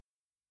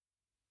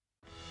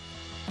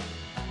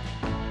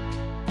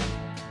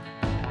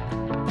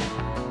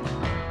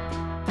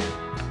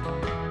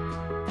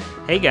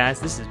Hey guys,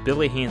 this is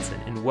Billy Hansen,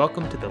 and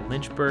welcome to the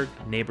Lynchburg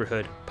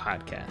Neighborhood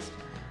Podcast.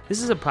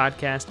 This is a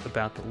podcast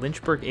about the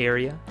Lynchburg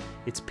area,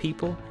 its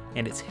people,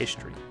 and its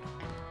history.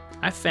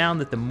 I've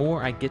found that the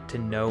more I get to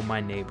know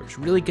my neighbors,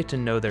 really get to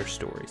know their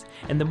stories,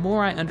 and the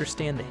more I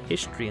understand the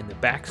history and the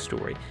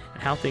backstory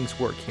and how things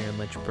work here in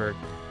Lynchburg,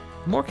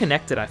 the more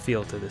connected I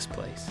feel to this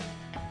place,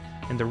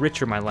 and the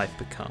richer my life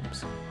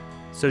becomes.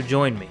 So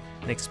join me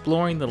in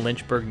exploring the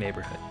Lynchburg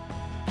neighborhood.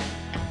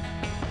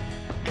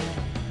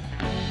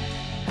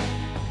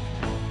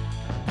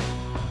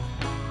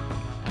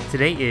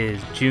 Today is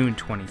June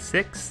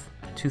 26th,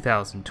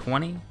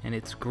 2020, and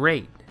it's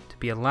great to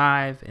be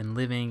alive and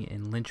living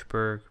in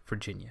Lynchburg,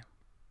 Virginia.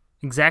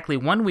 Exactly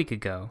 1 week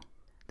ago,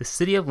 the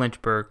city of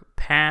Lynchburg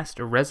passed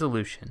a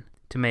resolution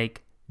to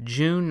make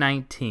June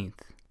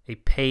 19th a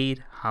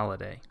paid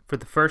holiday for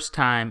the first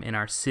time in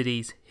our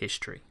city's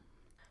history.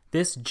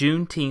 This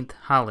Juneteenth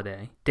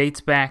holiday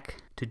dates back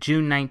to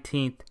June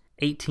 19th,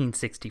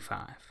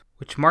 1865.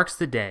 Which marks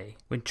the day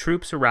when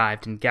troops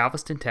arrived in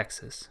Galveston,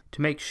 Texas,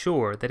 to make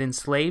sure that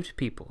enslaved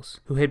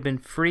peoples who had been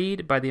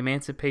freed by the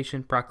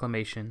Emancipation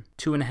Proclamation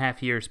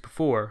 2.5 years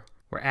before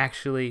were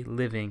actually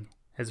living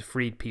as a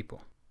freed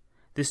people.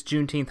 This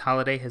Juneteenth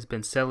holiday has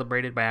been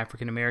celebrated by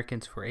African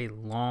Americans for a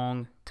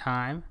long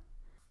time,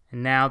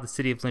 and now the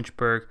city of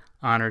Lynchburg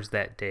honors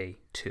that day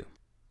too.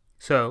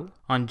 So,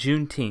 on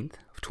Juneteenth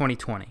of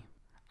 2020,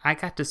 I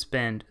got to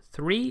spend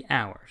 3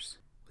 hours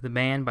with a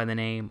man by the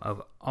name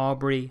of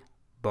Aubrey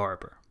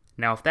Barber.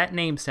 Now, if that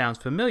name sounds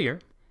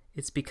familiar,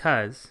 it's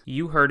because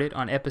you heard it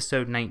on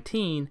episode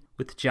 19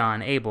 with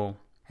John Abel,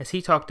 as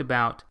he talked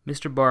about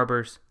Mr.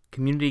 Barber's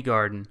community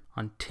garden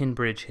on Tin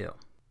Bridge Hill.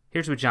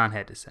 Here's what John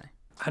had to say.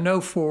 I know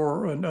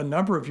for a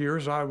number of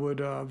years I would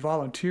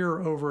volunteer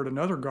over at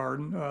another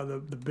garden,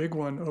 the big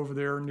one over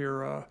there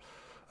near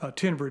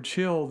Tin Bridge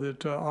Hill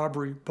that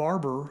Aubrey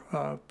Barber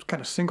kind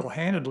of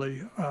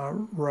single-handedly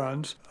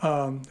runs.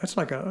 That's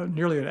like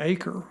nearly an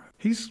acre.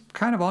 He's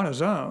kind of on his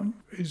own.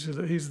 He's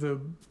the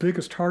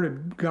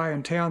biggest-hearted guy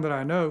in town that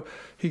I know.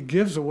 He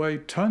gives away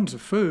tons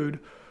of food.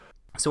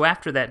 So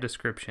after that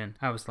description,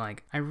 I was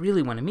like, I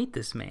really want to meet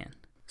this man.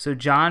 So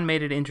John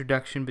made an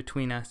introduction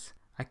between us.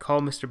 I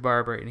called Mr.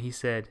 Barber, and he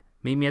said,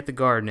 meet me at the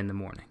garden in the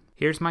morning.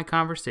 Here's my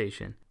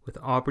conversation with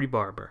Aubrey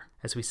Barber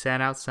as we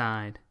sat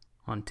outside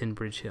on Tin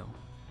Bridge Hill.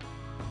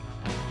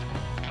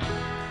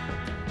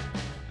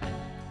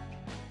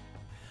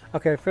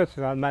 Okay, first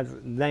of all, my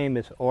name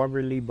is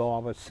Aubrey Lee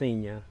Barber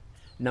Sr.,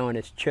 known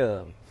as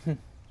Chubb.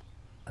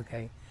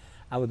 Okay,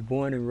 I was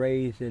born and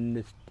raised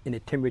in the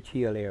Tin Bridge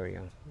Hill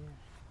area.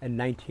 In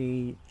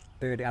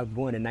 1930, I was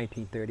born in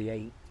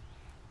 1938,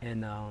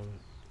 and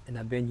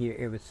I've been here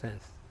ever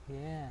since.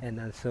 Yeah.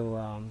 And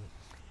so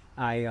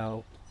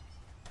I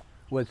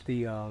was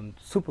the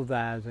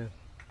supervisor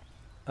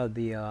of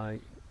the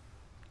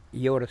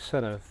Yoder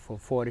Center for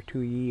 42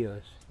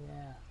 years.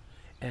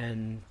 Yeah.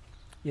 And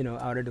you know,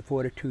 out of the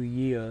 42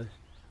 years,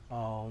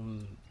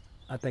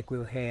 I think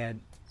we've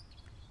had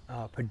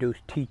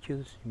produced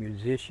teachers,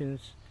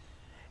 musicians,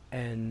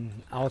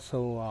 and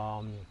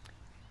also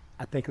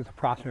I think it's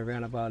approximately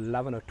around about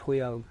 11 or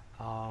 12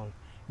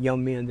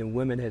 young men and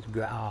women has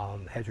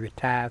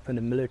retired from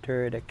the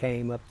military that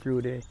came up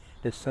through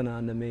the center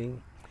under me.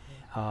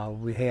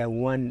 We had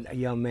one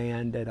young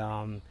man that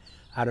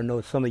I don't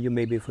know, some of you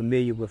may be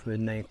familiar with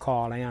him, named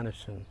Carl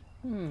Anderson,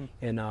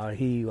 and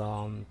he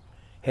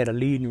had a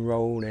leading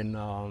role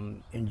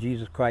in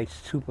Jesus Christ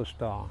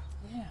Superstar.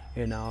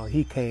 Yeah. And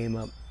he came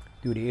up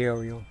through the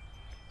area.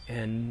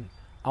 And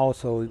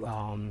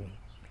also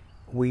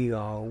we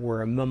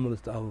were members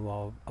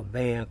of a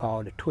band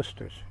called the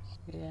Twisters.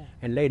 Yeah.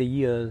 In later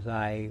years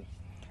I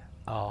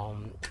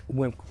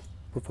went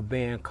with a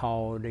band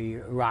called the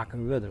Rock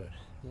and Rhythms.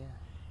 Yeah.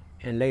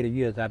 In later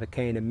years I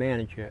became the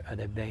manager of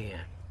that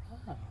band.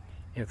 Oh.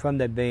 And from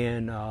that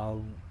band, I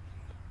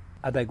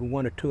think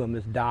one or two of them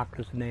is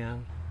doctors now.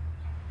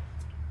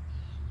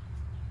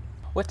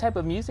 What type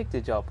of music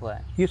did y'all play?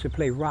 Used to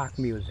play rock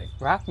music.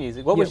 Rock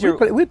music? What Yeah, was your...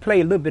 we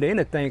played a little bit of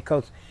anything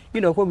because,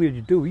 you know, what we used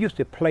to do, we used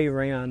to play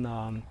around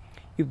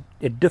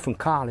at different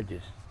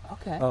colleges.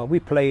 Okay. We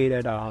played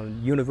at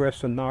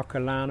University of North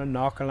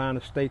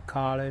Carolina State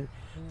College,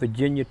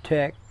 Virginia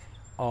Tech,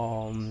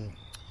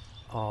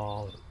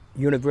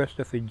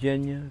 University of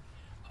Virginia,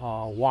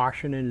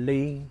 Washington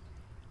Lee.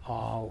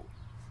 I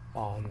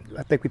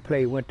think we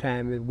played one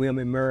time at William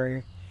and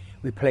Mary.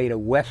 We played at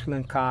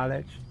Westland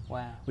College.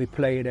 Wow. We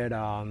played at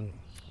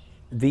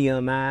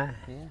VMI,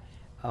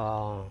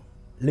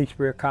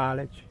 Lynchburg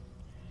College,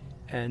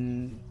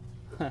 and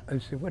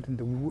let's see,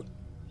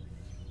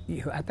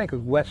 I think it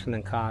was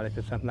Westland College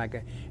or something like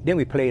that. Then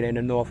we played in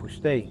the Norfolk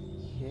State.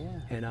 Yeah.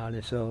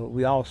 And so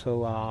we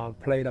also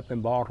played up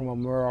in Baltimore,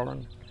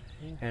 Maryland.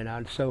 Yeah.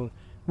 And so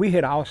we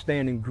had an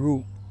outstanding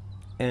group,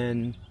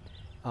 and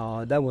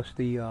that was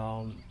the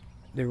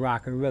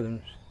Rock and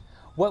Rhythms.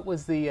 What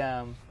was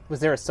was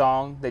there a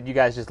song that you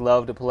guys just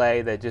loved to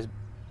play that just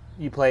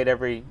you played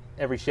every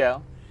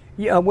show?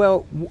 Yeah, well,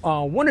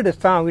 one of the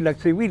songs we like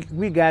to see,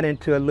 we got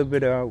into a little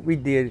bit of, we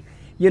did,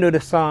 You know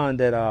the song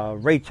that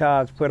Ray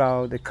Charles put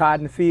out, The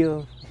Cotton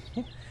Fields?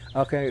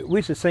 Okay, we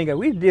used to sing it.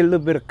 We did a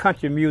little bit of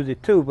country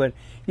music too, but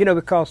you know,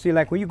 because see,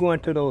 like when you go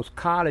into those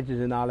colleges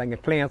and all, like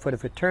and playing for the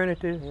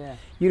fraternities,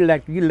 you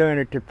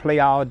learn to play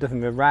all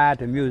different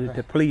variety of music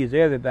to please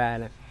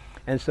everybody.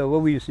 And so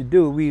what we used to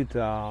do, we used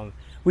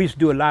to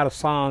do a lot of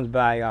songs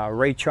by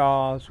Ray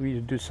Charles. We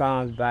used to do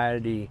songs by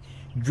the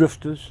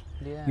Drifters.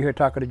 Yeah. You heard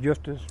talk of the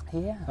Drifters?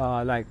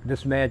 Yeah. Like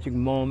This Magic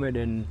Moment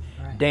and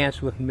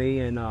Dance With Me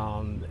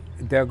and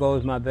There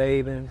Goes My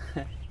Baby,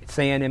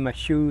 Sand in My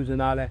Shoes and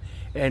all that.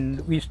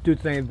 And we used to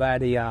do things by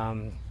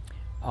the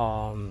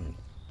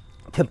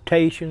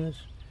Temptations,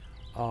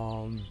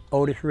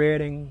 Otis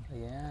Redding,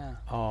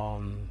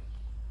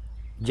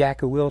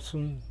 Jackie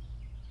Wilson.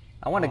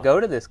 I want to go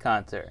to this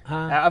concert. Huh?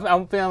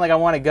 I'm feeling like I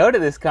want to go to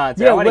this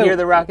concert. Yeah, I want to well, hear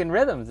the rockin'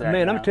 rhythms right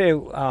Man, now. I'm gonna tell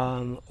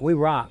you, we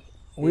rock.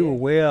 We were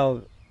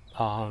well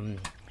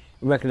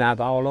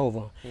recognized all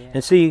over.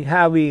 And see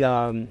how we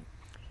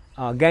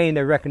gained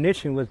the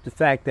recognition was the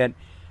fact that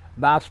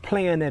I was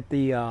playing at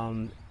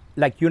the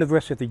like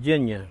University of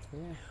Virginia.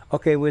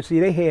 Okay, well see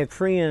they had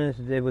friends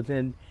that was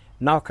in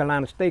North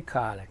Carolina State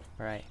College.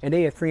 Right. And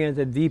they had friends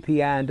at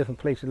VPI and different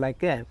places like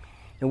that.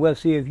 And well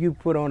see if you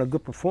put on a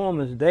good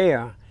performance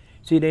there,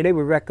 see they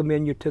would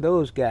recommend you to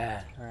those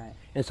guys. Right.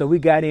 And so we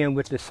got in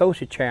with the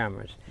social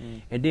chambers.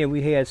 And then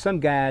we had some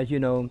guys, you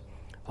know,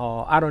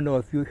 I don't know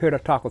if you heard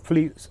of talk of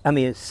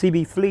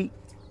CB Fleet.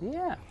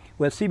 Yeah.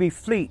 Well, CB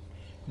Fleet,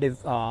 the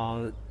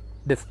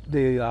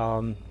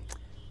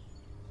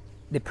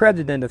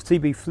president of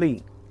CB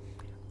Fleet,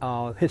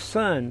 his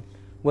son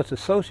was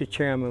associate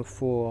chairman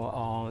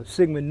for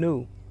Sigma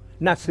Nu,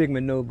 not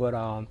Sigma Nu,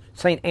 but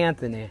St.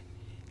 Anthony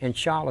in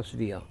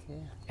Charlottesville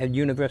at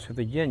University of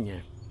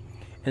Virginia.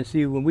 And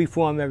see, when we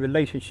formed a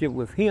relationship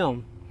with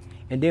him,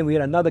 and then we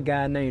had another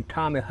guy named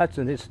Tommy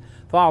Hudson. His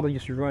father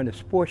used to run a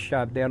sports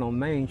shop down on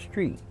Main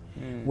Street.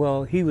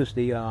 Well, he was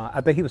I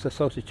think he was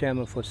associate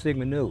chairman for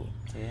Sigma Nu.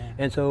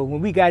 And so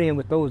when we got in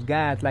with those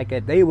guys like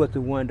that, they was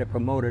the one that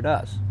promoted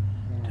us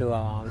to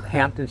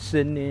Hampton,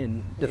 Sydney,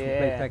 and different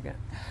places like that.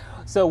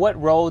 So what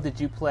role did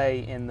you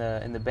play in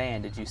the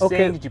band? Did you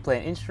sing? Did you play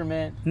an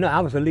instrument? No,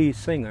 I was the lead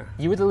singer.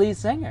 You were the lead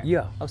singer?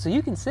 Yeah. Oh, so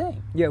you can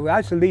sing? Yeah, well, I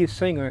was the lead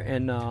singer,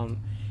 and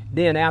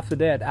then after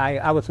that,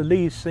 I was the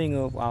lead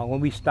singer when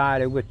we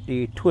started with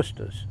the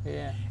Twisters.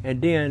 Yeah.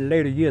 And then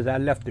later years, I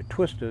left the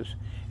Twisters,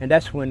 and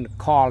that's when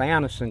Carl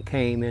Anderson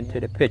came into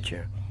the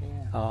picture.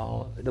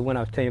 The one I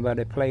was telling you about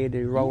that played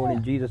the role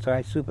in Jesus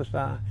Christ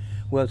Superstar.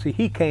 Well, see,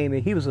 he came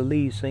in, he was a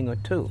lead singer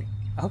too.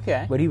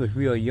 Okay. But he was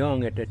real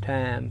young at the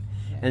time.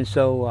 And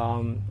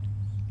so,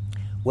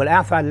 well,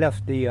 after I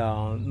left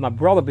my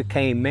brother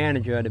became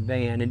manager of the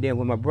band, and then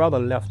when my brother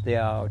left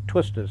the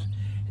Twisters,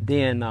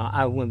 then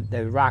I went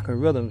the Rock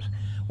and Rhythms.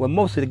 Well,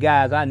 most of the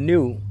guys I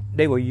knew,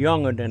 they were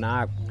younger than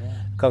I,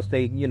 because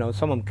they, you know,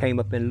 some of them came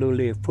up in Little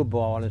League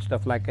football and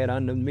stuff like that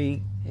under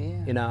me,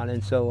 you know,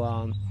 and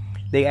so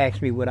they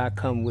asked me would I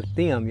come with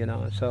them, you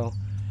know, and so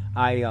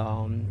I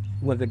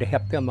wanted to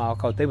help them out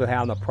because they were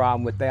having a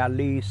problem with their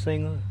lead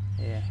singer.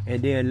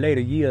 And then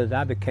later years,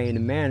 I became the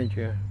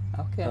manager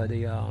of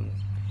the,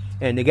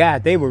 and the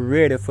guys, they were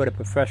ready for the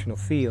professional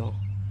field.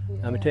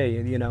 I'm gonna tell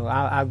you, you know,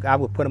 I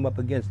would put them up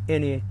against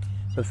any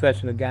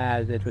professional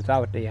guys that was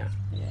out there.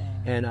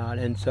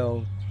 And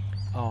so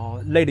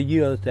later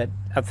years that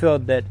I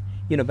felt that,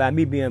 you know, by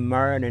me being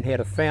married and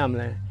had a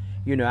family,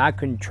 you know, I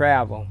couldn't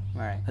travel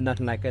or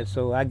nothing like that.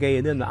 So I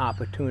gave them the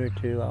opportunity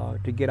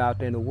to get out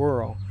there in the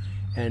world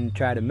and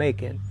try to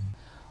make it.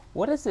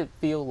 What does it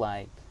feel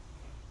like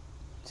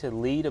to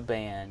lead a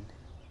band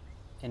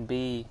and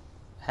be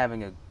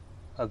having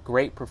a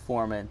great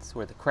performance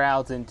where the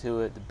crowd's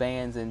into it, the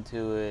band's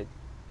into it?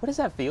 What does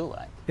that feel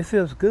like? It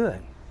feels good.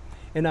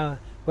 And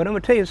but I'm gonna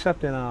tell you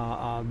something,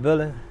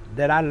 Billy,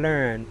 that I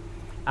learned.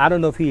 I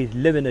don't know if he's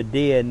living or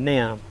dead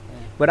now,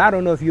 but I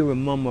don't know if you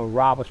remember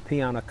Roberts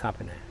Piano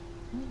Company.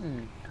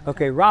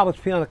 Okay, Roberts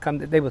Piano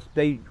Company.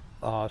 They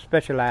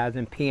specialized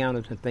in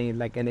pianos and things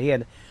like, and they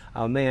had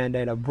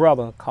a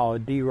brother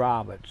called D.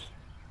 Roberts,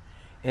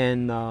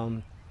 and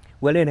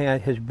well, then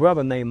had his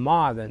brother named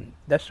Marvin.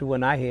 That's the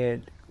one I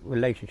had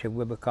relationship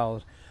with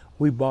because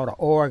we bought an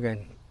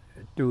organ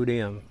through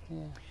them.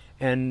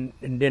 And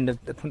then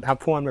I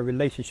formed a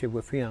relationship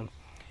with him.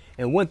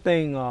 And one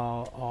thing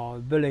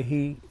Billy,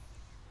 he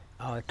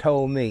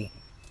told me,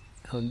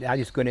 I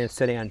just go there and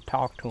sit there and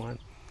talk to him.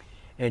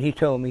 And he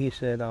told me, he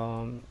said,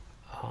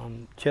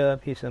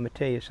 Chubb, he said, I'm going to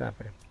tell you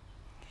something.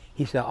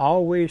 He said,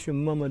 always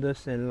remember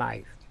this in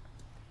life.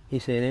 He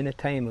said,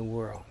 entertainment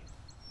world.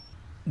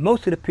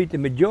 Most of the people, the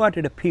majority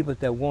of the people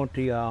that want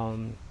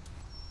to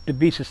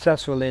be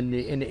successful in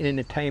the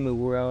entertainment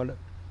world,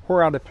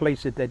 where are the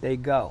places that they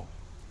go?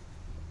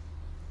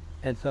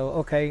 And so,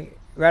 okay,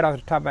 right off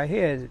the top of my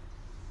head,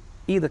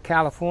 either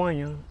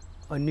California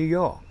or New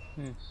York.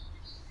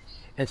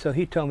 And so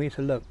he told me, he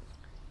said, look,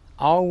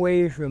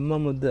 always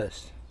remember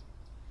this.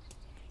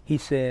 He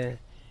said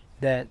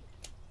that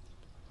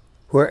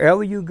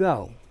wherever you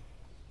go,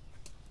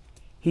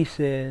 he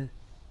said,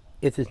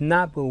 if it's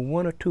not but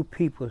one or two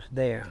people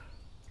there,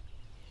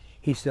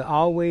 He said,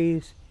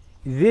 always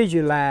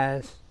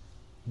visualize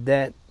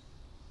that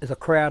it's a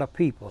crowd of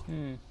people.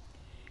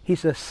 He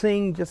said,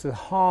 sing just as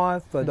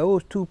hard for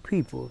those two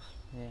peoples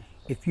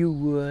if you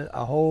would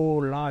a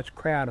whole large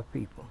crowd of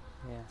people.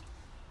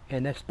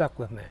 And that stuck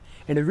with me.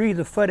 And the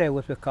reason for that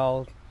was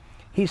because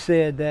he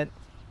said that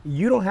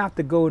you don't have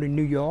to go to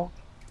New York.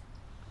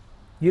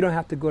 You don't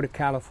have to go to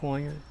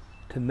California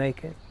to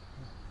make it.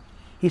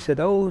 He said,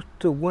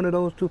 one of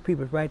those two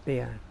people right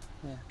there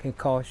can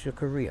cost your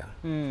career.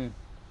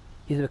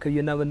 He said, because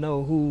you never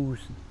know who's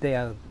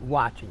there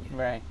watching you.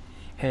 Right.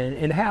 And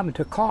it happened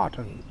to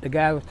Carlton. The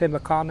guy was telling me,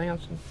 Carlton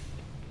Anson.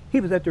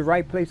 He was at the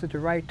right place at the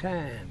right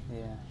time.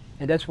 Yeah.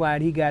 And that's why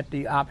he got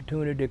the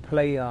opportunity to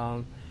play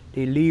the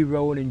lead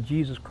role in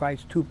Jesus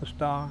Christ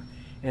Superstar.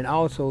 And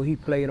also he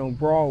played on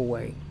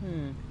Broadway,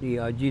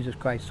 the Jesus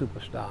Christ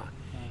Superstar.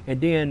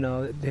 And then,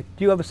 do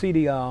you ever see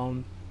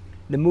the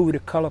movie The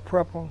Color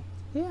Purple?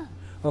 Yeah.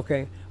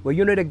 Okay. Well,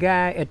 you know the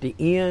guy at the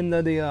end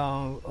of the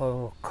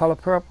Color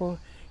Purple?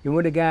 You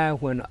know the guy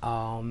when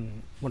Oprah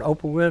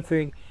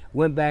Winfrey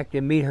went back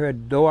to meet her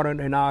daughter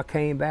and all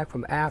came back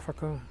from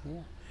Africa?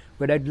 Yeah.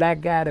 But that black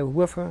guy that was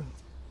with her,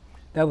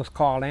 that was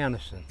Carl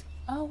Anderson.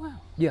 Oh, wow.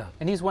 Yeah.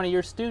 And he's one of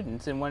your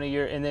students and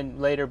and then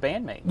later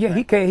bandmates. Yeah,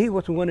 right? he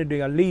was one of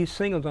the lead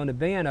singers on the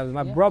band.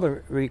 My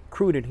brother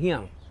recruited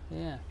him.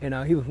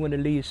 Yeah. He was one of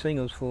the lead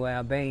singers for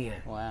our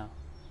band. Wow.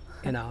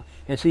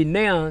 And see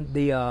now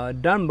the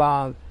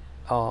Dunbar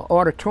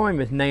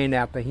Auditorium is named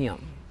after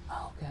him.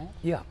 Oh, okay.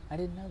 Yeah. I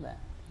didn't know that.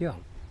 Yeah.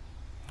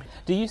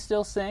 Do you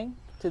still sing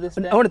to this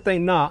day? The only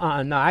thing, no,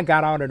 I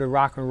got out of the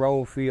rock and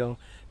roll field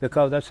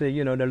because I said,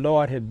 the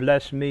Lord had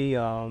blessed me,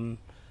 through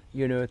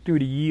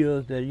the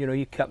years that,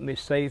 He kept me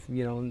safe,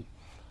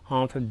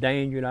 harm from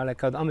danger and all that.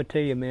 Because I'm going to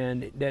tell you,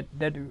 man,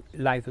 that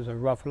life is a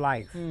rough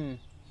life. And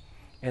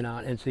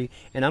I'm going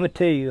to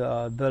tell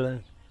you,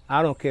 Billy,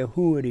 I don't care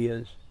who it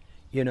is,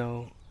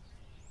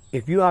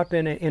 if you're out there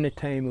in the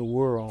entertainment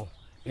world,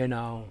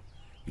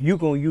 you're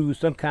going to use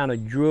some kind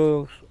of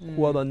drugs,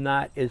 whether or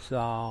not it's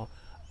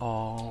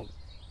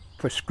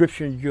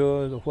prescription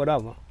drugs or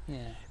whatever. Yeah.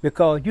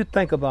 Because you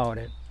think about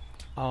it,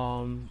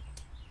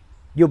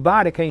 your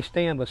body can't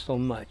stand but so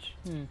much.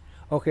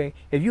 Okay,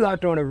 if you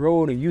out there on the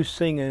road and you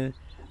singing,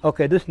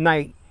 okay, this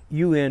night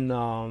you in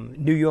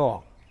New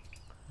York,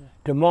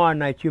 tomorrow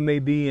night you may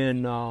be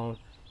in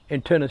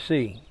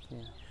Tennessee,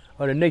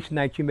 or the next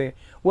night you may,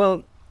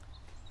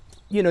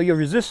 your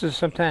resistance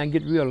sometimes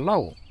get real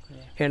low,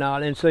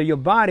 and so your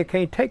body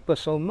can't take but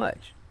so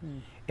much,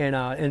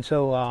 and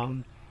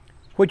so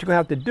what you're gonna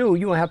have to do,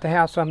 you're gonna have to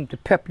have something to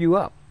pep you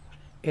up,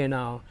 like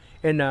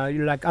I'm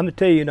gonna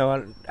tell you,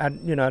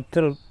 I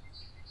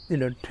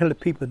tell the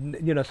people,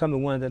 some of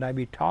the ones that I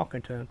be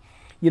talking to,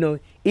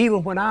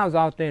 even when I was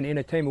out there in the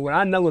entertainment world,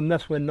 I never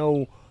messed with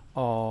no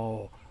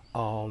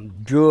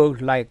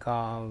drugs like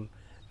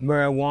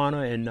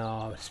marijuana and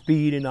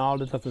speed and all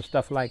this other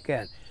stuff like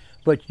that.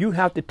 But you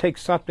have to take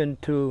something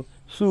to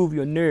soothe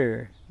your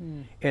nerve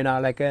and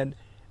all like that.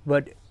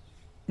 But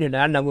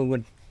I never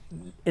would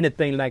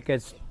anything like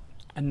that.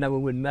 I never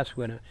would mess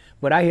with him.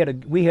 But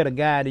we had a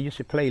guy that used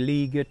to play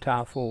lead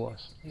guitar for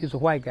us. He was a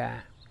white guy,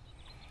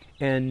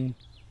 and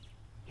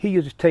he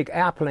used to take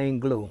airplane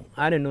glue.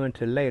 I didn't know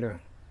until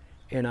later,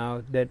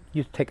 that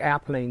used to take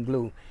airplane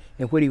glue.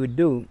 And what he would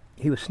do,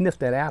 he would sniff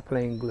that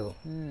airplane glue.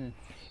 And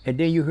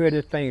then you heard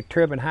this thing,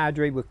 turban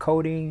hydrate with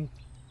codeine.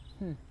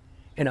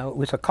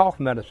 It's a cough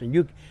medicine.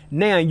 You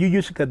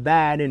used to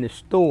buy it in the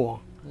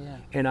store.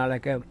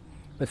 Like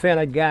but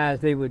found guys,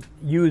 they were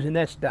using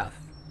that stuff.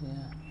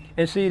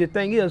 And see, the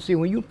thing is,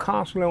 when you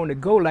constantly on the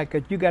go like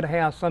that, you got to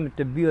have something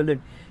to build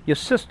your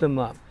system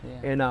up.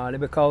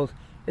 Because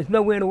there's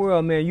nowhere in the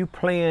world, man, you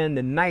playing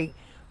the night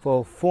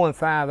for 4 and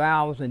 5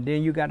 hours, and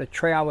then you got to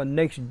travel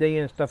next day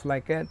and stuff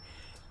like that.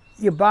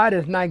 Your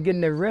body's not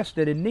getting the rest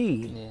that it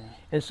needs.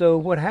 And so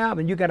what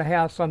happens, you got to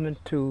have something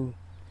to,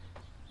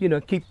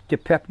 keep to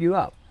pep you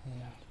up.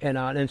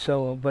 And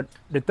so, but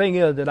the thing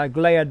is that I'm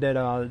glad that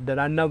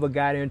I never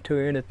got into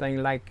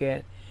anything like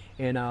that.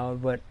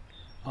 But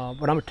I'm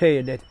gonna tell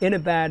you that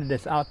anybody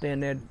that's out there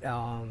in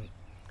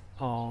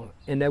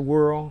that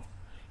world,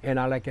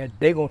 like that,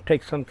 they're gonna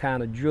take some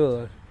kind of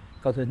drug,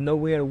 because there's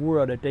nowhere in the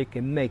world that they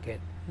can make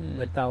it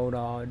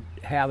without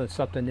having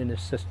something in the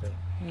system.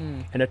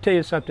 And I'll tell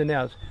you something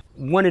else.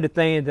 One of the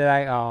things that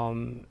I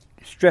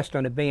stressed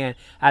on the band,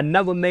 I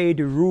never made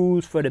the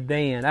rules for the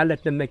band. I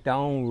let them make their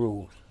own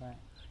rules.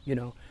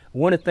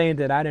 One of the things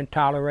that I didn't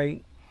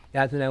tolerate,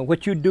 I said,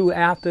 what you do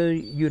after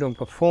you done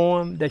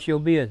perform, that's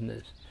your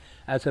business.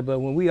 I said, but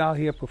when we out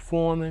here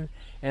performing,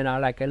 and I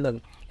like,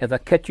 look, if I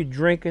catch you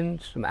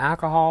drinking some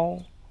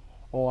alcohol,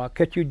 or I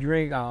catch you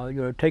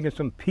taking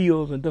some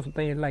pills and different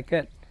things like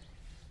that,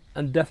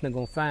 I'm definitely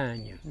gonna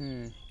find you.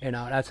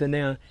 I said,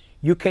 now,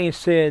 you can't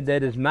say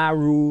that it's my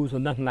rules or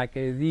nothing like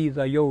that. These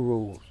are your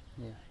rules.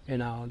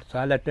 So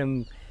I let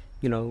them,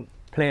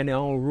 plan their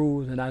own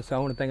rules, and I said,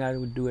 the only thing I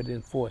would do is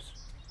enforce.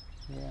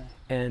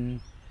 And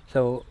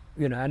so,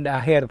 I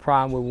had a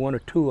problem with one or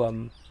two of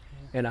them,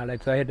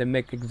 And so I had to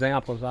make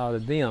examples out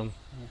of them,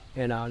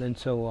 and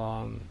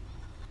so,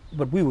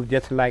 but we were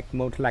just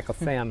most like a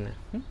family.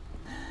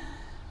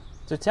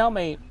 So tell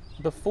me,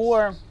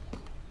 before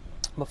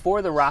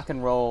the rock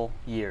and roll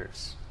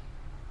years,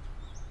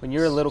 when you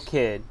were a little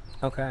kid,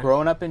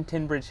 growing up in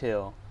Tinbridge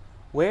Hill,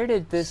 where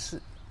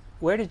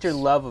did your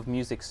love of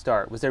music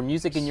start? Was there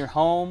music in your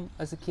home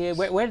as a kid?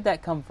 Where did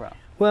that come from?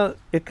 Well,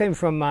 it came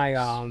from my,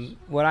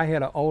 I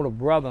had an older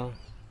brother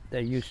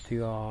that used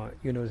to,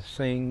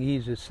 sing. He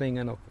used to sing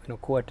in a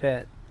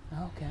quartet.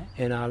 Okay.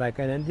 And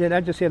then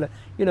I just had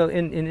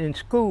in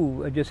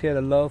school, I just had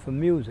a love for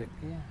music.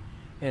 Yeah.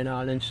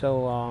 And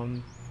so,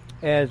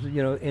 as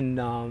in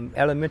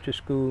elementary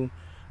school,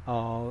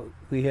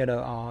 we had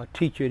a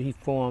teacher. He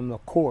formed a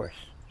chorus,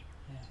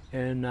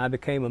 and I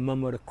became a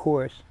member of the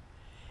chorus.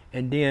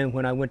 And then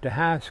when I went to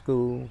high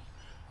school,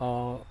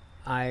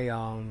 I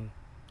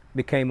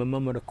became a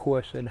member of the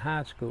chorus in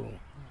high school.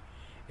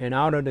 And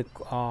out of the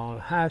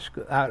high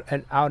school,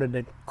 out of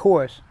the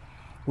chorus,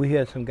 we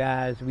had some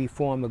guys. We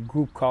formed a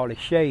group called the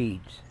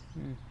Shades.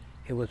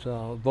 It was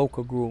a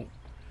vocal group.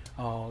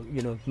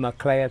 My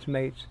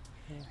classmates,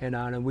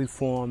 and we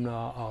formed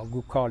a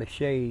group called the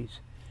Shades.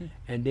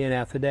 And then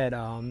after that,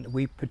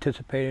 we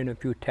participated in a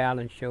few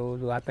talent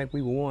shows. I think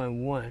we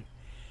won one.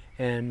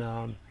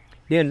 And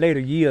then later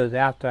years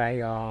after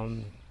I,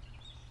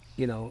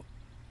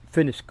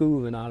 finished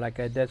school and all like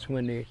that, that's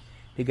when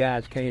the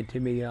guys came to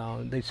me.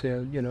 They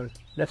said,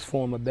 let's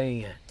form a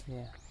band.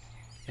 Yeah.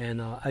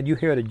 And you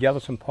heard of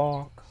Jefferson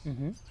Park?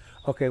 Mm-hmm.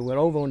 Okay, well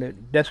over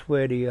on that's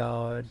where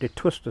the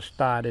Twister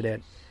started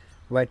at,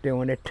 right there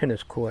on that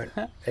tennis court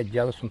at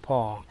Jefferson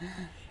Park.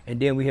 And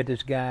then we had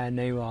this guy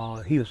named,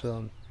 he was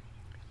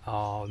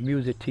a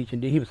music teacher,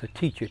 he was a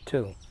teacher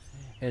too,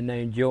 and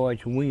named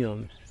George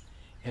Williams.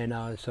 And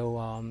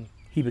so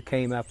he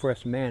became our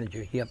first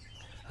manager. He helped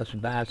us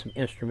buy some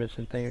instruments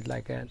and things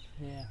like that.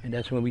 Yeah. And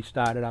that's when we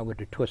started out with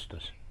the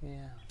Twisters.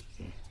 Yeah.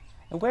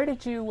 And where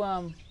did you,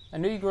 I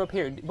knew you grew up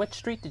here. What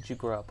street did you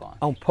grow up on?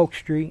 On Polk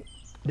Street.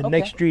 The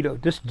next street,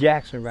 this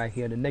Jackson right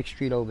here, the next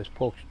street over is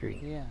Polk Street.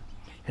 Yeah.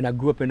 And I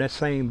grew up in that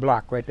same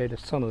block right there, the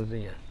Sunners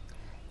in.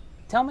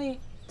 Tell me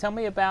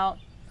about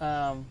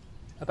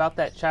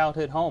that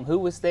childhood home. Who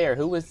was there?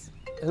 Who was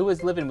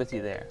living with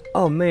you there?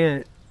 Oh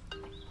man,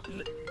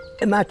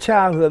 in my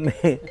childhood,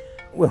 man,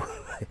 well,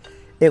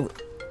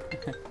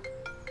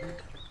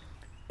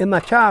 in my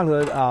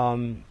childhood,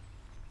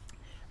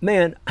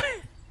 man,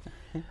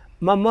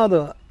 my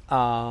mother,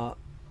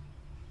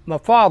 my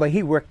father,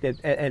 he worked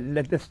at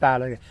this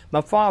style.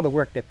 My father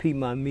worked at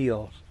Piedmont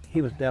Mills.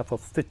 He was there for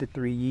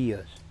 53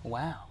 years.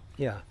 Wow.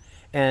 Yeah.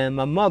 And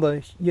my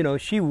mother,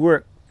 she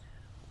worked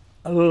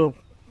a little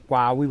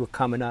while we were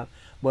coming up,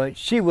 but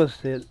she was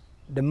the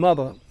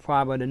mother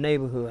probably of the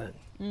neighborhood.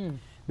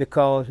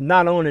 Because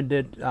not only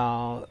did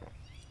my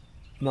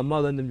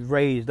mother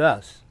raised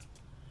us,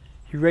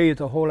 she raised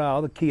a whole lot of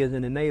other kids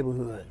in the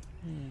neighborhood.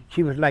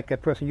 She was like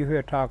that person you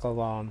hear talk of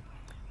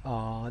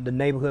the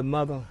neighborhood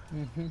mother.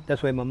 Mm-hmm.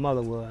 That's where my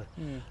mother was.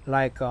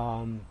 Like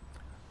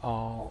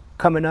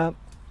coming up,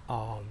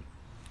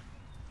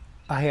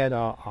 I had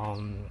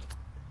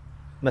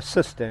my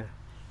sister,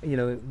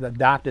 the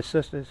adopted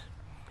sisters,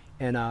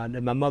 and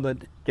my mother,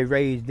 they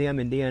raised them,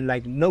 and then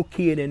like no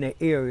kid in the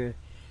area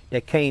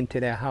that came to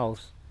their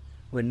house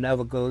would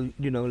never go,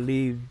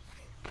 leave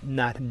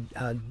not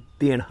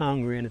being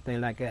hungry or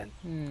anything like that.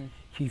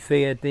 She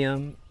fed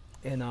them,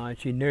 and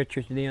she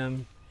nurtured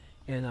them,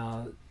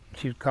 and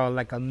she was called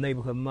like a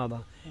neighborhood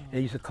mother.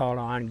 They used to call her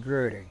Aunt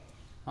Gertie.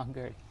 Aunt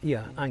Gertie.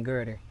 Yeah, Aunt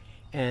Gertie.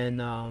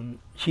 And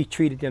she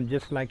treated them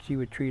just like she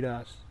would treat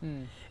us.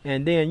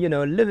 And then,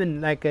 living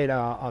like at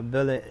a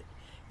village,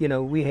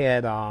 we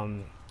had,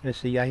 let's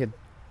see, I had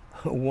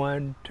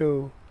one,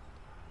 two,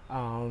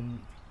 in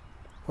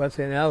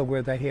other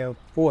words, I had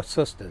 4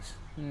 sisters.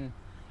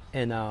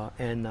 And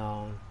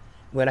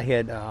well, I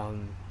had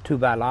 2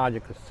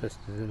 biological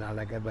sisters and all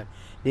like that,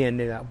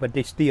 but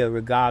they still,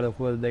 regardless of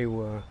whether they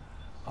were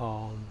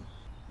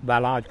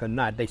biological or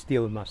not, they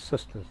still were my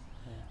sisters.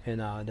 And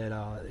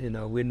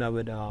that we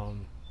never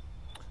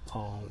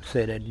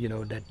said that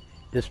that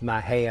this is my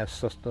half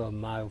sister or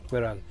my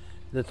whatever.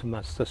 This is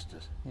my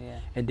sisters. Yeah.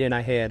 And then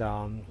I had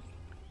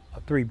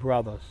 3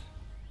 brothers,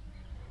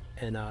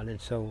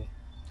 and so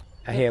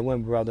I had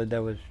one brother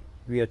that was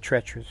real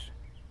treacherous,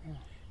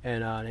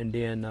 and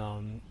then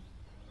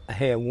I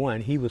had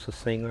one. He was a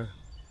singer.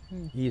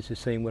 He used to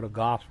sing with a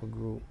gospel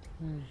group.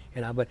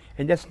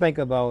 And just think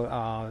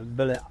about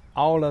Billy.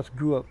 All of us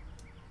grew up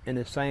in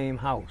the same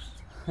house.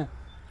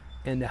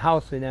 And the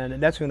house, and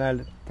that's when I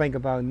think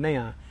about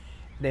now.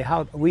 The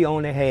house we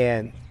only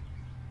had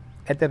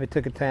at that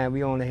particular time.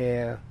 We only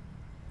had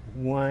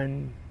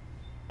 1,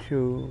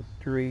 2,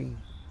 3,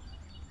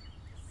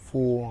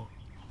 4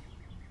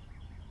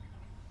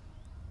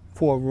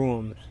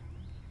 rooms,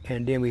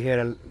 and then we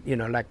had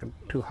like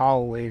 2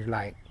 hallways,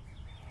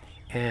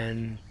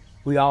 and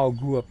we all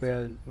grew up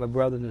as my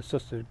brothers and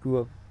sisters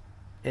grew up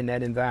in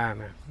that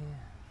environment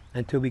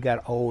until we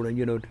got older,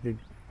 to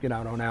get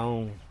out on our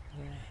own.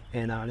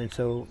 And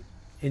so,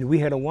 and we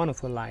had a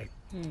wonderful life.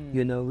 Mm.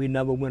 You know, we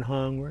never went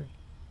hungry,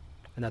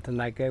 nothing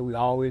like that. We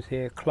always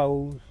had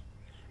clothes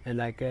and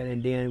like that,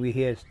 and then we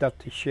had stuff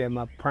to share.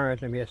 My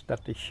parents and we had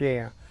stuff to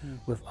share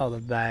with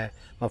others.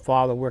 My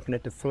father working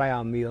at the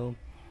flour mill,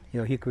 you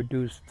know, he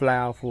produced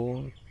flour for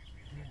us.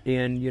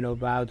 Then, you know,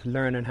 I was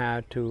learning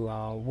how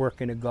to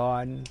work in the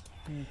garden.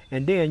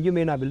 And then, you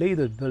may not believe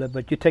this, Billy,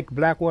 but you take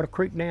Blackwater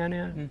Creek down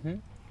there, Mm-hmm.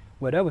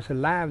 well, that was a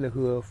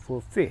livelihood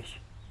for fish.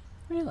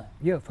 Really?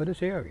 Yeah, for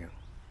this area.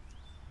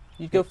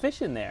 You'd go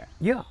fishing there?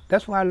 Yeah,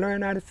 that's why I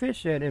learned how to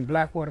fish at in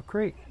Blackwater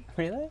Creek.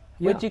 Really?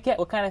 Yeah. What'd you catch?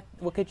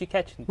 What could you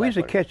catch in We used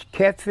to Blackwater? catch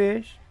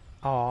catfish.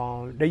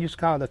 They used to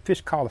call the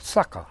fish called a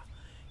sucker.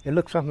 It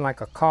looked something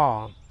like a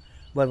carp,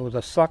 but it was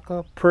a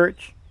sucker,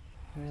 perch,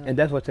 Really? and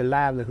that's what's the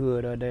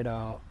livelihood of that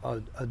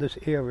of this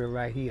area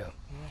right here.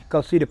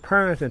 Because see, the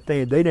parents and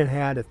things, they didn't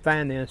have the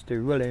finance to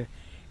really.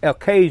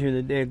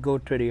 Occasionally they'd go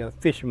to the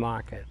fish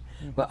market,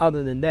 but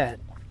other than that,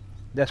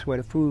 that's where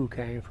the food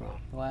came from.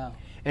 Wow.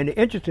 And the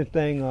interesting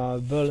thing,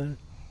 Berlin,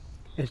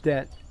 is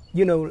that,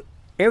 you know,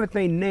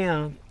 everything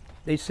now,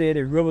 they say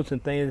the rivers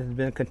and things have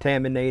been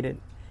contaminated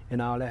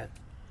and all that.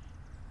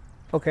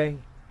 Okay,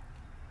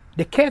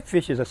 the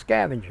catfish is a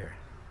scavenger,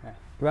 Right.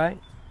 right?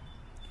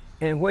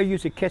 And where you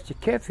used to catch the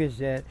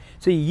catfish at,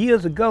 see,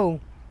 years ago,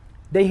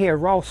 they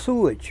had raw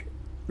sewage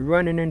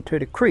running into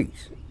the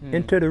creeks,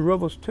 into the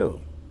rivers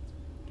too.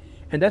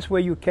 And that's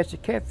where you would catch the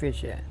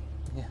catfish at.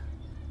 Yeah.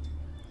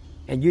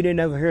 And you didn't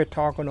ever hear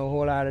talking a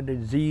whole lot of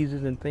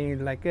diseases and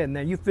things like that.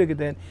 Now you figure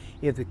that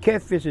if the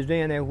catfish is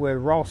down there where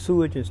raw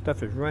sewage and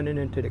stuff is running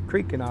into the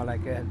creek and all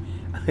like that,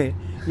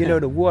 you know,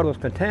 the water was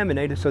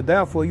contaminated. So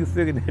therefore you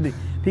figure that the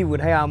people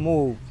would have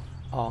more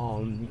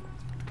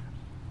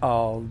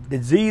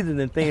diseases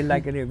and things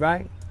like that,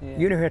 right? Yeah.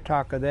 You didn't hear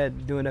talk of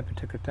that during that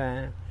particular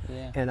time.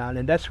 Yeah.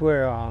 And that's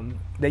where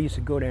they used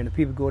to go there, and the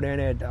people go down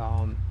there,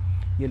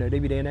 you know, they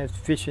be down there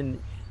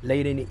fishing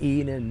late in the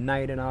evening and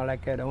night and all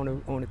like that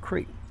on the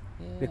creek.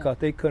 Yeah. Because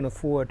they couldn't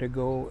afford to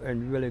go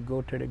and really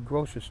go to the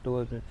grocery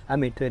stores, to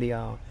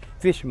the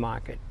fish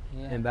market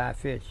Yeah. and buy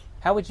fish.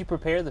 How would you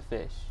prepare the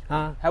fish?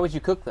 Huh? How would you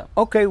cook them?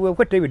 Okay, well,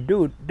 what they would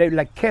do, they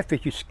like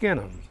catfish, you skin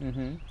them.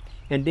 Mm-hmm.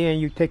 And then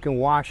you take and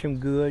wash them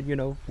good, you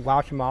know,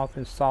 wash them off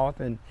in salt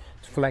and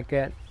stuff like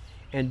that.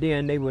 And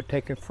then they would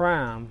take and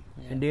fry them.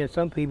 Yeah. And then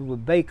some people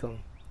would bake them.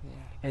 Yeah.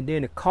 And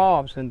then the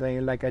carbs and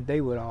things like that,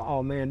 they would,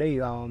 oh man, they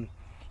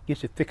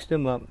used to fix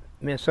them up.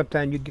 Man,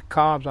 sometimes you get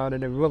carbs out of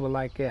the river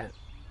like that.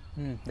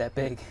 That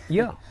big.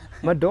 Yeah.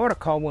 My daughter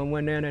caught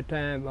one down that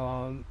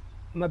time.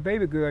 My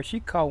baby girl, she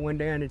caught one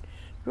down at,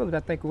 I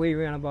think we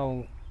ran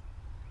about,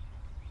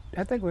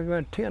 I think we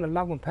ran 10,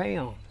 11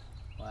 pounds.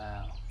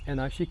 Wow.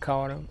 And she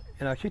caught him.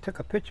 And she took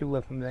a picture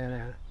with him down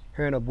there.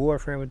 Her and her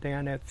boyfriend was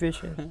down there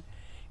fishing.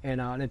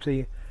 And let's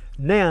see,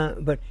 now,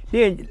 but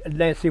then,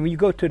 let's see, when you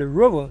go to the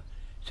river,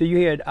 so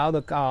you had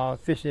other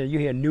fish there.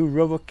 You had New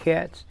River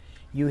cats.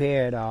 You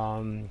had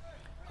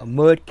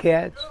mud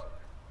cats.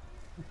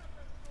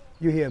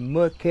 You had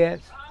mud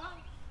cats.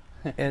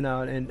 And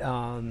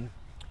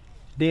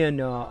then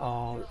it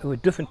was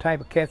different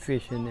type of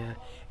catfish in there.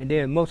 And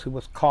then mostly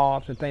was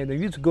carps and things. We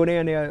used to go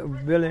down there,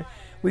 really,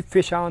 we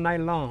fish all night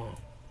long.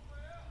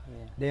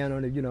 Yeah. Down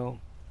on the, you know,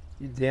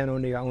 down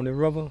on the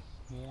river.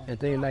 Yeah. And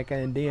things like that.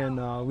 And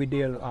then we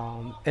did,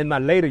 in my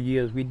later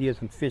years, we did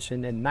some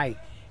fishing at night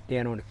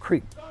down on the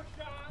creek.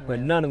 But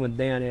none of them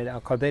down there,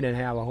 because they didn't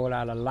have a whole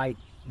lot of light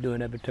during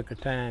that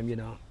particular time, you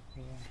know.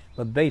 Yeah.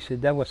 But basically,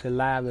 that was the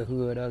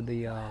livelihood of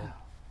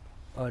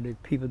the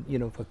people, you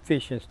know, for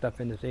fishing stuff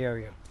in this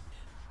area.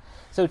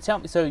 So tell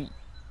me,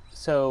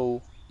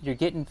 so you're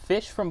getting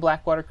fish from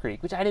Blackwater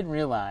Creek, which I didn't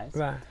realize.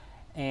 Right.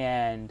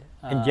 And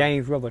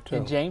James River, too.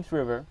 in James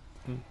River.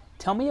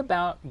 Tell me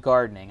about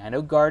gardening. I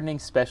know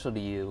gardening's special to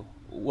you.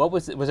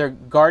 Was there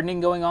gardening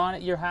going on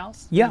at your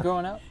house? Yeah.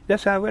 Growing up?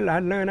 That's how I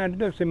learned how to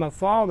do it. See, my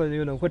father,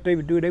 you know, what they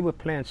would do, they would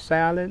plant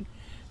salad,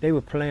 they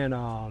would plant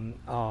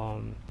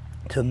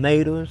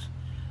tomatoes,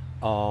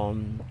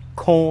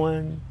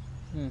 corn,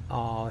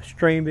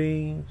 string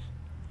beans,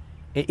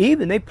 and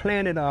even they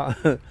planted,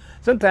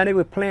 sometimes they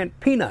would plant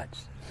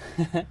peanuts.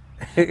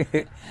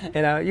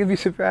 And you'd be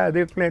surprised,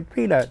 they would plant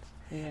peanuts.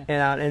 Yeah.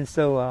 And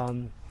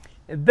so,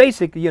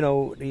 basically, you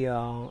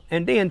know,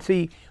 and then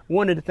see,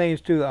 one of the things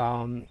too,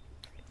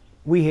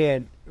 we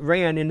had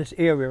ran in this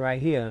area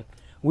right here,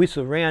 we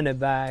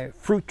surrounded by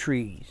fruit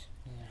trees.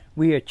 Yeah.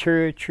 We had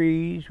cherry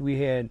trees,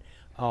 we had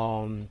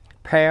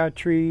pear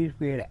trees,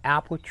 we had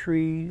apple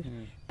trees,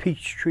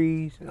 peach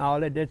trees, and all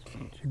that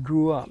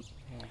grew up.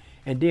 Yeah.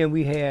 And then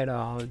we had,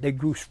 they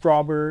grew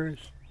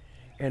strawberries,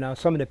 and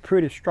some of the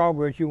pretty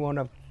strawberries you want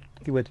to,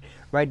 it was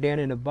right down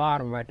in the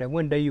bottom right there.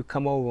 One day you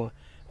come over,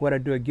 what I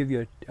do, I give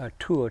you a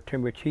tour of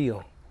Timbridge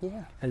Hill.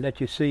 Yeah. And let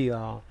you see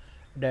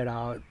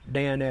that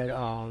down there,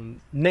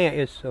 now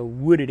it's a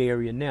wooded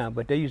area now,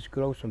 but they used to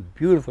grow some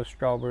beautiful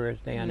strawberries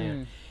down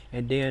there.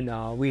 And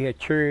then we had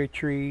cherry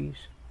trees.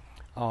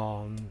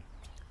 And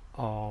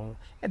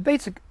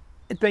basic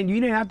thing, you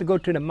didn't have to go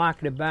to the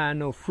market to buy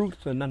no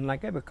fruits or nothing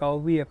like that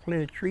because we had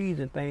plenty of trees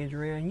and things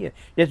around here.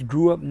 Just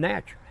grew up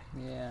naturally.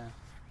 Yeah.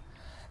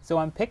 So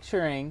I'm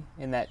picturing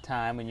in that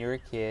time when you're a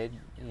kid,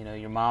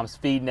 your mom's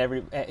feeding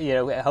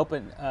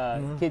helping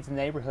kids in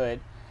the neighborhood.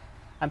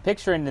 I'm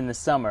picturing in the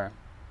summer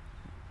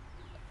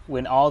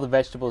when all the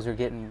vegetables are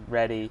getting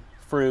ready,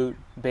 fruit,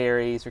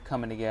 berries are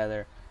coming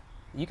together.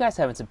 You guys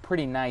having some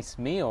pretty nice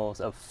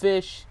meals of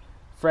fish,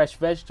 fresh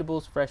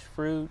vegetables, fresh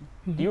fruit.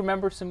 Mm-hmm. Do you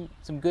remember some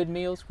good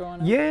meals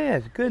growing up?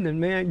 Yes, goodness,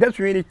 man. That's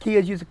where the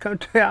kids used to come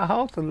to our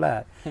house a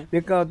lot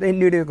because they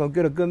knew they were going to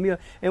get a good meal.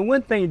 And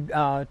one thing,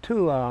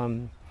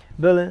 too,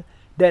 Billy,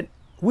 that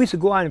we used to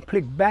go out and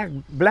pick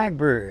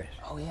blackberries.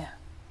 Oh, yeah.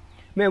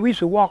 Man, we used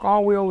to walk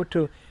all the way over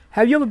to,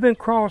 have you ever been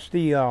across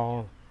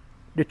the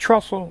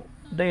trestle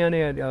down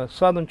there,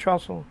 Southern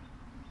Trestle?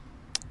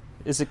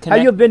 Is it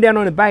have you ever been down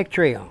on the bike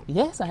trail?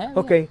 Yes, I have.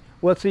 Okay. Yeah.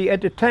 Well, see,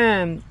 at the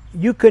time,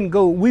 you couldn't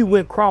go. We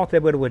went across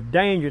there, but it was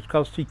dangerous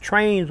because, see,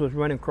 trains was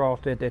running across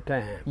there at that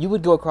time. You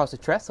would go across the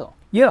trestle?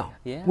 Yeah.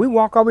 Yeah. We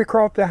walk all the way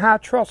across the high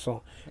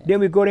trestle. Yeah. Then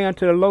we go down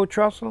to the low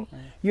trestle.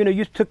 Yeah.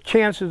 You took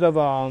chances of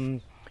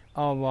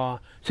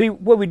see,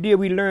 what we did,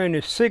 we learned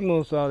the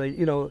signals,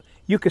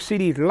 you could see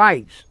these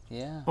lights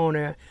on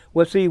there.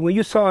 Well, see, when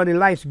you saw the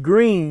lights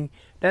green,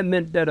 that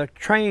meant that a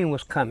train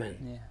was coming.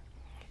 Yeah.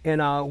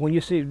 And when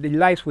you see the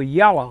lights were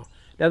yellow,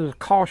 that was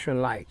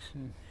caution lights.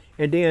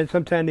 And then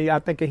sometimes I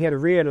think they had a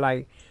red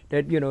light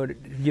that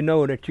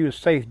that you were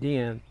safe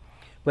then.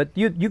 But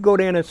you go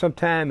down there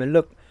sometime and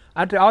look.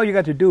 All you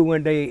got to do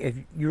one day, if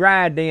you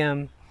ride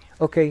down,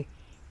 okay,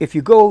 if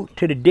you go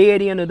to the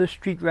dead end of the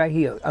street right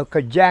here,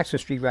 Jackson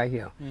Street right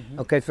here. Mm-hmm.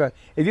 Okay, so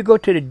if you go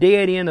to the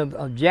dead end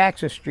of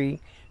Jackson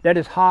Street, that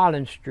is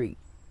Harlan Street.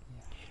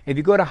 Yeah. If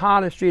you go to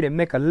Harlan Street and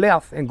make a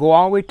left and go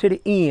all the way to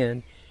the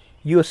end,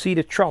 you'll see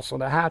the trestle,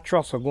 the high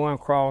trestle going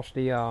across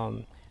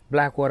the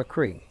Blackwater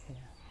Creek. Yeah.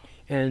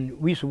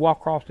 And we used to walk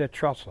across that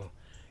trestle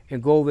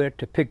and go over there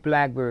to pick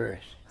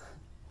blackberries.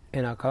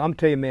 And cause I'm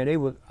telling you, man, they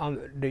was some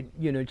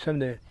of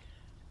the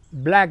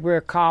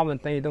blackberry cobbler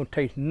things don't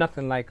taste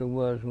nothing like it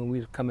was when we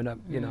was coming up.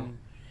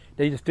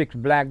 They just fix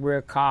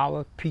blackberry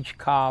cobblers, peach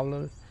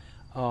cobblers,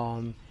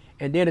 and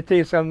then to tell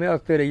you something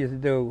else that they used to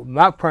do.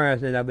 My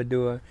parents didn't ever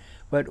do it,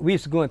 but we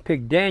used to go and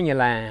pick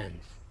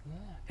dandelions,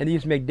 and they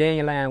used to make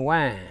dandelion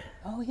wine.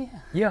 Oh yeah.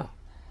 Yeah.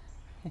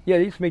 Yeah,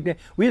 they used to make that.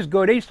 We used to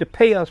go. They used to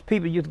pay us.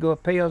 People used to go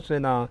and pay us,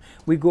 and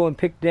we go and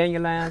pick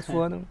dandelions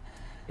for them,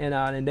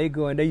 and they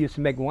go and they used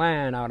to make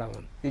wine out of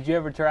them. Did you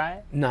ever try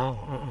it?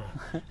 No,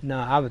 no.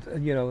 I was,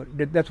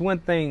 that's one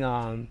thing,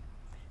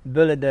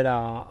 Billy, that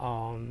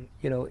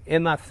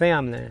in my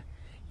family,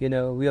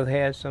 we've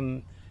had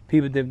some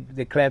people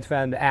that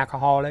classify them as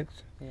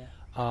alcoholics.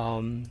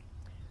 Yeah.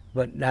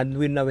 But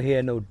we never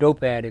had no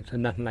dope addicts or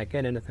nothing like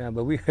that in the family.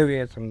 But we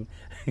had some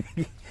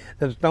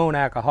stone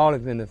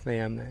alcoholics in the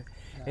family.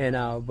 And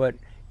but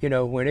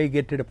when they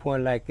get to the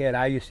point like that,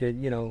 I used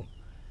to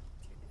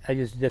I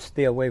just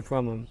stay away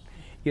from them.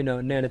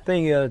 Now the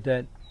thing is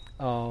that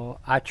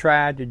I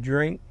tried to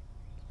drink,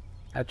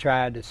 I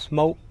tried to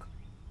smoke,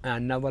 and I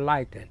never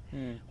liked it.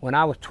 When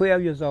I was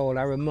 12 years old,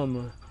 I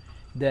remember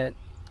that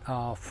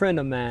a friend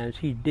of mine,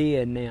 he's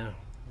dead now.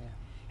 Yeah.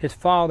 His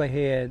father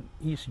he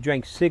used to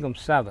drink Seagram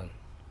 7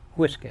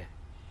 whiskey,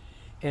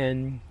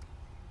 and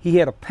he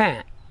had a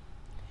pint.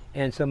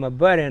 And so my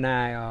buddy and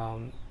I,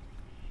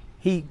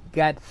 he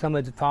got some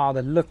of his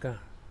father's liquor.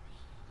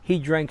 He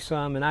drank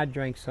some and I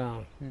drank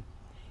some.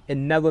 It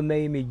never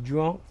made me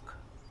drunk.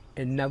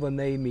 It never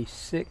made me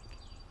sick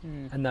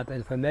or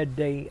nothing. From that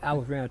day, I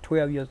was around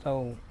 12 years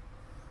old.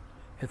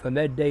 And from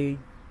that day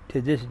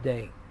to this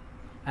day,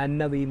 I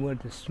never even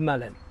wanted to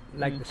smell it,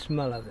 like the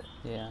smell of it.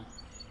 Yeah.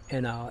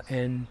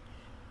 And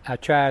I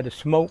tried to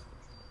smoke.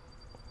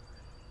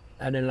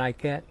 I didn't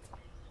like that.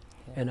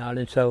 Yeah.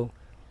 And so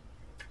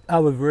I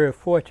was very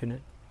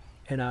fortunate.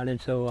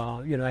 And so,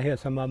 I had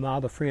some of my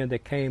other friends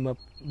that came up,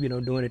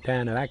 during the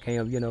time that I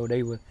came up,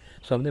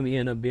 some of them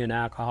ended up being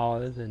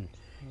alcoholics, and,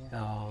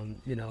 a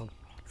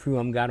few of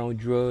them got on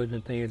drugs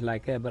and things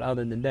like that. But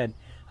other than that,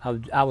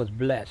 I was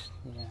blessed.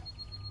 Yeah.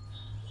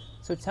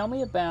 So tell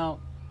me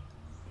about,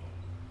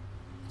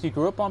 so you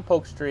grew up on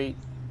Polk Street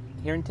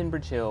here in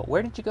Tinbridge Hill.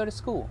 Where did you go to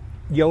school?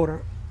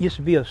 Yoder. Used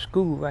to be a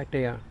school right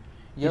there.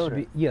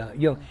 Yoder?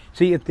 Yeah.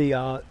 See, if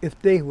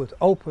they was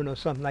open or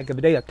something like that,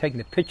 but they are taking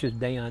the pictures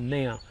down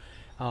now.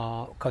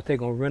 Because they're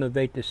going to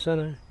renovate the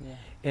center. Yeah.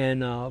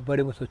 And but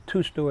it was a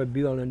 2-story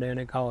building there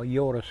they called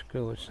Yoder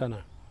School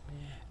Center. Yeah.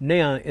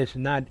 Now it's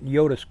not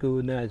Yoder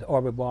School, now it's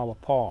Aubrey Barber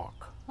Park.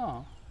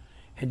 Oh.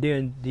 And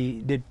then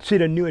see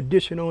the new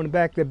addition on the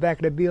back of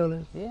the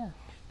building? Yeah.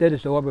 That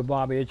is the Aubrey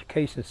Barber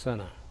Education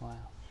Center. Wow.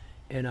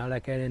 And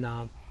like that,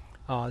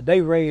 and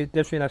they raised,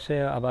 that's what I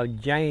said about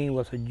Jane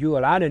was a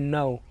jewel. I didn't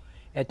know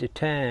at the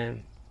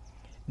time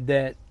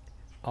that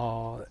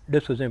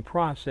this was in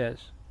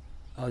process.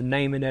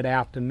 Naming it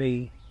after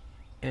me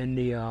in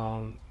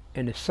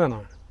the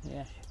center.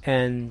 Yeah.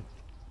 And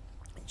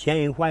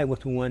Jane White was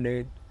the one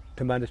that,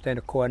 to my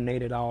understanding,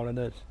 coordinated all of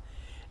this.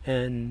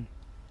 And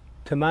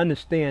to my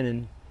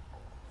understanding,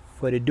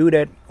 for to do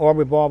that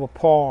Aubrey Barber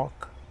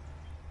Park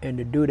and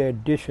to do the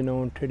addition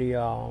on to the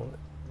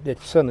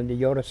that center, the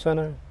Yoder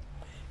Center,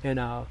 and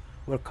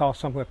would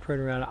cost somewhere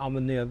pretty around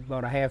almost near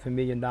about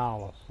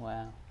 $500,000.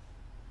 Wow.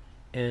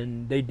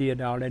 And they did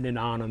all that in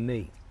honor of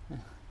me.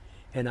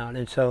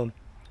 And so,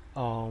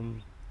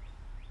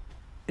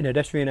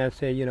 that's when I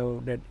said,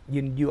 that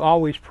you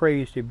always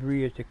praise the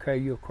bridge to carry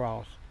you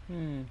across.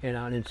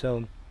 And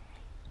so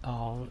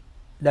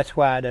that's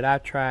why that I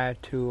try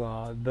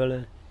to,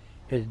 Billy,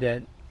 is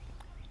that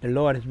the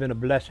Lord has been a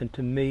blessing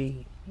to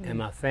me and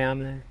my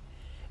family.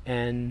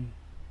 And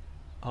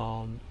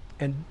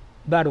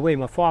by the way,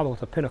 my father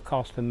was a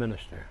Pentecostal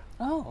minister.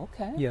 Oh,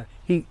 okay. Yeah,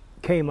 he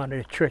came out of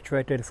the church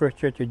right there, the First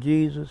Church of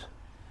Jesus.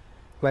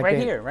 Right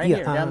here,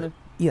 down the...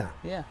 Yeah.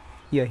 Yeah.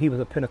 Yeah, he was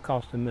a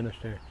Pentecostal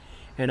minister.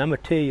 And I'm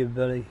going to tell you,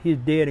 Billy, he's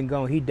dead and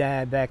gone. He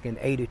died back in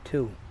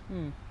 '82.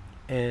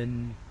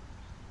 And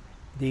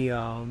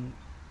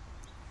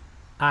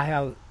I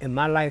have, in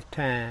my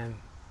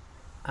lifetime,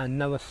 I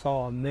never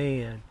saw a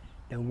man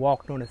that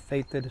walked on the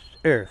face of this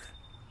earth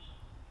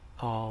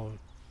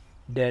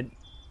that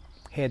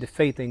had the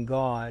faith in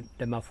God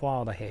that my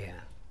father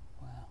had.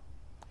 Wow.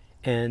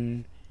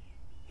 And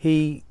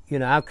he,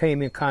 I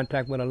came in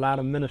contact with a lot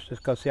of ministers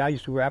because, see, I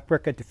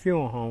worked at the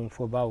funeral home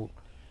for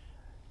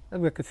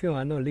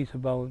I know at least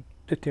about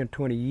 15 or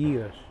 20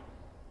 years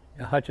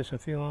at Hutchinson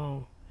Funeral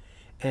Home.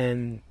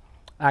 And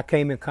I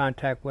came in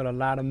contact with a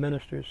lot of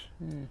ministers,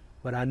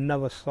 but I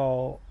never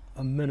saw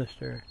a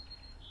minister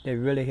that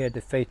really had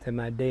the faith that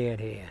my dad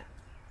had.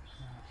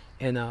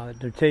 And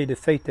to tell you the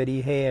faith that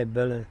he had,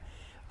 Billy,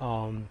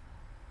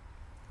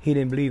 he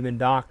didn't believe in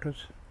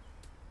doctors.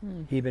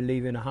 He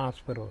believed in the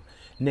hospital.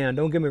 Now,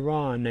 don't get me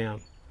wrong now.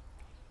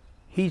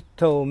 He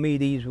told me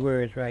these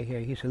words right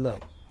here. He said,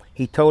 look,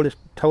 he told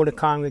the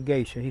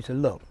congregation, he said,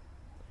 look,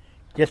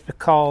 just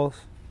because,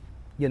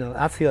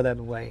 I feel that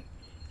way,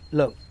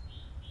 look,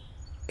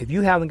 if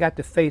you haven't got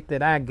the faith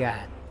that I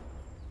got,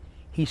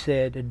 he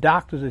said, the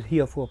doctors is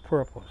here for a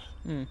purpose.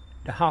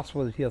 The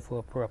hospital is here for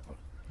a purpose.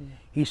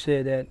 He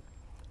said that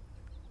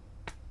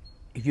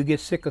if you get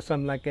sick or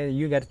something like that,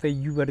 you got to say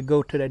you better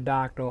go to the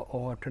doctor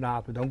or to the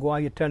hospital. Don't go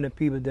out here telling the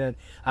people that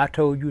I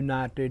told you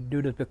not to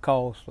do this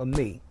because of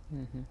me.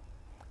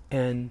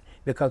 And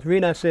because the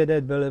reason I said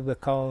that, Billy,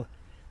 because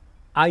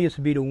I used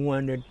to be the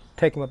one that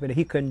take him up and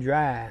he couldn't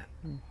drive.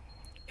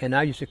 And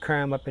I used to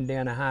carry him up and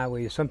down the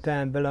highway.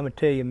 Sometimes, Billy, I'm going to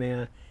tell you,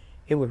 man,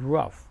 it was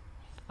rough.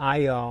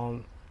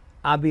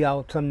 I'll be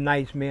out some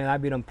nights, man, I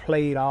be done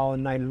played all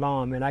night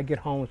long, man. I get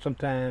home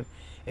sometime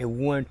at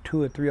 1,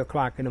 2, or 3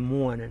 o'clock in the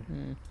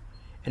morning.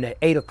 And at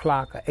 8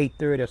 o'clock or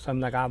 8:30 or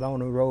something, like I was on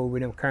the road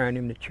with him, carrying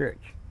him to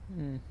church.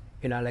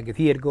 Like if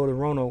he had to go to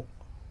Roanoke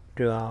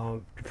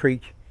to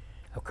preach,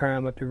 I'll carry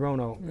him up to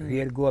Roanoke. If he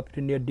had to go up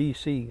to near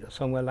D.C. or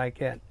somewhere like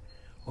that,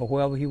 or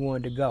wherever he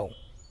wanted to go.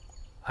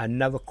 I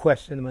never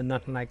questioned him or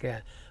nothing like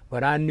that.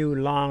 But I knew as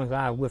long as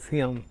I was with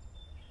him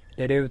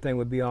that everything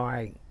would be all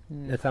right.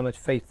 That's how much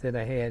faith that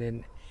I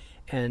had.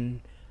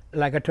 And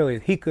like I told you,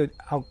 if he could,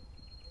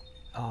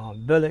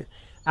 Billy,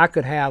 I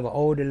could have an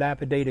old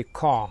dilapidated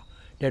car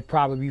that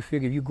probably you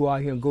figure if you go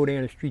out here and go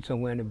down the street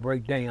somewhere and it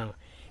break down.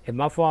 If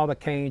my father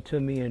came to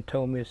me and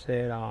told me,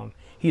 said,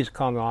 he used to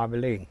call me Arbor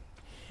Lee.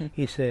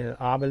 He said,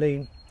 Arbor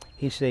Lee,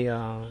 he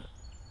said,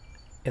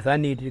 if I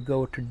needed to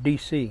go to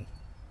D.C.,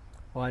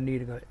 or I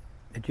needed to go,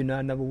 did you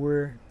not never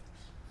word?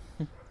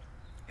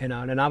 And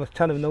I was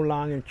telling him no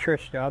longer in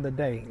church the other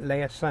day,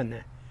 last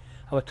Sunday.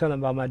 I was telling him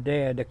about my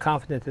dad, the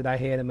confidence that I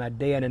had in my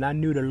dad, and I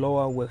knew the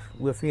Lord was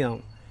with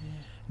him.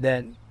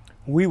 That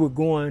we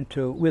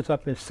was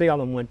up in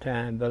Salem one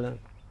time, Billy,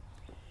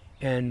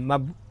 and my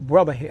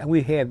brother,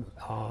 we had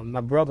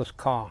my brother's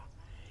car,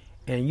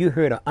 and you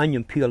heard of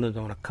onion peelings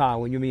on a car.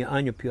 When you mean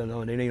onion peelings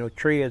on it, there ain't no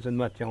treads and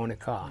much on the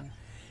car.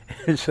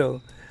 And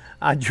so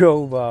I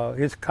drove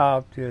his car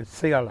up to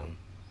Salem,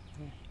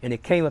 and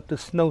it came up the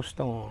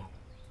snowstorm.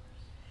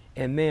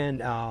 And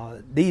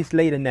man, these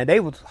ladies, now they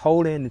was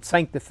holy and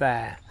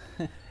sanctified,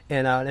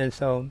 and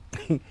so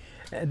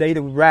they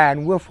were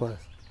riding with us.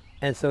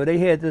 And so they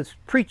had this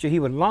preacher, he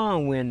was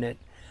long-winded.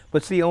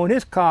 But see, on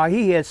his car,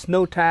 he had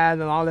snow tires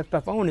and all that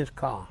stuff on his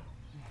car.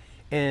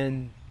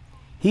 And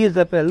he was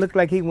up there, looked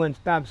like he wouldn't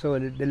stop. So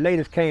the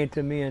ladies came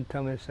to me and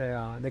told me,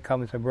 they called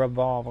me and said, Brother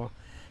Barber.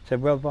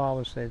 Brother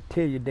Barber said,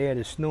 tell your dad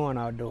it's snowing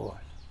outdoors.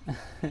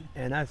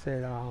 And I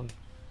said,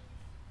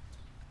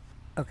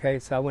 okay.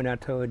 So I went out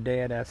and told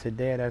Dad, I said,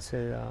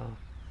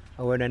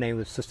 her name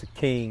was Sister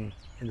King.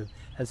 And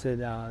I said,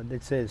 they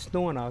said it's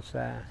snowing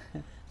outside.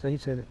 So he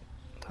said,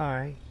 all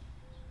right.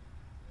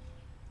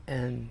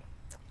 And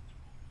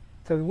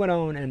so we went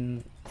on,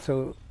 and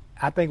so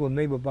I think it was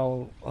maybe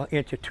about 1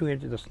 inch or 2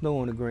 inches of snow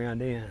on the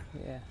ground then.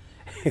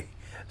 Yeah.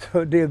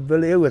 So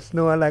it was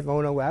snowing like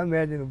on the way. I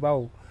imagine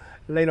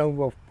later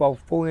on about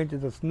 4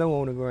 inches of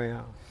snow on the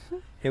ground.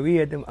 And we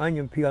had them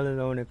onion peelings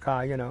on the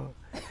car,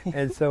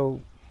 And so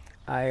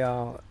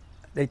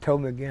they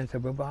told me again,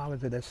 said, but Bob, I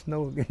said, that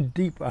snow is getting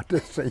deep out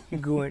there, so you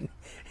go in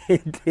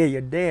and tell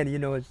your dad,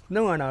 it's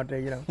snowing out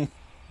there,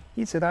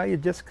 He said, are you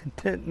just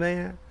content,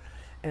 man?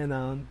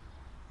 And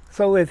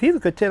so if he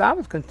was content, I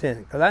was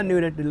content. Because I knew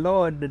that the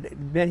Lord,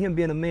 him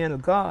being a man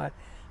of God,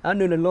 I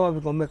knew the Lord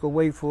was gonna make a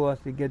way for us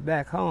to get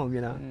back home,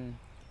 you know.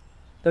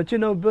 Don't you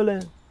know,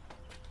 Billy?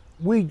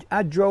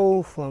 I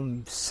drove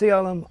from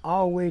Salem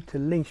all the way to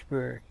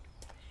Lynchburg,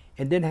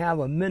 and didn't have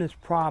a minute's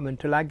problem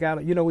until I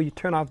got, you know, when you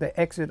turn off the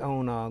exit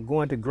on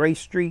going to Gray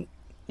Street.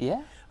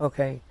 Yeah.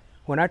 Okay.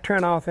 When I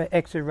turned off that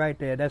exit right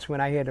there, that's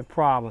when I had a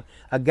problem.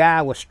 A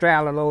guy was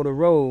straddling over the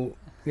road,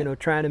 you know,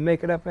 trying to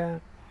make it up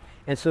there.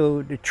 And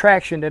so the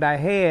traction that I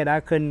had, I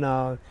couldn't,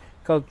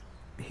 cause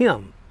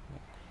him.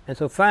 And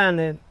so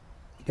finally,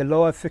 the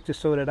Lord fixed it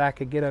so that I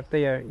could get up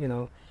there, you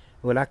know.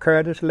 Well, I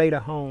carried this lady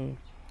home.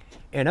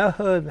 And her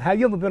husband, have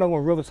you ever been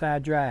over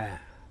Riverside Drive?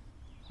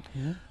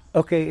 Yeah.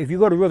 Okay, if you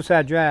go to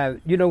Riverside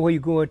Drive, you know where you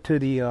go to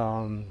the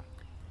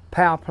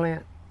power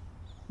plant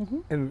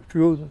in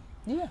Jerusalem?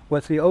 Yeah.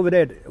 Well, see, over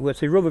there,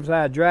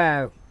 Riverside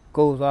Drive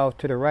goes off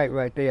to the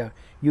right there.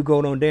 You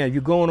go on down.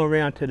 You're going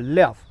around to the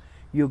left.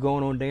 You're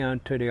going on down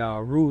to the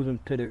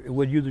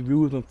what used to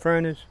Jerusalem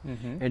Furnace,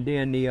 and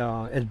then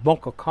it's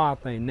Bunker Car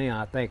thing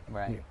now, I think.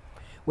 Right.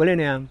 Well,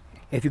 anyhow,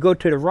 if you go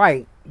to the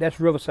right, that's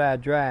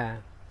Riverside Drive.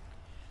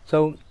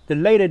 So the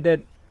lady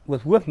that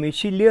was with me,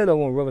 she lived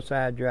over on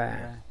Riverside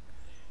Drive.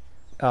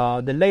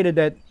 Right. The lady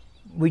that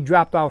we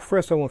dropped off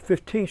first on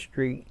 15th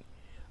Street,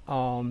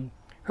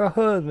 her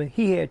husband,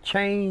 he had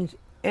chains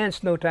and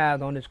snow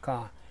tires on his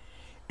car.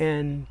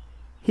 And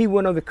he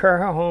went over to carry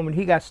her home, and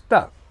he got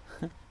stuck.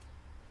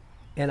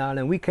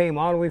 And we came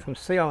all the way from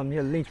Salem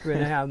here to Lynchburg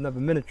and had another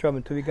minute trouble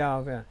until we got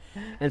out there.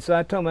 And so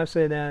I told him, I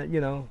said,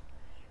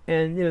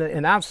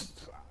 and I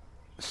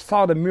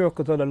saw the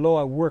miracles of the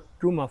Lord work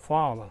through my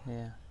father.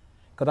 Yeah.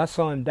 Because I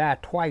saw him die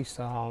twice,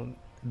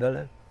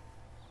 Billy.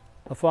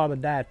 My father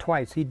died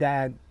twice. He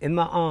died in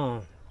my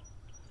arms.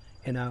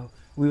 You know,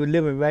 we were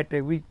living right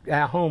there.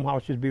 Our home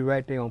house used to be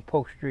right there on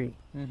Polk Street.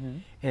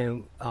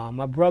 And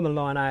my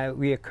brother-in-law and I,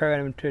 we had carried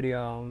him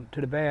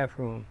to the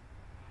bathroom.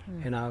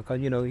 You know,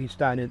 because, you know, he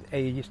started his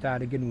age, he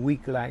started getting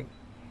weak like.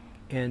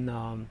 And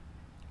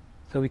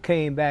so we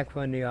came back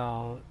from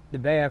the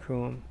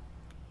bathroom,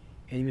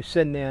 and he was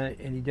sitting there,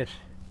 and he just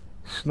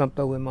slumped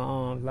over in my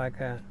arms like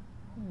that.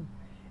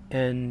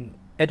 And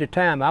at the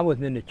time, I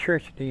wasn't in the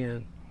church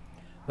then,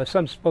 but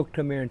something spoke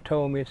to me and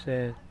told me, it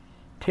said,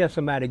 tell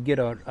somebody to get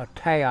a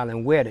towel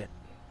and wet it.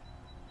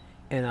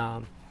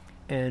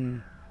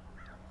 And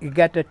he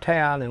got the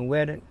towel and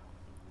wet it,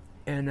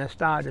 and I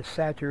started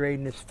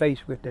saturating his face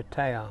with the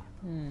towel.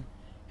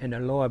 And the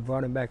Lord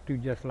brought him back through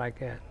just like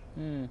that.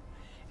 And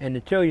to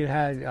tell you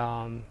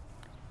how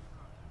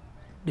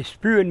the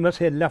spirit must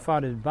have left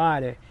out his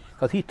body,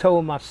 because he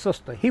told my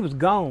sister, he was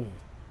gone.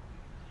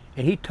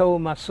 And he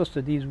told my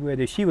sister these words,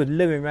 that she was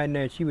living right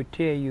now, she would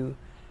tell you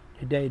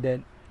today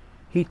that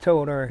he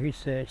told her, he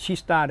said, she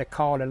started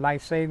calling the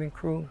life-saving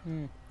crew,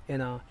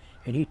 and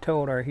he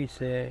told her, he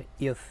said,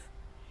 if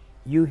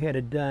you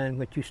had done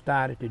what you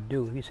started to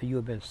do, he said, you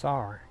would have been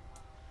sorry.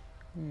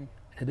 And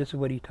this is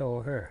what he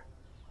told her.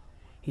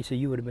 He said,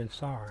 you would have been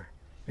sorry,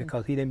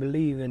 because he didn't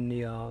believe in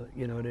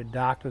the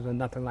doctors or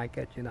nothing like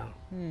that, you know.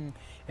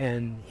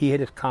 And he had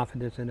his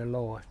confidence in the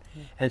Lord.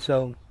 And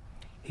so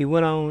he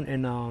went on,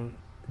 and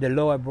the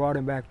Lord brought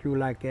him back through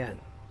like that.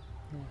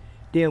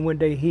 Then one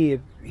day he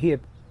had,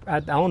 I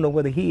don't know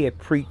whether he had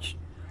preached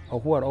or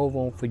what, over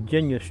on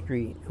Virginia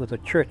Street. It was a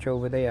church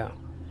over there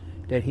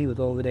that he was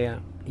over there.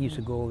 He used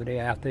to go over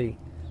there after he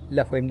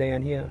left him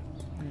down here.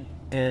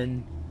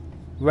 And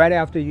right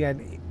after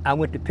I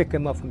went to pick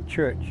him up from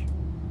church,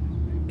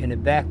 in the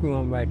back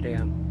room right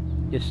there,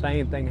 the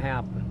same thing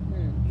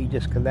happened. He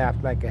just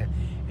collapsed like that.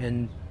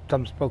 And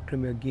something spoke to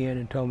me again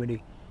and told me to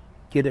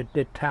get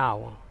the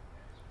towel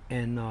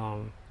and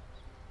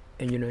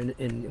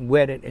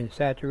wet it and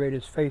saturate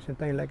his face and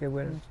things like that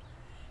with it.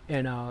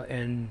 And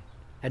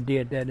I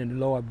did that, and the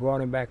Lord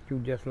brought him back through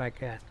just like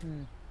that.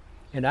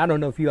 And I don't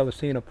know if you ever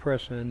seen a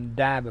person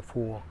die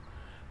before,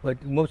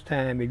 but most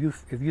time if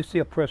you see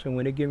a person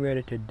when they're getting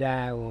ready to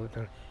die,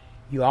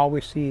 you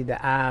always see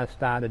the eyes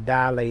start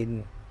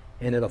dilating,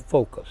 and it'll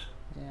focus.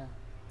 Yeah.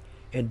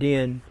 And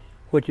then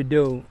what you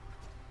do,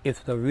 if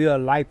it's a real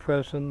light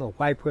person or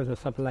white person or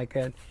something like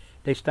that,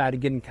 they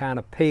started getting kind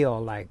of pale,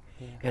 like.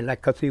 Yeah. And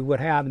like, cause see what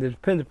happens, it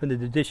depends upon the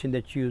condition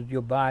that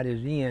your body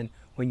is in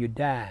when you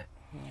die.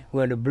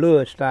 When the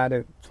blood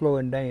started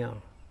slowing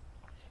down.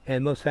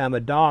 And most time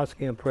a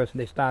dark-skinned person,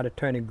 they started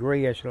turning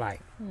grayish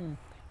like.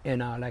 And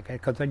like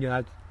that, because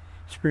I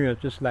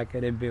experienced just like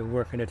that, they'd been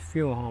working at the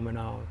funeral home and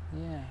all.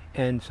 Yeah.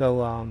 And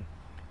so,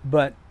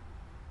 but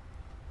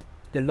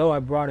the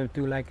Lord brought him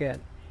through like that.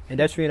 And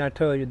that's when I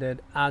told you that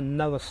I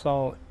never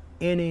saw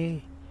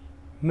any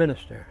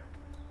minister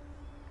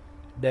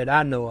that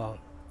I know of,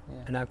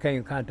 and I came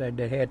in contact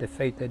that had the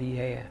faith that he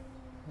had.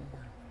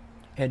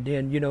 And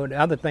then, the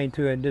other thing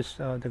too, and this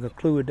to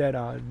conclude that,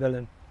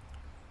 Dylan,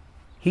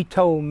 he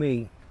told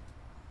me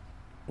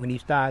when he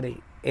started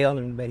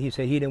ailing, but he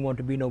said he didn't want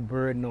to be no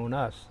burden on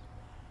us.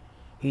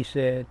 He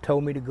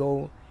told me to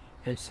go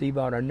and see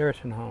about a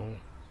nursing home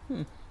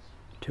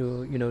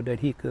to, that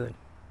he could,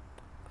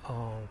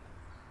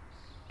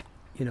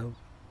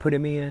 put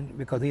him in,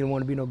 because he didn't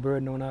want to be no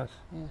burden on us.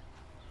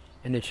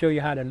 And to show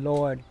you how the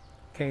Lord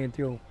came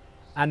through,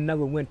 I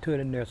never went to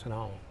the nursing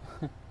home.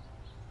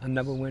 I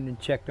never went and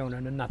checked on it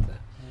or nothing,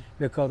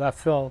 because I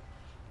felt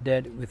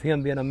that with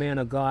him being a man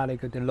of God,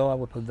 the Lord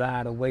would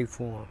provide a way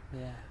for him.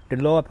 Yeah. The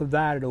Lord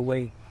provided a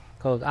way,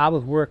 because I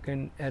was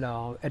working at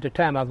the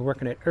time I was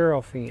working at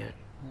Eurofin,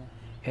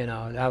 and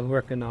I was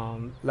working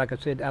like I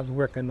said, I was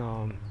working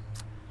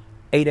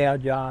 8-hour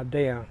job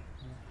there,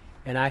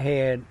 and I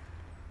had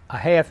a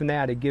half an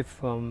hour to get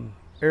from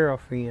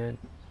Eurofin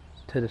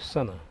to the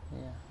center.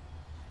 Yeah.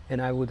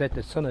 And I was at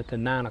the center till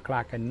 9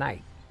 o'clock at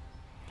night.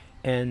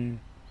 And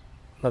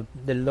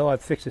the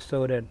Lord fixed it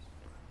so that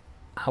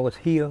I was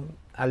here.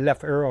 I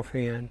left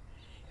Eurofin,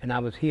 and I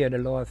was here. The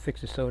Lord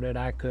fixed it so that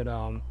I could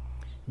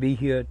be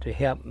here to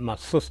help my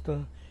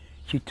sister.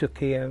 She took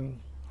care of him.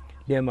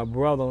 Then my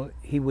brother,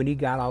 when he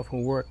got off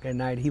from work at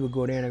night, he would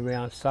go down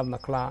around 7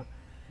 o'clock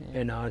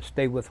and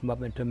stay with him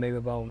up until maybe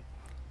about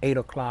 8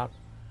 o'clock,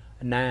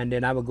 9.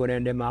 Then I would go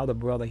down there. My other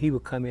brother, he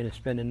would come in and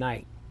spend the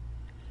night.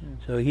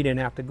 So he didn't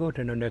have to go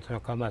to no nursing home,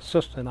 because my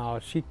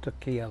sister-in-law, she took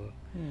care of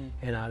him.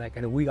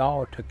 And we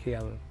all took care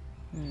of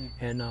him.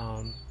 And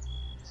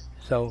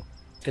so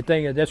the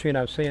thing is, that's what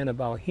I was saying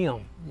about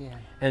him. Yeah.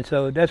 And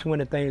so that's one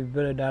of the things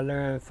that I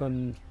learned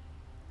from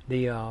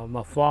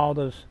my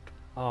father's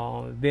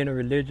being a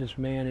religious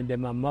man, and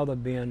then my mother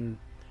being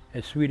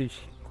as sweet as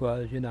she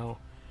was,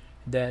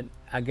 that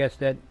I guess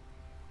that,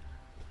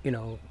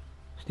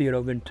 steered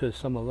over into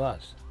some of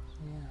us.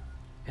 Yeah.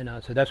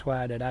 And so that's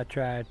why that I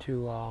try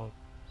to,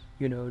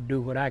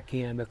 do what I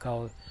can,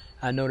 because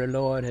I know the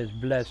Lord has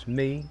blessed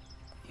me.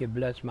 He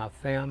blessed my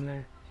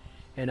family,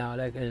 and all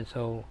that. And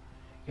so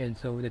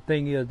the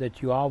thing is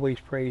that you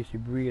always praise the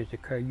bridge to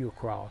carry you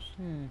across,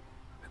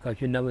 because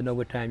you never know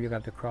what time you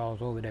got to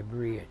cross over that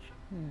bridge.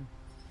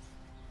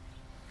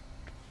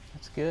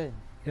 That's good.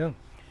 Yeah,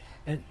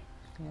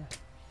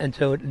 and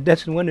so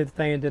that's one of the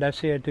things that I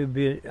said to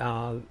Billy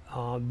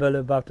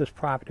about this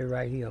property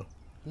right here.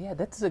 Yeah,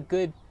 that's a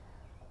good.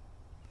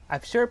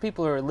 I'm sure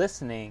people who are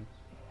listening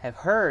have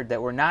heard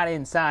that we're not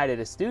inside at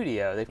a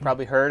studio. They've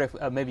probably heard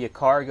of maybe a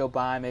car go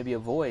by, maybe a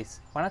voice.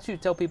 Why don't you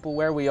tell people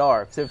where we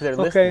are, so if they're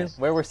listening,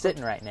 where we're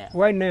sitting right now?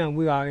 Right now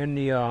we are in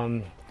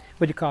the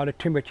what you call the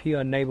Timbridge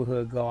Hill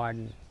Neighborhood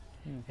Garden,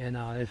 and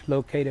it's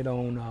located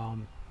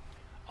on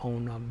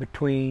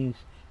between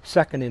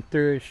 2nd and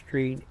 3rd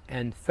Street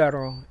and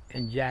Federal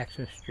and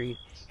Jackson Street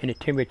in the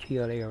Timbridge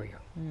Hill area.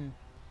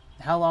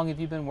 How long have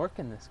you been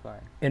working this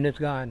garden? In this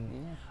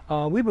garden?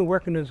 Yeah. We've been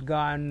working this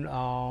garden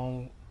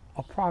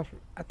approximately,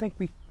 I think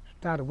we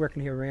started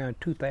working here around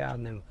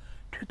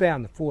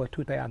 2004,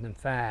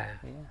 2005.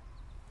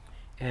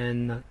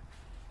 Yeah.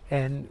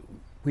 And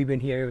we've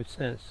been here ever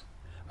since.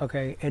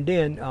 Okay, and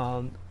then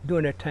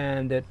during that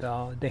time that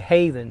the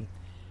Haven,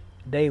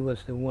 they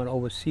was the one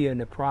overseeing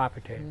the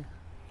property.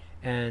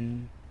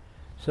 And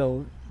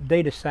so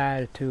they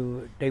decided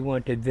they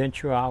wanted to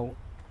venture out,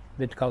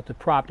 because the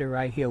property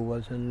right here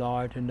wasn't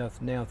large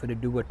enough now for to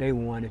do what they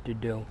wanted to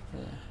do.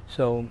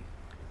 So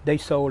they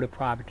sold the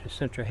property to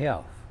Central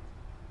Health.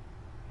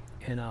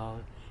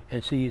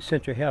 And see,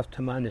 Central Health,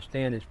 to my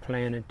understanding, is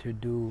planning to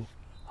do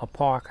a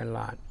parking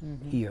lot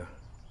here.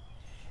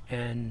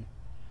 And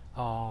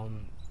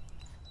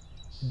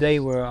they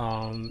were,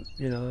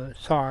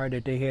 sorry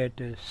that they had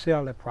to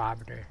sell the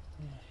property.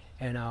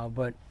 And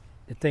but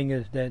the thing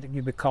is that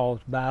because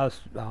by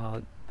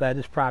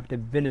this property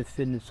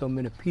benefiting so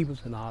many people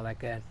and all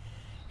like that,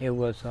 it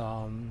was,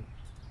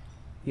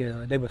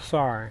 they were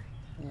sorry.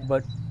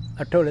 But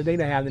I told her they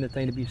didn't have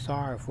anything to be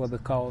sorry for,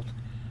 because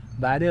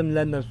by them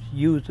letting us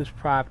use this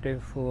property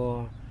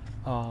for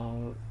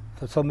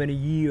so many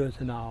years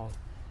and all,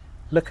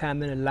 look how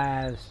many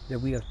lives that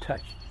we have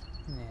touched.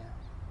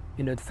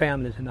 The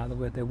families, in other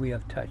words, that we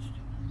have touched.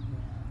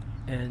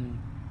 And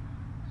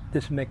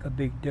this make a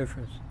big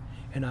difference.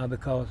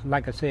 Because,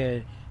 like I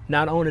said,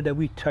 not only that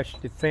we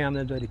touched the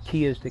families or the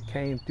kids that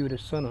came through the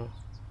center,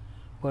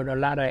 but a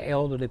lot of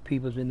elderly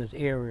people in this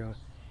area,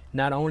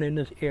 not only in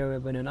this area,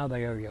 but in other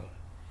areas.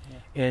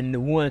 And the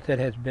ones that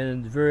has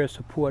been very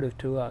supportive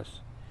to us.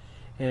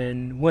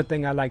 And one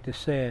thing I like to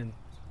say,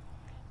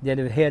 that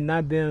if it had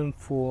not been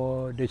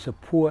for the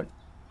support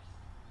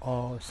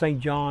of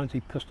St. John's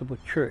Episcopal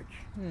Church,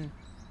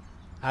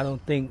 I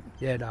don't think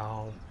that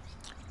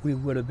we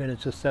would have been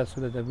as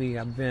successful as we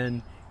have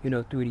been,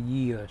 through the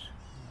years.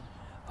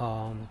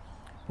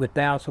 With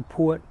our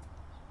support,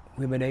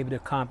 we've been able to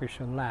accomplish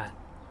a lot.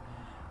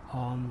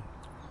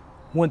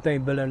 One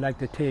thing, Billy, I'd like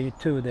to tell you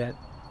too, that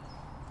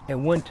at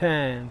one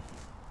time,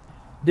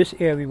 this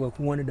area was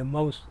one of the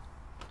most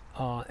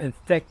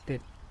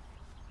infected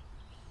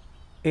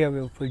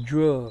area for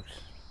drugs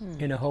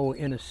in the whole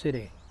inner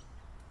city.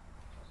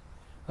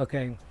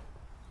 Okay,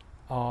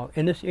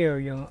 in this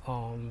area,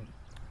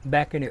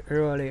 back in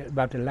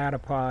about the latter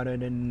part of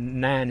the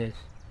 90s,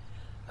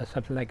 or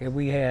something like that,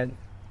 we had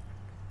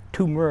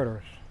 2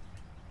 murders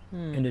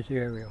in this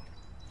area.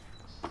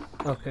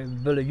 Okay,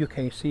 Billy, you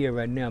can't see it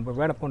right now, but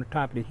right up on the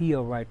top of the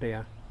hill right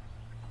there,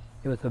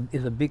 it's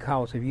a big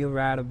house. If you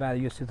ride about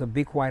it, you'll see it's a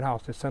big white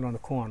house that's set on the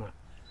corner.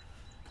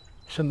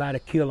 Somebody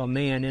killed a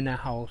man in that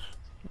house,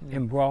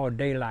 in broad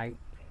daylight,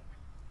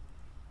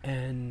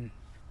 and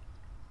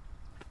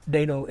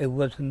they know it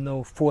wasn't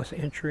no forced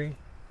entry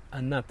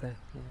or nothing.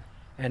 Yeah.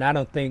 And I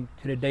don't think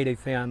to the day they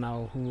found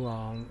out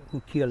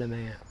who killed the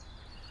man.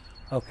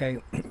 Okay,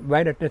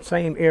 right at that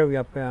same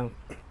area up there,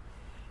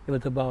 it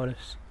was about a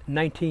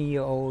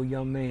 19-year-old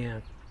young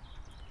man.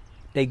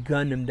 They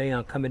gunned him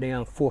down coming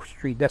down 4th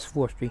Street. That's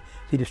 4th Street.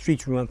 See, the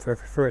streets run for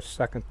 1st,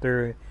 2nd,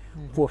 3rd,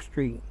 4th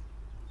Street.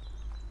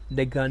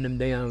 They gunned him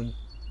down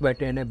right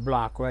there in that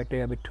block, right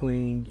there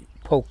between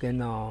Polk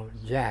and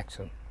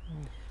Jackson.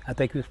 I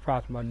think he was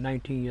probably about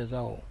 19 years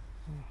old.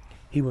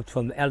 He was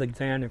from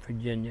Alexandria,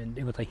 Virginia.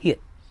 It was a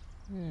hit.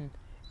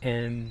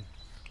 And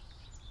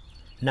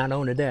not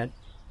only that,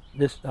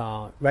 this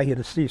right here,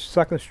 to see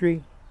 2nd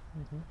Street,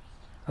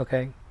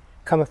 okay,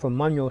 coming from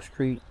Monroe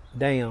Street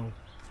down,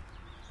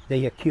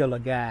 they had killed a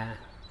guy,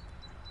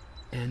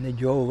 and they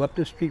drove up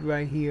the street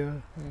right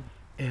here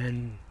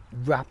and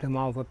dropped him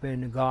off up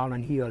in the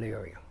Garland Hill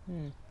area.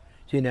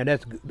 See, now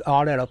that's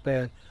all that up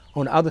there.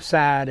 On the other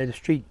side of the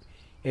street,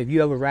 if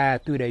you ever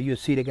ride through there, you'll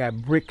see they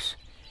got bricks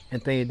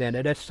and things like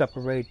that. That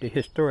separate the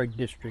historic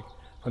district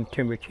from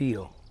Timbridge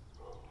Hill.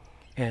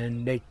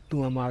 And they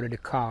threw him out of the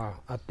car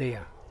up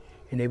there,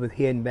 and they was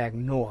heading back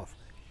north.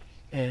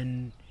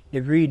 And the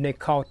reason they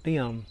caught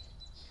them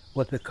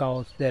was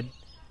because that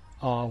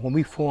when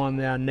we formed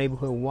our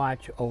neighborhood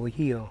watch over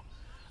here,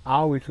 I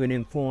always would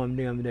inform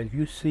them that if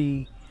you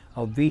see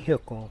a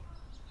vehicle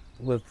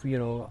with,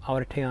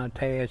 out of town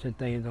tags and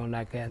things on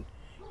like that,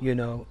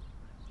 in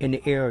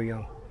the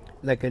area,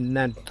 like and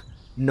not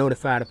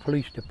notify the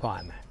police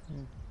department.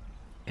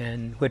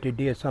 And what they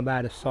did,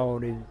 somebody saw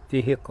the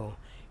vehicle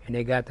and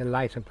they got the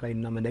license plate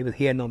number, and they was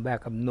heading on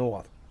back up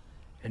north.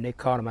 And they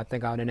caught him, I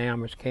think, out in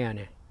Amherst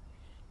County.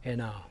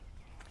 And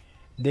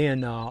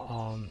then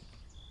some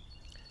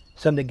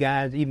of the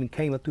guys even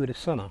came up through the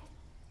center,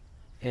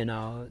 and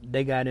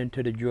they got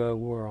into the drug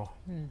world.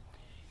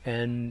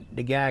 And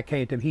the guy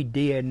came to me, he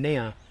dead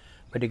now,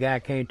 but the guy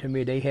came to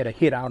me, they had a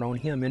hit out on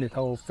him and his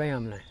whole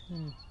family.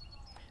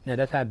 Now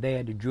that's how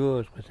bad the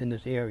drugs was in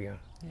this area.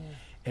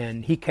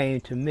 And he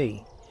came to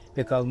me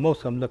because most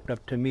of them looked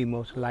up to me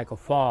most like a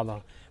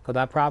father, because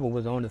I probably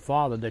was the only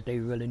father that they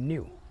really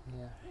knew.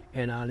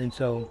 And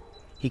so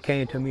he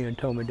came to me and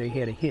told me they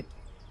had a hit.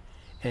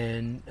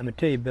 And I'm gonna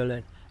tell you,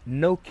 Billy,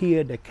 no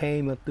kid that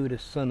came up through the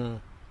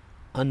center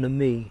under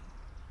me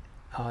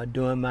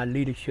during my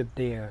leadership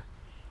there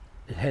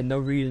had no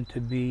reason to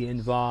be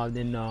involved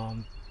in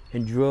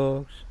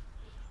drugs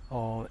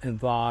or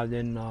involved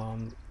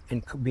in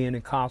being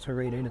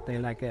incarcerated,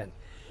 anything like that.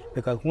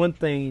 Because one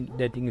thing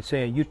that you can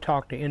say, you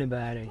talk to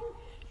anybody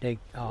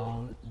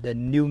that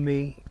knew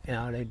me,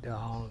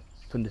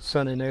 from the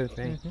son and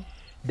everything,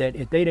 that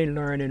if they didn't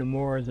learn any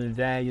morals and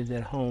values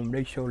at home,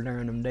 they sure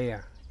learn them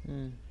there.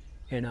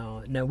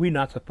 Now we're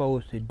not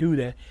supposed to do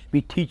that.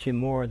 Be teaching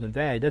morals and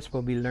values. That's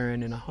supposed to be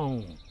learned in the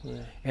home.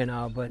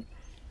 But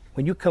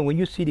when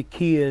you see the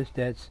kids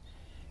that's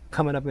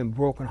coming up in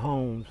broken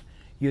homes,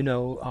 you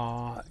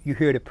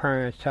hear the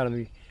parents telling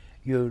me,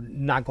 you're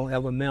not gonna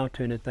ever amount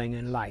to anything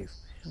in life.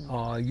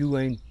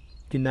 You're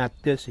not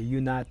this or you're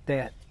not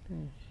that.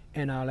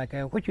 And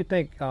what you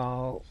think,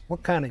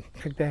 what kind of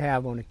effect they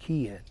have on a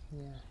kid?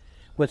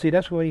 Well, see,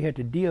 that's what you had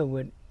to deal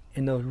with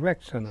in those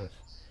rec centers.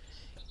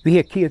 We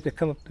had kids that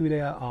come up through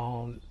there,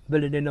 but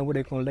they didn't know where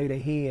they're gonna lay their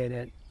head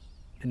at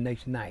the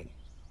next night.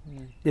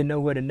 Didn't know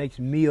where the next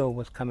meal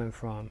was coming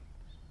from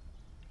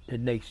the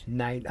next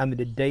night,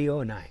 the day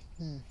or night.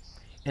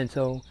 And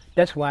so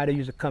that's why they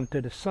used to come to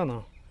the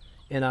center.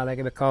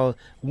 Because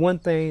one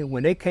thing,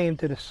 when they came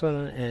to the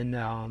center and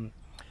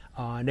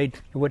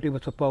what they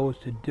were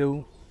supposed to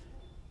do,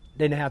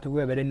 they didn't have to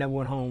worry about it. They never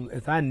went home,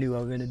 if I knew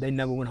of it, they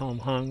never went home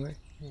hungry.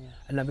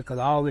 And because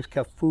I always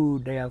kept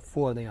food there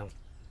for them.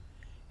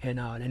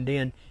 And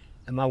then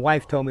my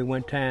wife told me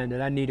one time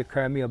that I need to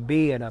carry me a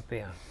bed up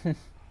there.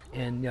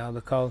 And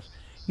because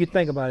you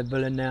think about it,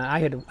 Billy, now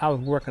I was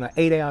working an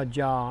 8-hour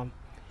job,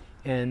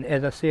 and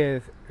as I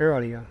said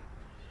earlier,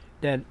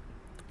 that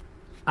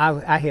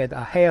I had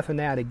a half an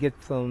hour to get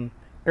from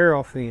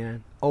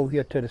Earlfin over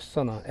here to the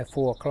center at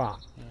 4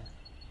 o'clock.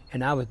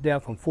 And I was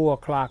there from 4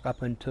 o'clock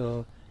up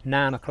until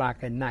 9 o'clock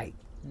at night.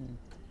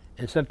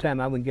 And sometimes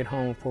I wouldn't get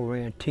home for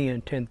around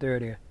 10,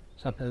 10:30,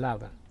 something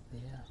like that.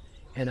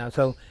 And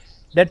so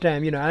that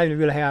time, I didn't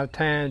really have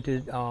time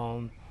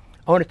to,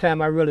 only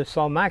time I really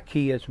saw my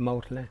kids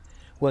mostly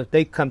was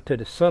they come to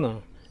the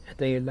center and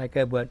things like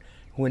that, but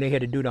when they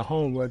had to do the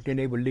homework, then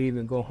they would leave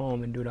and go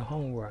home and do the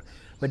homework.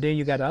 But then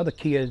you got the other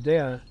kids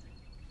there,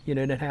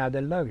 that have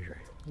that luxury.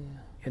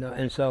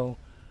 And so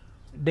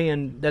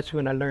then that's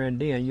when I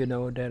learned then,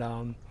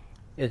 that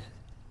it's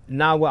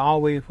not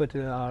always what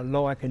the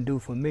Lord can do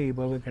for me,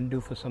 but we can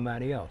do for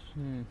somebody else.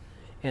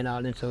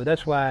 And so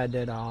that's why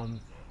that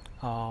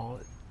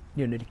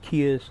the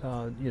kids,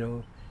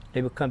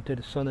 they would come to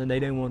the center and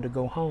they didn't want to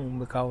go home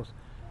because,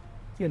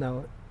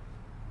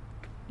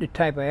 the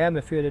type of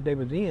atmosphere that they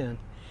was in.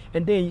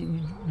 And then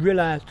you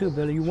realize too,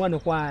 Billy, you wonder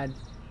why,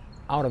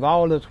 out of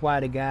all those, why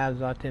the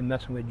guys out there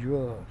messing with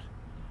drugs,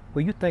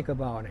 Well, you think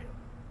about it,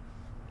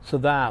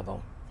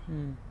 survival.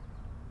 Mm.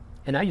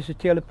 And I used to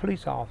tell the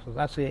police officers,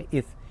 I said,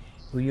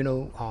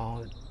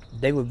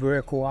 they were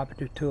very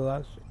cooperative to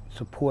us,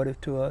 supportive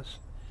to us.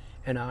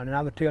 And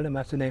I would tell them,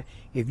 I said, now,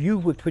 if you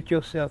would put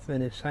yourself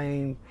in the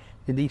same,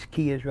 to these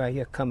kids right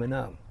here coming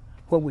up,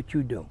 what would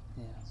you do?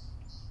 Yeah.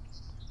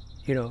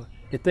 You know,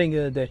 the thing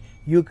is that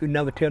you could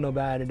never tell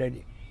nobody that,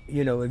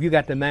 you know, if you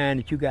got the mind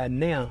that you got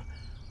now,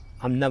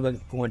 I'm never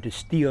going to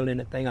steal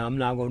anything, I'm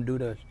not going to do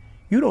this.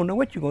 You don't know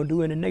what you're going to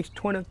do in the next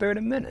 20 or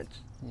 30 minutes.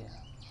 Yeah.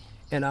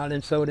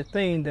 And so the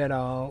thing that,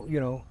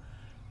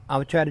 I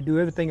would try to do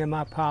everything in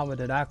my power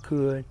that I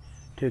could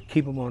to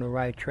keep them on the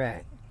right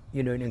track,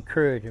 you know, and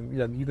encourage them.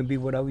 You can be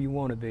whatever you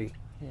want to be.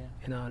 Yeah.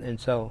 You know, and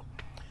so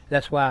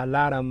that's why a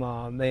lot of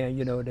them,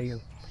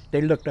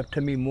 they looked up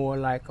to me more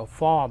like a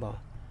father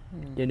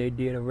than they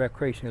did a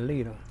recreational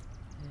leader.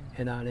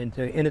 And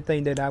so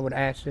anything that I would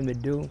ask them to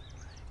do,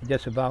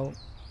 just about,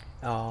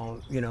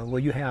 well,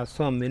 you have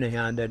some in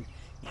here that,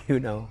 you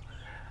know,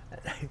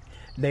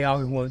 they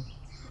always want,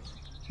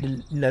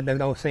 the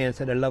old saying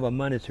said the love of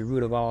money is the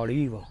root of all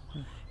evil.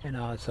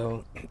 And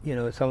so, you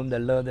know, some of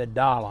them that love that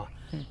dollar,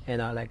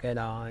 and like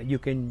that, you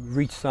can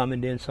reach some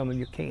and then some of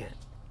you can't.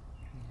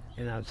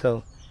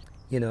 So,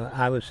 you know,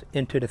 I was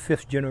into the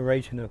 5th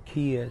generation of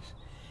kids,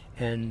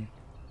 and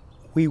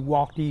we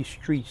walked these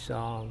streets,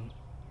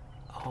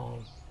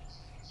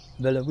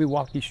 we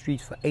walked these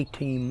streets for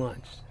 18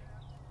 months.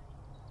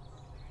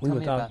 Tell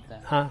me about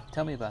that. Huh?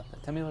 Tell me about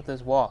that. Tell me about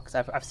those walks.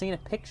 I've seen a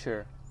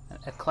picture,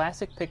 a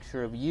classic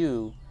picture of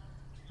you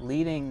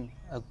leading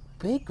a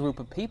big group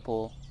of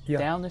people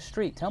down the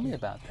street. Tell me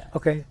about that.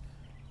 Okay.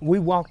 We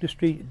walked the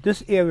street.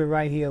 This area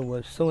right here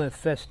was so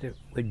infested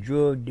with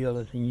drug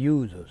dealers and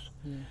users.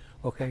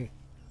 Okay.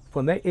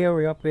 From that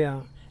area up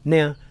there,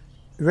 now,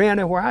 around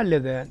there where I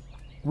live at,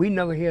 we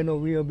never had no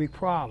real big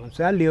problems.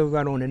 So I live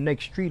right on the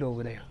next street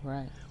over there.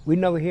 Right. We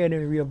never had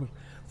any real,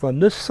 from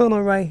this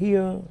center right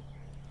here,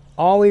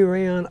 all the way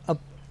around up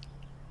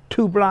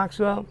 2 blocks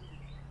up,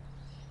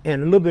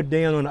 and a little bit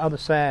down on the other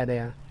side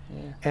there.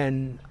 Yeah.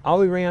 And all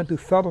the way around through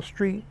Federal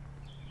Street,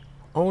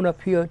 on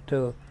up here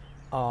to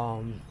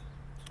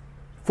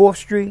 4th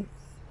Street,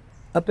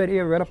 up that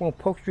area, right up on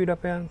Polk Street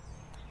up there,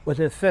 was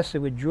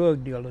infested with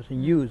drug dealers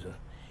and users.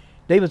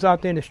 They was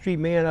out there in the street,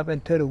 man, up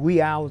until the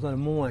wee hours of the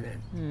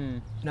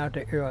morning, not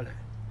that early.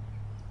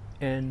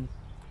 And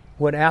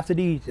after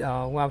these, when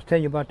I was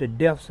telling you about the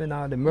deaths and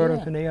the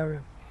murders in the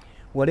area,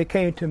 well, they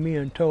came to me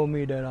and told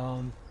me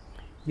that,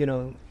 you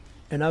know,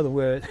 in other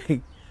words,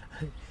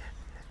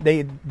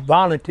 they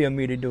volunteered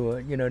me to do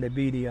it, you know, to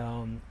be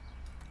the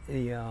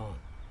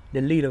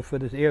leader for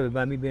this area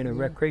by me being a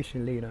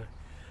recreation leader.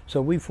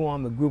 So we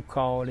formed a group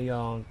called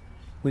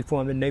we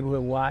formed the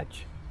Neighborhood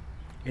Watch,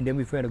 and then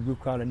we formed a group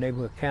called the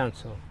Neighborhood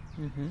Council.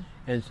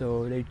 And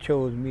so they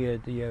chose me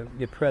as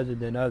the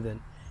president of it,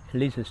 at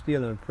least I'm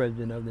still the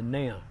president of it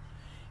now.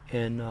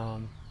 And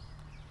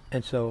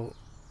so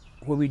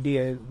what we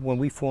did when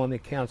we formed a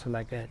council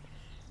like that,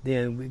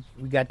 then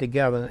we got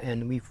together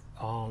and we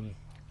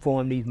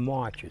formed these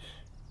marches.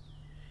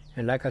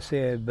 And like I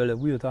said, Billy,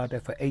 we was out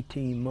there for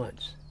 18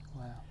 months.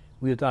 Wow.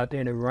 We was out there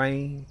in the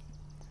rain,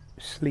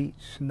 sleet,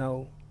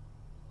 snow,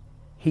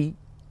 heat,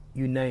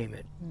 you name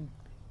it.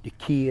 The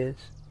kids,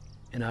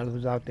 and I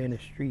was out there in the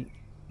street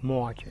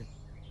marching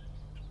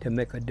to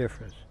make a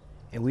difference.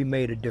 And we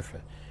made a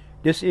difference.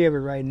 This area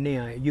right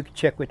now, you can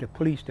check with the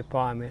police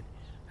department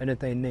and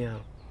everything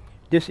now.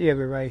 This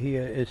area right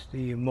here is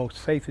the most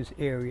safest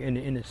area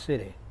in the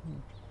city.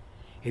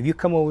 If you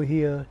come over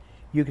here,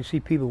 you can see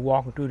people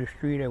walking through the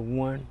street at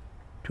 1,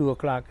 2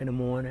 o'clock in the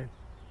morning.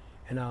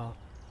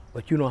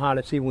 But you know how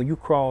to see when you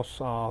cross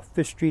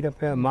 5th Street up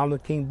here, Martin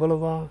Luther King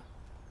Boulevard,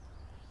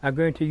 I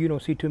guarantee you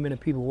don't see too many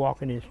people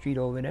walking in the street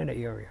over in that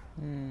area.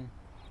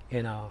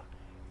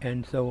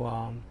 And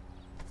so,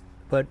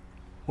 but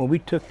when we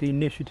took the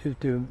initiative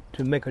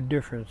to make a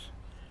difference,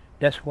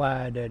 that's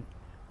why that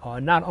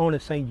not only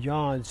St.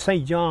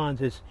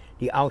 John's is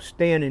the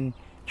outstanding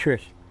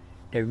church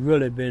that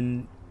really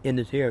been in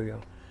this area,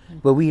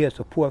 but we had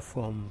support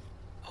from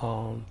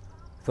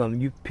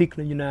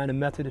Peakland United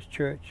Methodist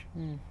Church.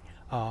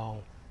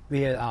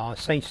 We had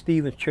St.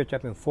 Stephen's Church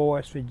up in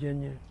Forest,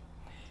 Virginia,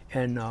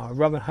 and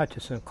Reverend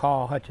Hutchinson,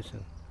 Carl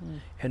Hutchinson,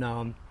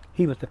 and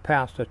he was the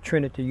pastor of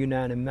Trinity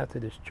United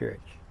Methodist Church,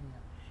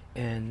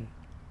 and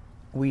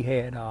we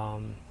had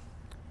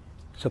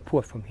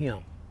support from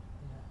him.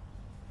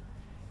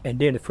 And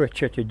then the First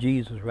Church of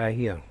Jesus right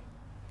here.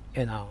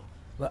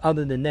 But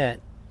other than that,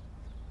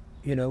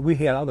 you know, we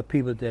had other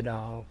people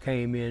that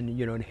came in,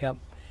 you know, to help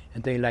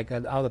and things like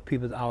that. Other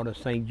people out of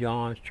St.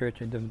 John's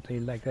Church and different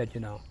things like that,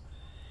 you know.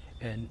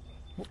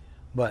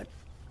 But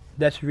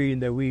that's the reason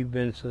that we've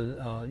been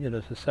so,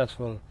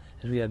 successful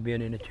as we have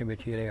been in the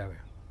Timothy Hill area.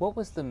 What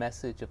was the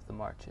message of the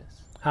marches?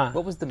 Huh?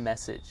 What was the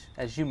message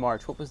as you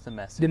marched? What was the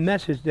message? The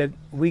message that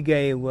we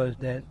gave was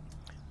that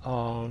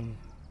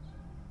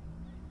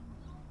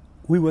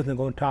we wasn't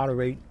going to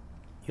tolerate,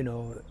 you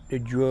know, the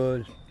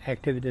drugs,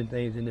 activity and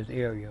things in this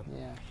area.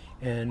 Yeah.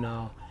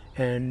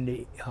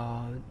 And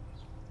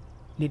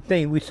the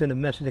thing we send a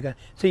message to God.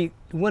 See,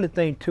 one of the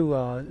things too,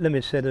 let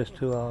me say this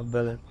to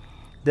Billy,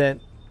 that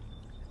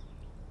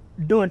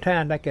during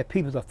times like that,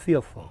 people are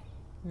fearful.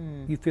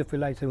 You feel for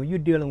life. So when you're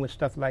dealing with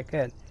stuff like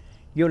that,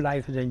 your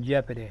life is in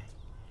jeopardy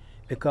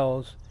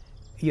because,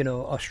 you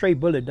know, a stray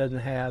bullet doesn't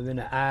have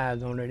any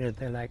eyes on it or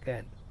anything like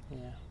that. Yeah.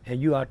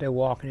 And you out there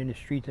walking in the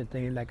streets and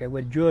things like that.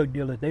 With drug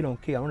dealers, they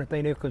don't care. The only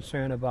thing they're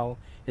concerned about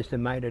is the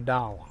mighty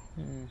dollar.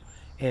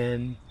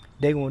 And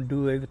they gonna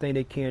do everything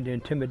they can to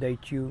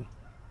intimidate you,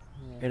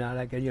 you know,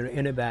 like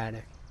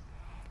anybody.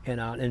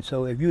 And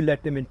so if you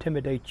let them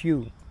intimidate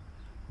you,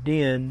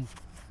 then,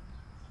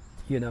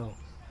 you know,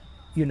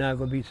 you're not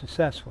gonna be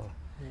successful.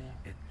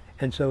 Yeah.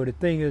 And so the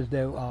thing is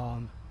that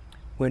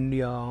when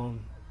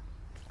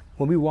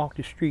we walk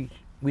the streets,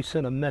 we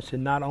send a message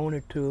not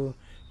only to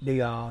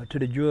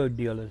the drug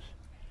dealers,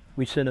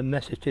 we send a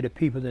message to the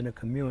people in the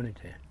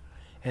community.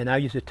 And I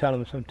used to tell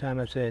them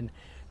sometimes, I said,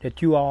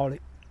 that you all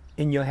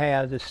in your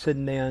house is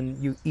sitting there and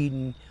you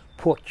eating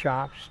pork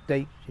chops,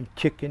 steak, and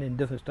chicken and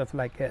different stuff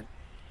like that.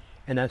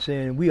 And I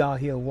said, we out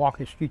here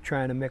walking the street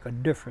trying to make a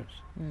difference.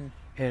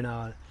 And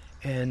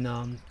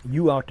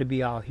you ought to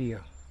be out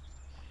here.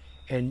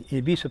 And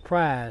you'd be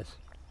surprised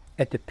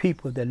at the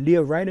people that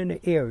live right in the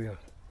area,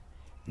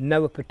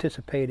 never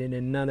participated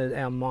in none of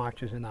our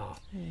marches and all.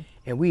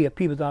 And we have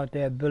people out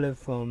there, Billy,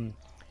 from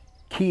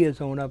kids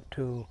on up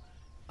to,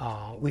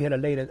 we had a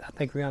lady, I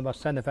think around about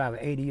 75 or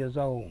 80 years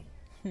old,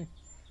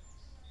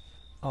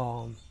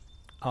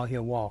 out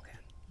here walking.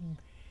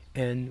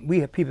 And we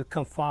have people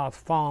come from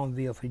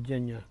Farmville,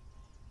 Virginia,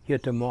 here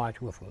to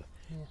march with us.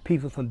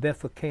 People from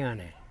Bedford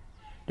County.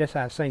 That's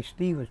how St.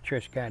 Stephen's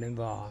Church got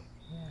involved.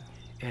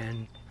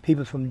 And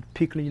people from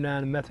Peekland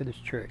United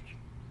Methodist Church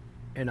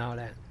and all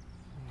that.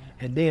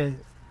 And then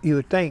you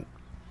would think,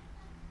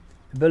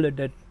 Billy,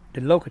 that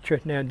the local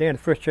church now, they're in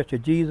the First Church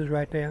of Jesus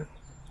right there.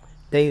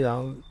 They,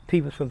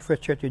 people from the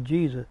First Church of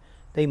Jesus,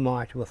 they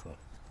march with us.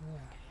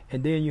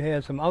 And then you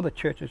have some other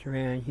churches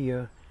around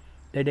here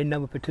that they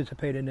never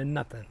participated in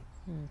nothing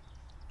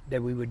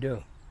that we would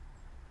do.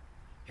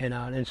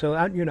 And so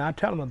I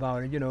tell them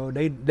about it. You know,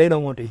 they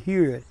don't want to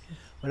hear it,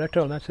 but I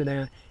told them, I said,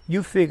 now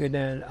you figure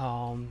that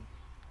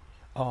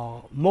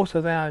most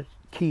of our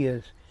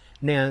kids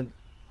now,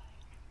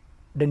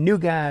 the new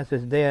guys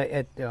that's there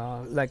at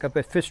like up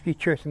at Fifth Street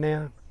Church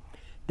now,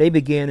 they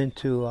beginning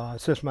to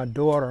since my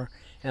daughter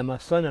and my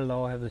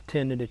son-in-law have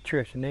attended the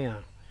church now,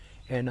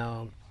 and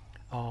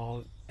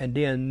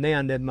then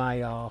now that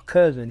my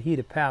cousin, he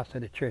the pastor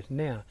of the church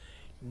now,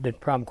 that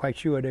I'm quite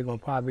sure they're gonna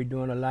probably be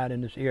doing a lot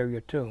in this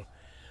area too.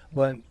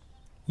 But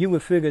you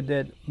would figure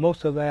that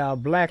most of our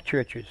black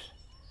churches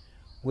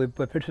would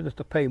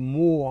participate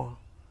more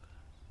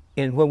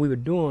in what we were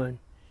doing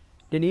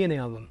than any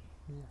of them.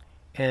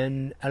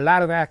 And a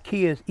lot of our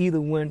kids either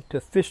went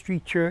to Fifth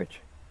Street Church,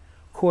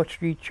 Court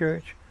Street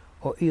Church,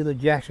 or either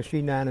Jackson Street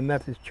United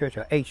Methodist Church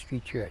or 8th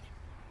Street Church.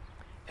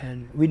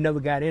 And we never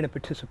got any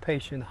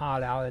participation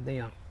hardly out of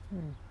them.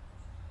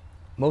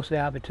 Most of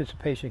our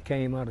participation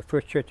came out of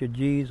First Church of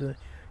Jesus,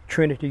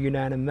 Trinity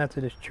United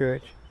Methodist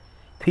Church,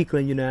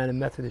 Peekland United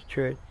Methodist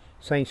Church,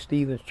 St.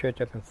 Stephen's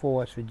Church up in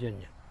Forest,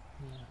 Virginia.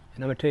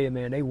 And I'm gonna tell you,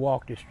 man, they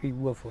walked the street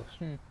with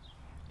us.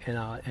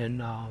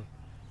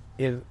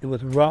 It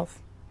was rough,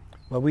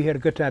 but we had a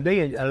good time.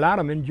 A lot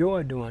of them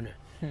enjoyed doing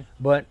it.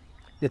 But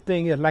the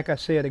thing is, like I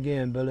said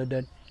again, Billy,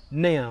 that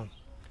now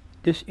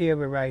this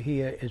area right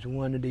here is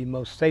one of the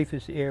most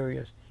safest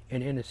areas in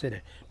the inner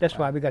city. That's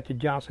why we got the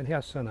Johnson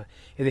Health Center.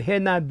 If it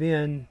had not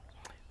been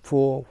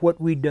for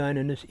what we done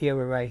in this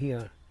area right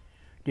here,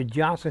 the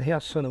Johnson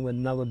Health Center would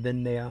never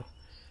been there.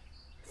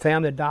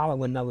 Family Dollar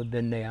would never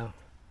been there.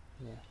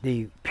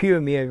 The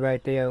Pyramid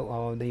right there,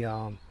 or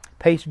the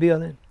Pace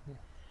Building,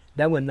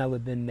 that would never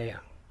been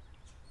there.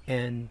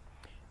 And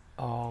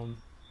none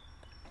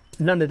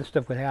of the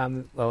stuff would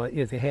happen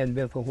if it hadn't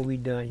been for what we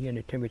done here in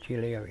the Timber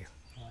Hill area.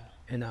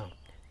 And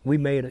we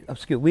made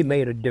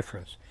a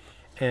difference,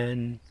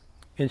 and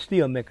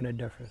still making a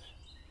difference.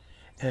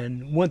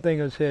 And one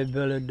thing I said,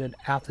 Billy, that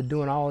after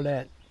doing all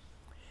that,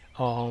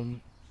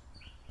 when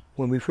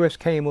we first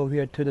came over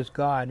here to this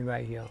garden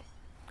right here,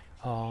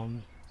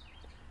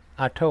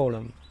 I told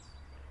them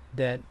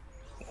that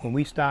when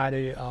we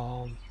started,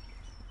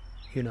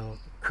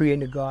 creating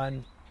the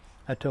garden,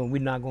 I told them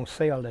we're not going to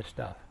sell that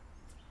stuff.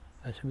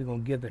 I said we're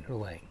going to give it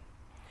away.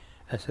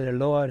 I said the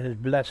Lord has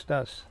blessed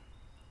us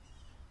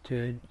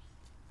to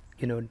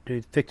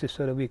fix it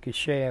so that we could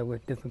share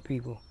with different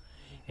people.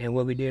 And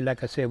what we did,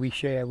 like I said, we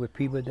shared with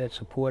people that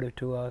supported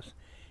to us,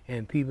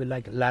 and people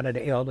like a lot of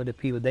the elderly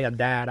people, they have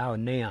died out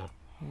now.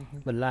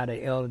 But a lot of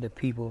the elderly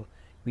people,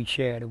 we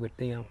shared it with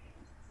them.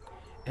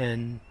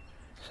 And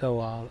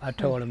so I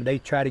told them, they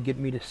tried to get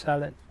me to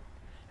sell it,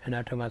 and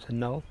I told them, I said,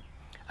 no.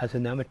 I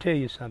said, now I'm going to tell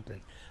you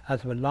something. I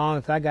said, as long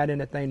as I got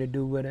anything to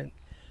do with it,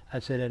 I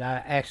said that I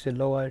asked the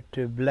Lord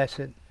to bless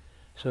it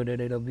so that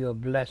it'll be a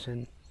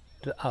blessing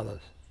to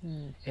others.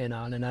 And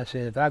I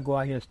said, if I go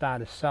out here and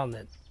start to sell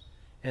it,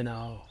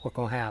 what's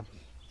going to happen?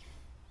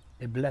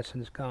 The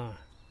blessing is gone.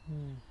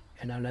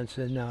 And I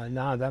said, no,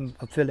 now that I'm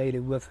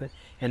affiliated with it,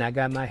 and I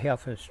got my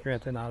health and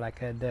strength and all like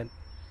that,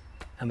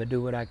 I'm gonna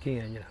do what I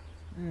can, you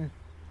know.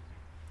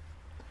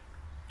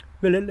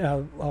 But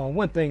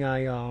one thing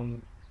I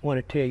want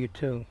to tell you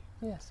too.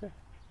 Yes, sir.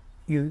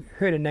 You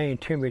heard the name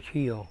Timbridge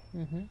Hill.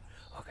 Mm-hmm.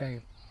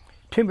 Okay.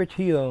 Timbridge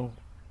Hill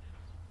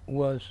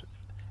was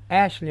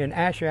actually, in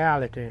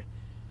actuality,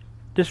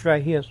 this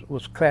right here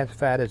was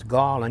classified as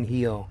Garland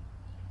Hill.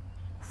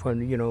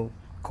 From, you know,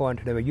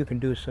 according to that, you can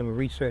do some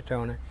research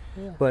on it.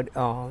 Yeah. But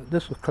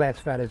this was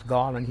classified as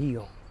Garland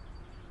Hill.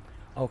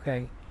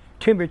 Okay.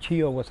 Timbridge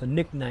Hill was a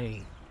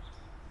nickname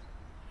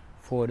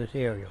for this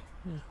area.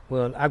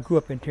 Well, I grew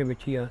up in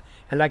Timbridge Hill,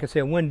 and like I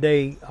said, one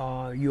day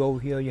you over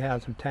here, you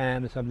have some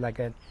time or something like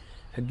that,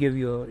 I'll give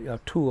you a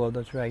tour of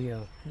this right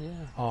here.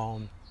 Yeah.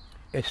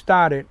 It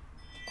started.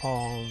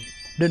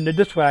 This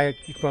is what I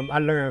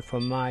learned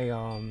from my,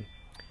 you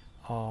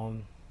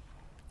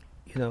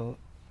know,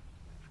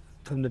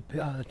 from the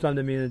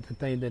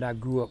things that I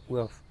grew up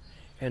with,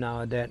 and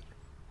that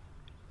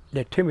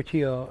Timbridge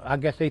Hill. I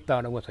guess they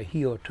thought it was a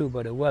hill too,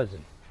 but it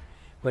wasn't.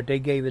 But they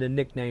gave it a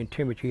nickname,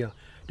 Timbridge Hill.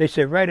 They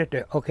said right at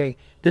the, okay,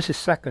 this is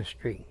 2nd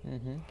Street.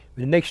 Mm-hmm.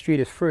 The next street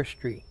is 1st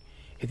Street.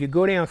 If you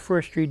go down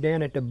 1st Street,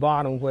 down at the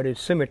bottom where the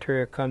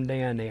cemetery come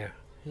down there.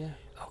 Yeah.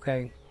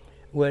 Okay.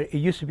 Well, it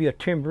used to be a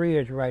tin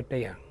bridge right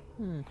there.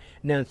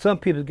 Now, some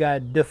people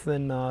got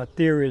different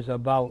theories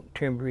about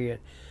tin bridge,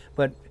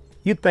 but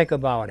you think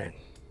about it.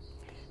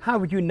 How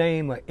would you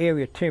name an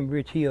area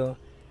Timbridge Hill?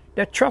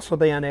 That trestle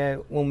down there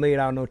won't made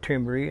out no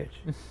tin bridge.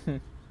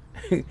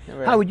 Right.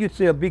 How would you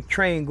see a big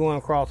train going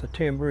across a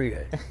tin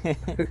bridge?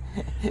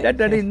 That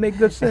doesn't even make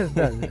good sense,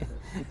 does it?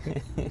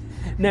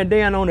 Now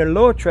down on the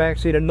lower track,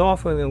 see the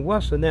Norfolk and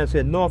Western, now it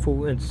said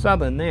Norfolk and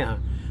Southern now,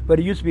 but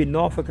it used to be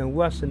Norfolk and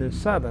Western and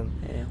Southern,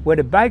 where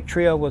the bike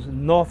trail was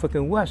Norfolk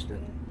and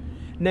Western.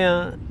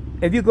 Now,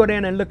 if you go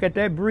down and look at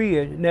that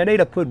bridge, now they'd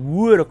have put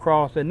wood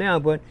across it now,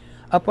 but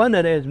up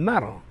under there is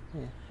metal.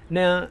 Yeah.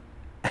 Now,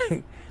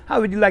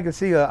 how would you like to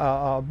see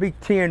a big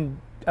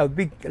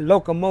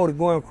locomotive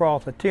going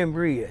across a tin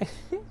bridge?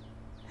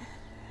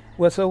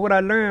 Well, so what I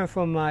learned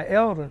from my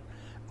elder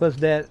was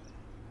that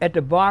at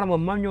the bottom of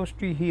Munro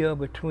Street here,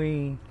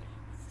 between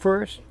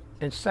 1st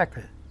and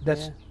 2nd,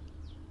 that's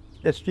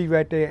that street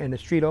right there and the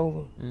street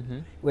over. Mm-hmm.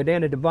 Well,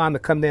 down at the bottom,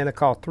 it come down, they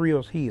call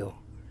Thrills Hill,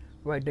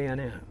 right down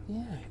there.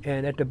 Yeah.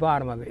 And at the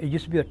bottom of it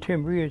used to be a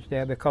tin bridge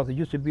there because it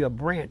used to be a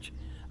branch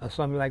of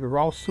something like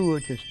raw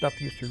sewage and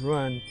stuff used to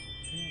run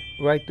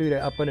right through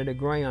there, up under the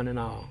ground and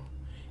all.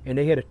 And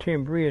they had a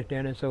tin bridge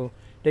down there, so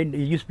it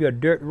used to be a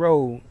dirt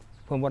road,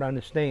 from what I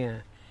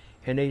understand.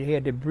 And they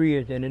had the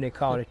bridge, and then they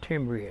called it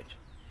Tin Bridge.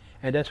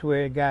 And that's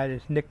where it got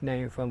its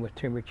nickname from, was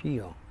Timbridge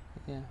Hill.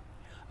 Yeah.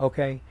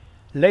 Okay.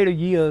 Later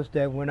years,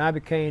 that when I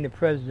became the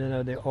president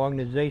of the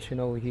organization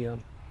over here,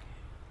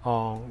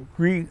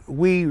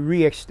 we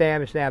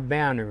reestablished our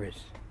boundaries.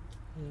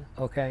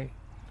 Yeah. Okay.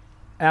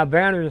 Our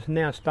boundaries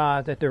now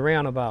starts at the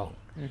roundabout.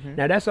 Mm-hmm.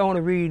 Now that's the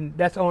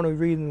only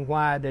reason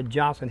why the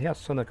Johnson Health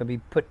Center could be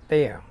put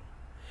there,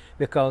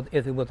 because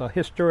if it was a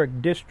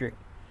historic district,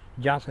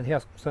 Johnson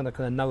Health Center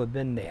could have never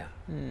been there.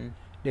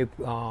 The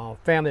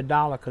Family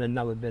Dollar could have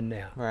never been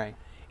there. Right.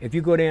 If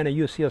you go down and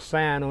you see a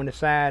sign on the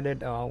side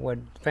that where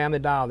Family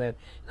Dollar,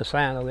 the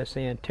sign over there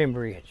saying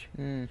Timbridge.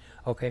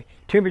 Okay.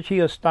 Timbridge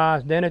Hill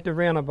starts then at the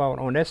roundabout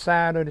on that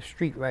side of the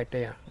street right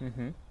there,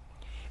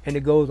 and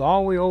it goes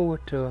all the way over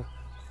to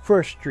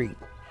 1st Street.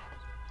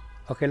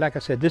 Okay, like I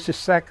said, this is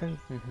 2nd.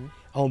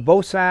 On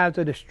both sides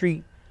of the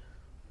street,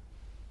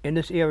 in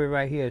this area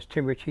right here, is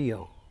Timbridge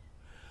Hill.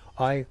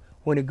 All right,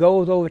 when it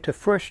goes over to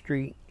 1st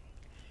Street,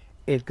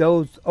 it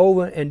goes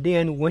over, and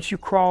then once you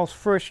cross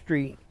 1st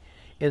Street,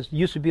 it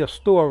used to be a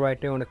store right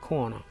there on the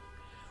corner,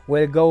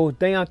 where it goes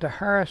down to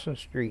Harrison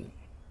Street.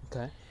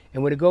 Okay.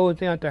 And when it goes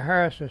down to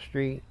Harrison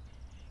Street,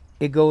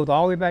 it goes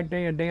all the way back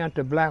down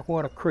to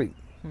Blackwater Creek.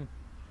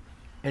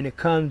 And it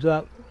comes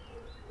up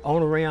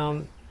on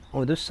around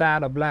on this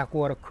side of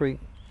Blackwater Creek.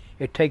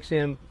 It takes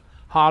in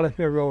Harlan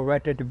Mill Road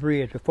right at the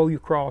bridge. Before you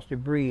cross the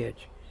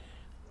bridge,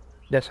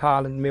 that's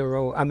Harlan Mill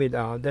Road.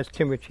 That's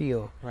Timbridge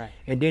Hill. Right.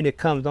 And then it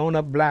comes on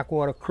up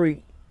Blackwater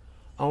Creek,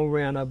 on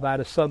around up by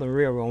the Southern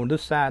Railroad, on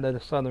this side of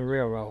the Southern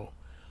Railroad,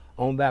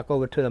 on back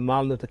over to the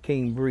Martin Luther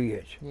King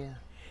Bridge. Yeah.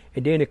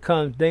 And then it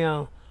comes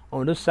down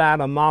on this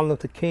side of Martin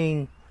Luther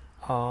King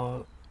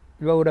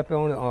Road up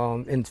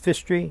on in 5th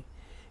Street.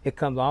 It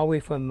comes all the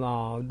way from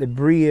the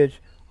bridge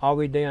all the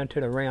way down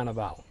to the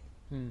roundabout.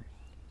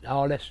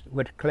 All that's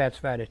what's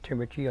classified as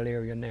Timbridge Hill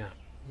area now.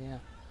 Yeah.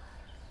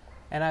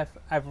 And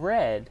I've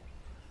read,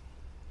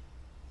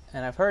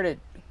 and I've heard it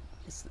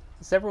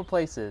several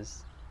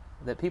places,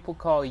 that people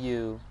call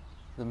you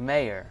the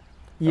mayor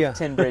of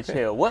Timbridge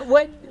Hill.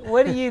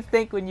 What do you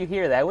think when you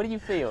hear that? What do you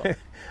feel?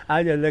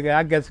 I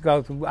guess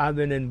because I've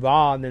been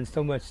involved in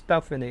so much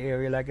stuff in the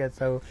area like that,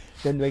 so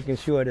then making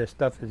sure that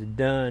stuff is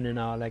done and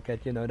all like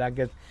that, I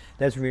guess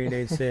that's really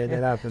they said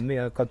that out for me,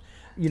 because,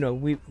 since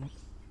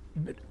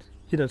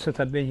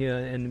I've been here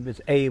and was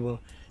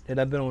able, that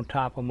I've been on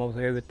top of most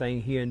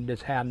everything here and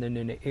that's happening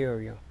in the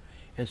area.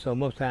 And so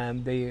most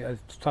times they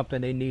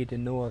something they need to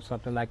know or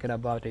something like that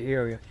about the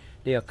area,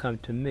 they'll come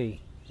to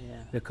me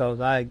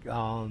because I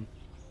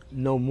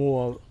know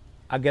more.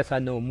 I guess I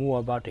know more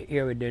about the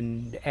area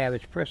than the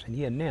average person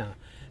here now,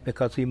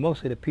 because see,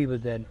 most of the people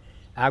that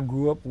I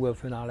grew up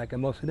with and all that,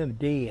 and most of them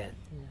dead,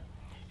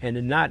 and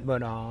they're not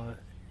but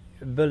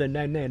Billy,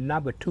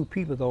 not but 2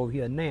 people over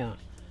here now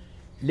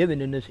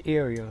living in this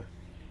area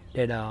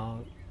that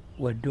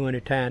was during the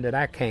time that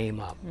I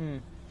came up.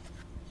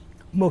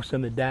 Most of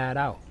them had died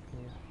out,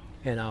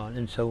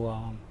 and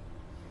so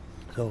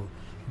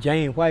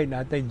Jane White,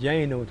 I think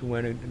Jane was the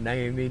one who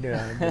named me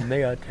the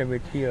mayor of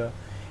Timbridge Hill.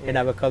 And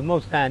because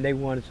most times they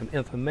wanted some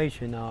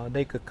information,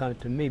 they could come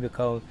to me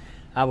because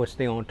I would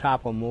stay on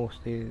top of most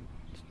of the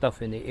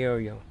stuff in the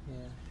area.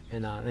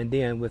 And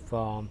then with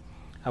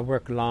I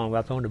worked along.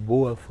 I was on the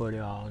board for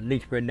the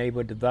Lynchburg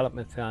Neighborhood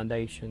Development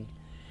Foundation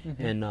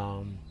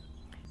and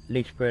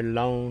Lynchburg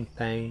Loan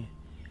thing.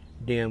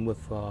 Then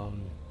with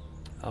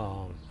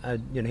I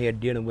here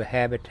dealing with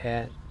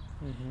Habitat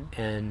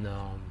and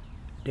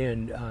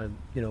then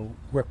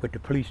work with the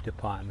police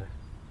department.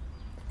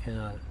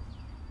 And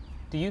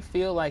do you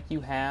feel like you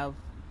have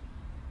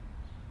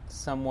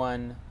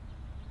someone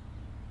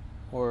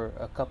or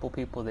a couple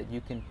people that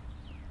you can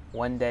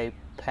one day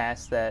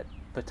pass that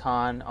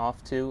baton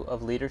off to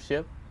of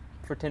leadership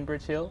for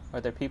Timbridge Hill?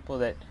 Are there people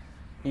that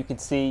you can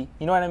see?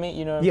 You know what I mean?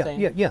 You know what I'm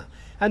saying? Yeah.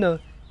 I know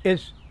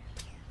it's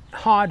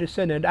hard to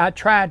say that. I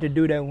tried to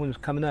do that when it was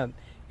coming up,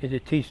 is to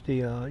teach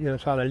the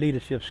sort of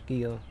leadership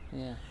skill.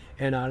 Yeah.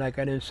 And like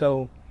that. And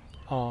so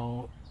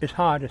it's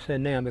hard to say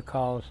now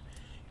because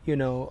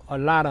a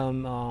lot of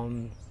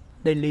them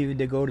they leave,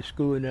 they go to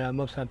school, and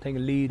most of the time they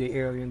leave the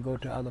area and go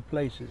to other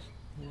places.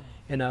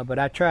 And but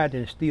I tried to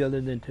instill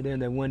it into them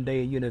that one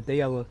day, if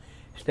they ever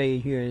stay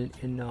here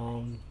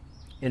in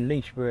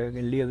Lynchburg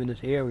and live in this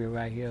area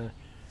right here,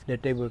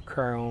 that they would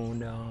carry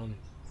on,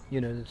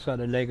 the sort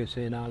of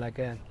legacy and all like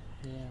that.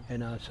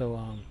 And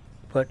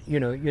but you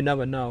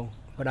never know.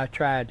 But I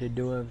tried to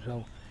do it.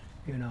 So,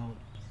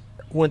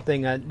 one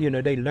thing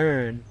they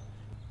learn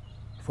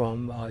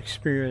from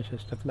experience and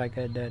stuff like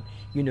that, that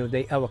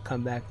they ever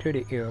come back to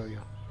the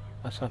area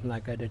or something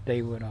like that, that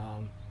they would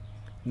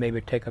maybe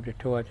take up the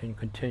torch and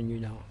continue.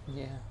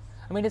 Yeah.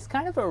 I mean, it's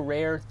kind of a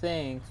rare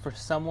thing for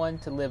someone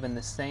to live in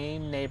the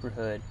same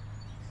neighborhood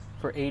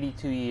for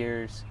 82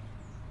 years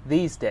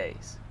these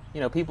days.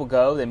 People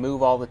go, they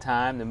move all the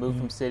time, they move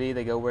from city,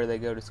 they go where they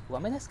go to school. I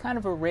mean, that's kind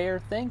of a rare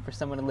thing for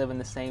someone to live in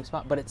the same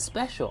spot, but it's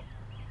special.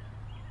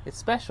 It's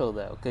special,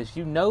 though, because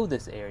you know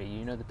this area,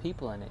 you know the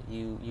people in it,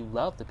 you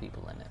love the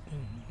people in it,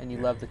 and you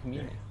love the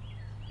community.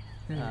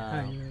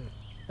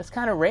 That's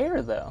kind of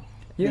rare, though,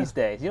 these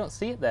days. You don't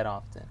see it that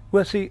often.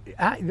 Well, see,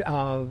 I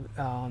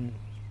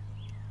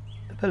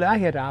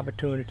had the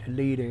opportunity to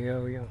lead the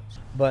area,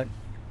 but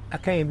I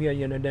came here,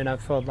 then I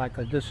felt like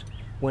this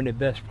one of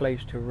the best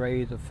place to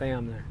raise a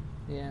family.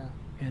 Yeah.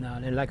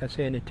 And like I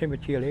said, the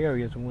Timbridge Hill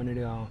area is one of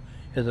the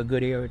is a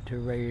good area to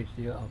raise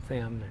the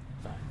family.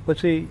 But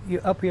see, you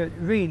up here,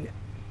 read,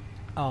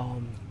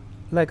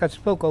 like I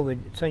spoke over at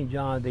St.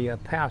 John,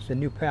 the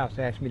new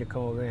pastor asked me to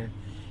come over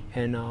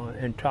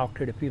and talk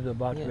to the people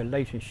about the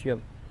relationship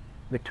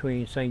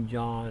between St.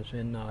 John's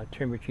and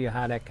Timbridge Hill,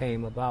 how that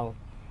came about.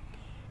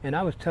 And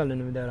I was telling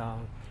them that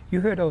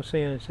you heard those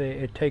sayings say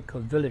it takes a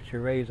village to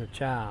raise a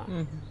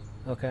child.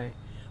 Okay?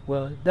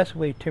 Well, that's the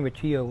way Timbridge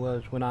Hill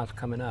was when I was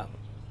coming up.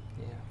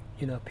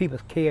 People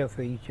cared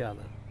for each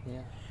other.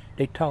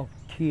 They taught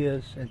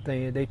kids and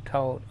things, they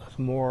taught us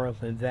morals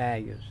and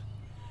values.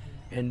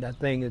 And I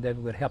think that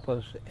would help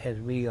us as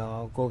we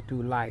go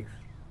through life.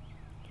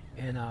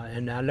 And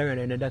I learned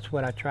it, and that's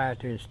what I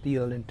tried to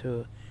instill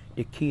into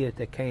the kids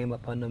that came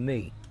up under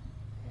me.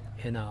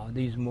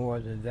 These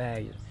morals and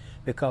values.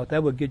 Because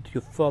that would get you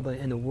further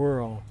in the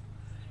world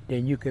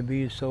than you can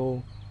be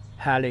so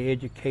highly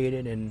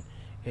educated and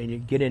you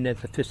get in that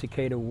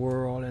sophisticated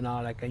world and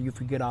all that, and you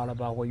forget all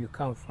about where you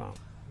come from.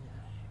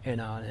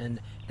 And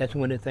that's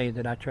one of the things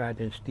that I tried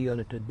to instill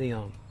into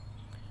them.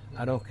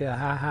 I don't care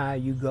how high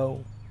you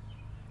go,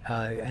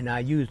 and I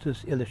use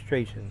this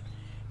illustration.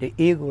 The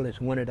eagle is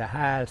one of the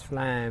highest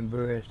flying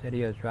birds that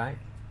is, right?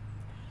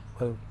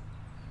 Well,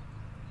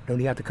 don't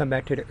he have to come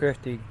back to the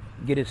earth to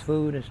get his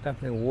food and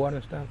stuff and water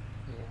and stuff?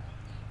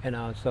 And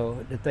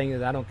so the thing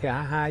is, I don't care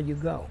how high you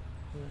go,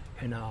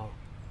 and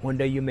one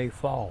day you may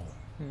fall.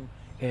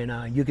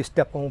 And you can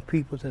step on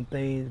people and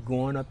things,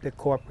 going up the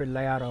corporate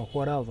ladder or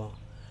whatever.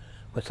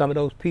 But some of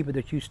those people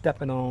that you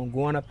stepping on,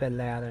 going up that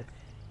ladder,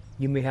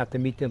 you may have to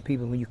meet them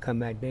people when you come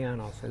back down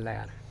off the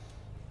ladder.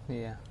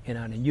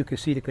 And you can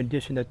see the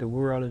condition that the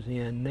world is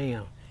in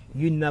now.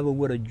 You never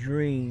would have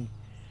dreamed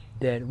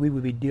that we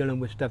would be dealing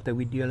with stuff that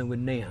we're dealing with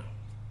now.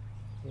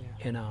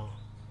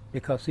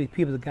 Because see,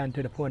 people have gotten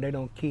to the point they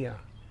don't care.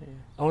 The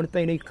only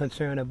thing they're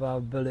concerned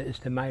about, Billy, is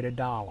the mighty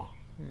dollar.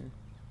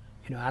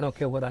 I don't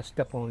care what I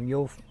step on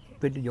your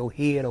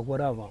head or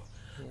whatever.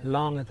 As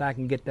long as I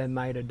can get that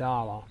mighty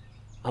dollar,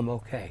 I'm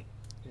okay.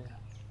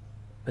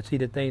 But see,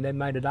 the thing, that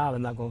mighty dollar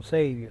is not going to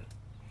save you.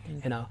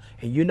 And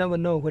you never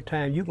know what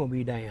time you're going to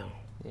be down.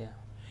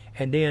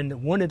 And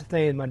then one of the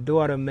things my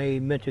daughter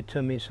made mention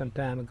to me some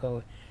time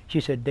ago, she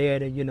said,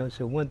 Daddy, you know,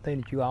 so one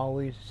thing that you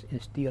always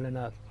instill in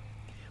us,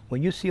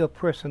 when you see a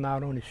person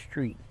out on the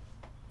street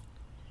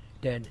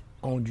that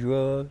on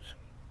drugs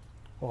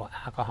or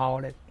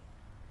alcoholic,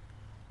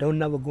 don't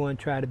never go and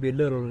try to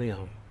belittle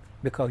them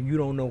because you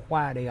don't know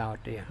why they out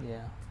there.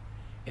 Yeah.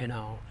 You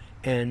know,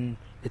 and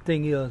the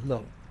thing is,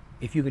 look,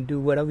 if you can do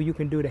whatever you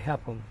can do to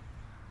help them,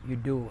 you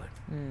do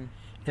it. Mm.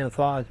 And as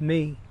far as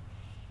me,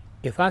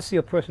 if I see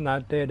a person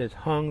out there that's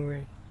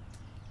hungry,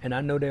 and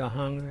I know they're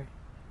hungry,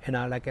 and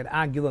I like it,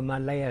 I give them my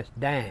last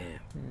dime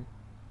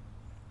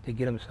to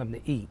get them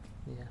something to eat.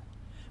 Yeah.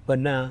 But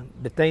now,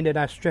 the thing that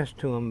I stress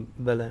to them,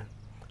 Billy,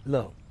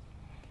 look,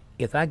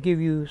 if I give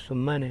you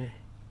some money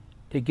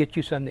to get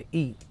you something to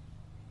eat,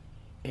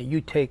 and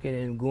you take it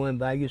and go and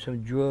buy you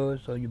some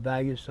drugs or you buy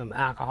you some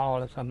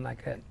alcohol or something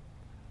like that,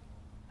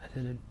 I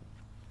said,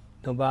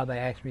 don't bother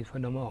asking me for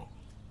no more.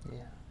 Yeah.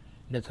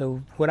 And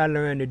so what I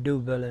learned to do,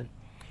 Billy,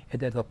 is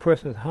that if a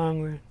person's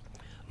hungry,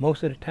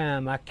 most of the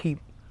time I keep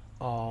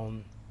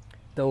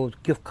those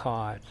gift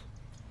cards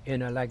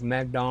in like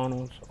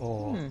McDonald's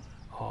or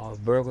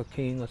Burger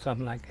King or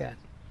something like that.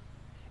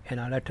 And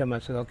I tell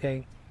myself,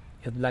 okay,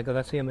 if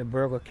I see them at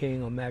Burger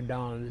King or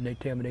McDonald's and they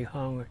tell me they're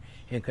hungry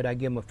and could I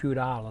give them a few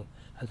dollars,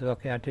 I said,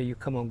 okay, I tell you,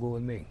 come on, go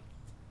with me.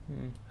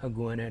 I'll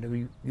go in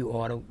there, you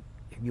order,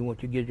 if you want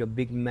to get your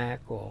Big Mac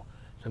or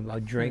some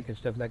drink and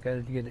stuff like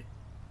that, you get it.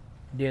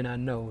 Then I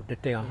know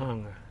that they are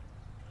hungry.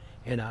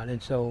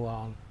 And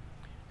so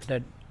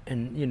that,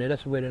 and you know,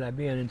 that's the way that I've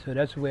been, and so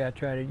that's the way I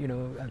try to, you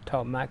know, I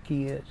taught my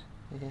kids.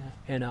 Yeah.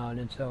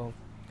 And so,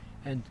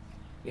 and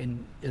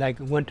like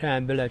one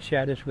time, Bill, I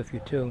shared this with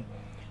you too,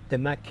 that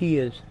my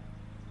kids,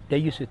 they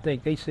used to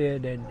think, they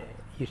said that,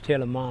 you tell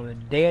them, Mom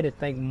and Dad to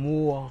think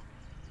more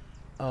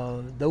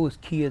of those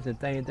kids and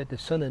things that the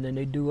son than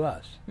they do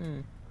us.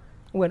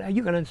 Well,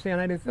 you can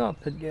understand how they felt.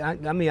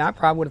 I mean, I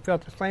probably would have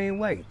felt the same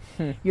way.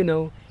 You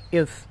know,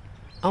 if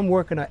I'm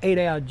working an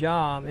 8-hour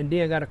job and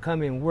then got to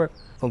come in and work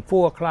from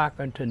 4 o'clock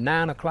until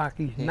 9 o'clock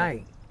each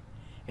night,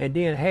 and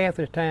then half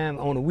of the time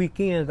on the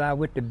weekends I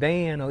with the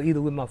band or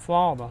either with my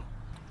father.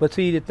 But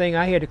see, the thing,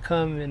 I had to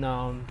come and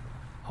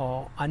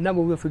I never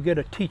will forget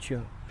a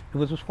teacher. It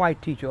was this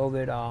white teacher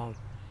over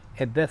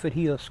at Bedford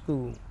Hill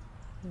School.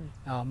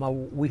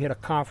 We had a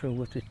conference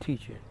with the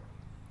teacher,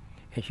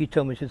 and she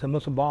told me, she said,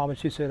 Mr. Barber,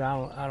 she said,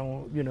 I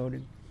don't, you know,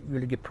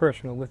 really get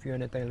personal with you or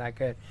anything like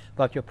that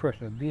about your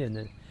personal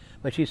business.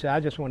 But she said, I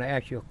just want to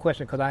ask you a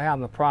question because I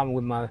have a problem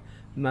with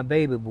my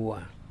baby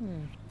boy.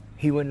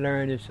 He wouldn't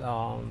learn his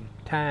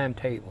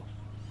timetables,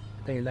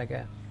 things like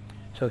that.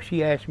 So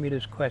she asked me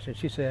this question.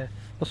 She said,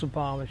 Mr.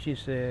 Barber, she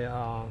said,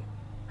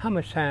 how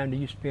much time do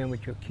you spend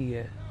with your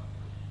kids?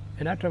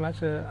 And I told her, I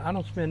said, I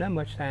don't spend that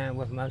much time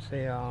with them. I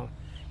said,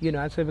 you know,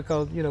 I said,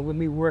 because, you know, with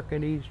me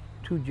working these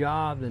 2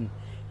 jobs and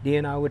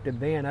then I with the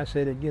band, I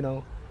said that, you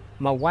know,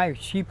 my wife,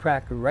 she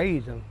practically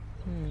raised them.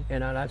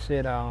 And I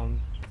said,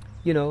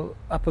 you know,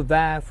 I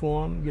provide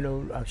for them, you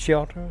know,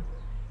 shelter,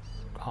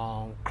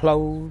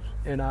 clothes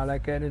and all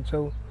like that, and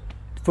so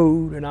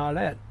food and all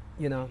that,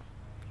 you know.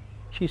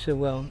 She said,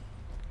 well,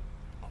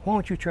 why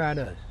don't you try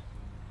this?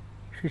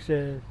 She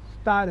said,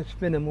 start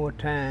spending more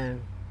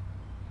time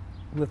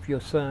with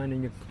your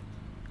son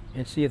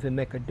and see if it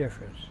make a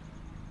difference.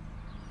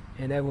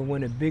 And that was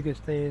one of the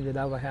biggest things that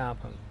ever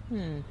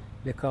happened.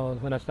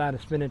 Because when I started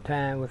spending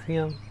time with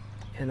him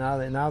and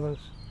others,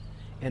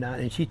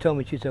 and she told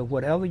me, she said,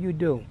 whatever you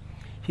do,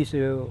 she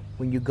said,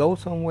 when you go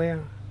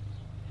somewhere,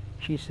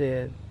 she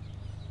said,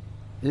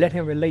 let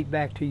him relate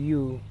back to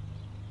you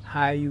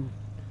how you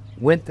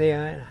went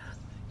there,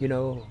 you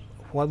know,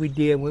 what we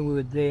did when we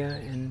were there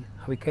and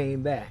how we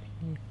came back,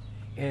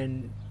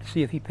 and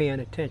see if he paying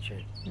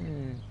attention.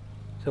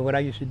 So what I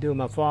used to do,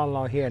 my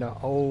father-in-law had an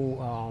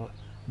old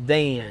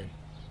van,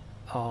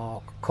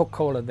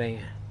 Coca-Cola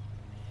van.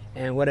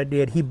 And what I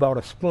did, he bought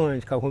a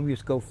sponge, because when we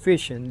used to go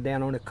fishing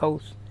down on the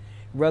coast,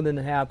 rather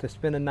than have to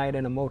spend a night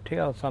in a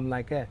motel or something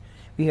like that,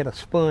 we had a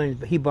sponge,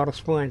 but he bought a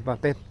sponge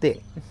about that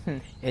thick.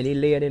 And he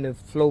laid it in the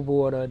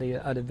floorboard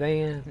of the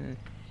van.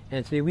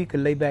 And see, we could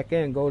lay back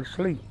there and go to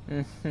sleep.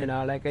 And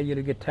all like that, you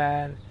know, get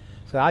tired.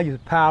 So I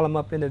used to pile them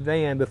up in the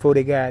van before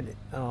they got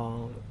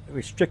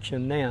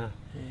restriction now.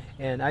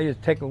 And I used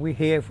to take them, we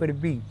head for the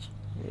beach.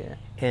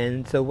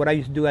 And so what I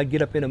used to do, I'd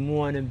get up in the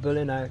morning,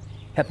 Billy, and I'd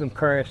help him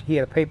carry, he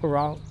had a paper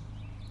route.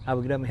 I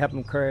would get up and help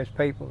him carry his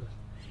papers.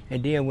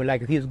 And then when,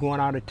 like, if he was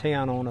going out of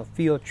town on a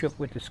field trip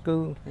with the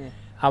school,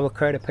 I would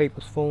carry the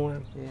papers for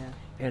him.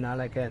 And I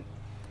like that.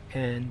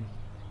 And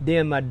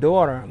then my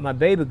daughter, my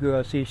baby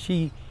girl, see,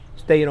 she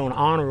stayed on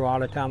honor roll all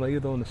the time, or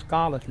either on the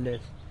scholars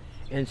list.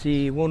 And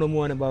see, one of them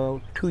went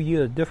about 2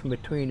 years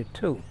different between the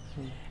two.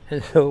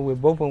 And so we're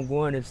both of them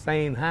going to the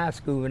same high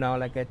school and all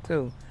like that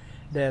too.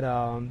 That,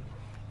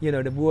 you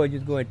know, the boy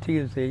just going to teach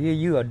and say, yeah,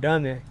 you a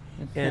dummy.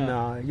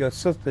 And your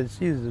sister,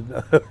 she's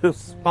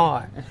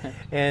smart.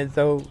 And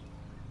so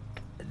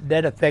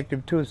that affected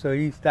him too, so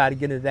he started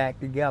getting his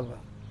act together.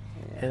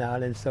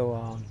 And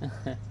so,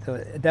 so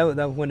that was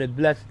one of the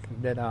blessings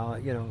that,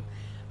 you know.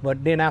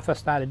 But then after I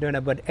started doing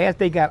that, but as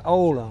they got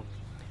older,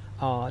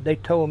 they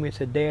told me,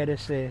 said, Dad, they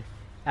said,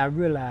 I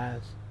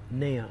realize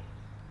now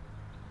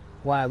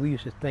why we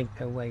used to think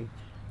that way.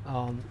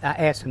 I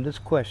asked them this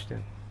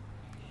question: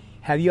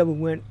 have you ever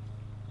went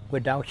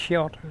without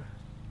shelter?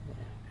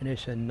 And they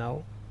said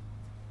no.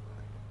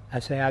 I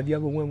said, have you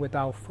ever went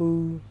without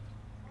food?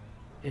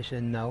 They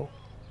said no.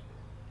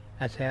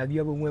 I said, have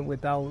you ever went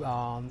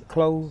without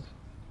clothes?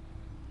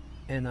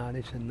 And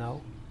they said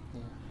no.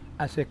 Yeah.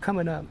 I said,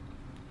 coming up,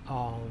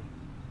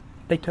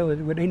 they told us,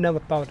 well, they never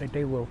thought that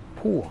they were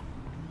poor.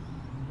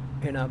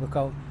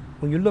 Because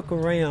when you look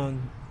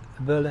around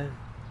the building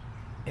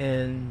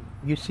and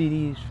you see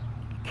these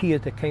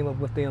kids that came up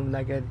with them,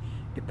 like the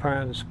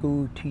parents of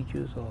school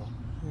teachers, or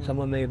some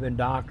of them may have been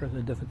doctors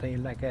and different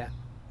things like that.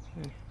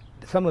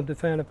 Some of the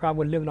family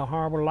probably living a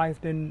horrible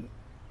life than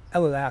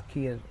other our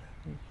kids.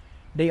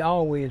 They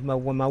always,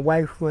 when my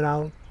wife went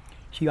out,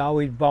 she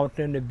always bought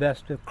them the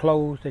best of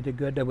clothes that they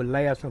good, that would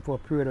last them for a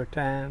period of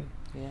time.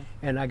 Yeah.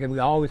 And like we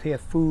always had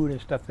food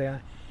and stuff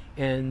there.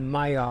 And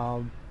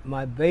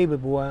my baby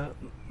boy,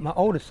 my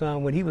oldest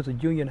son, when he was a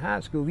junior in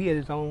high school, he had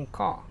his own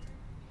car.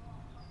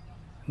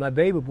 My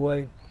baby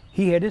boy,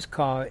 he had his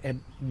car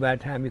by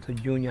the time he was a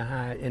junior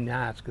high in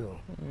high school.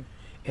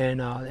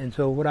 And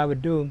so what I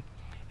would do,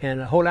 and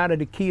a whole lot of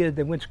the kids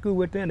that went to school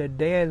with them, their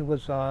dads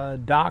was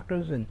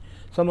doctors, and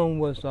some of them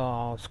was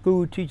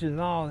school teachers and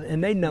all,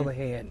 and they never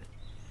had.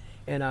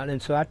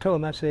 And so I told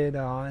them, I said,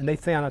 and they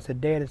found, I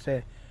said, Dad, I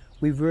said,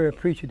 we're very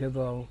appreciative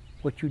of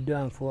what you've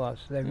done for us.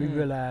 That we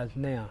realize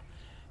now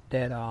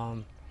that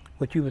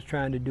what you was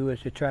trying to do is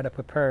to try to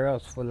prepare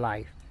us for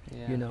life,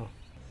 you know.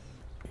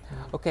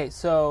 Okay,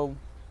 so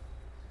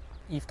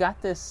you've got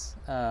this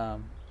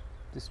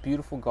this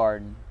beautiful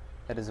garden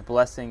that is a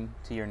blessing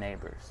to your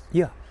neighbors.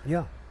 Yeah.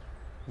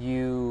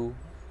 You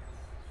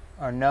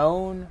are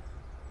known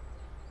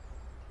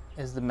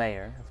as the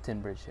mayor of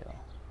Tinbridge Hill,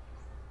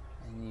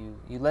 and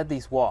you led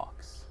these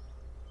walks,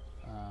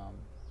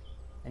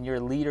 and you're a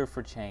leader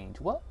for change.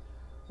 What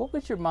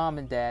would your mom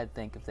and dad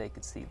think if they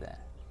could see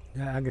that?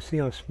 Yeah, I can see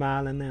them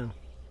smiling now.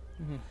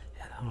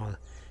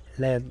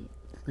 At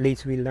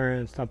least we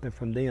learned something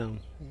from them,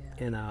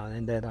 and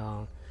that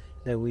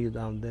we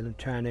that are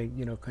trying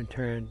to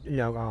continue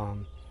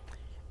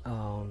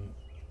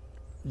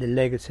the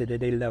legacy that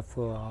they left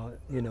for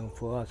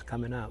for us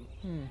coming up.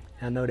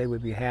 I know they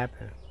would be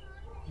happy.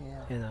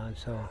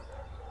 So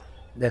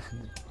that's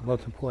the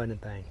most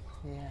important thing.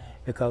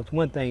 Because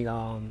one thing,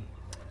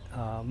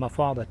 my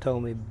father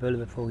told me, Billy,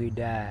 before he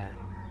died,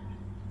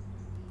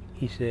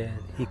 he said,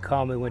 he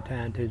called me one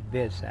time to his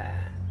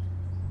bedside,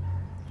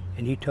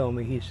 and he told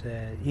me, he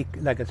said, he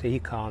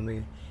called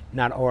me,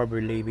 not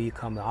Aubrey Lee, but he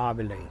called me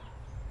Aubrey Lee.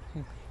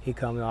 He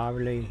called me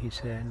Aubrey Lee, he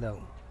said, look,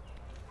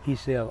 he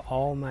said, of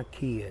all my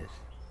kids,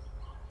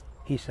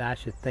 he said, I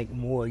should think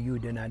more of you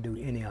than I do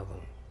any of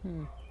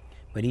them.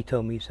 But he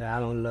told me, he said, I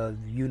don't love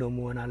you no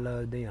more than I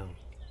love them.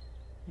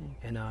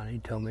 And he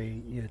told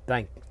me,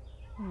 thank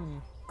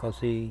you.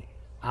 Because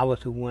I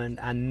was the one,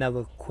 I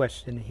never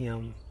questioned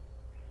him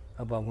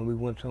about when we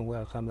went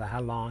somewhere, something like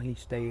how long he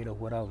stayed or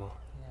whatever.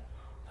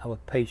 I was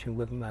patient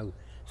with him.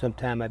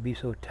 Sometimes I'd be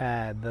so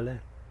tired, Billy,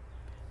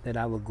 that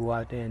I would go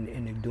out there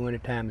and during the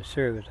time of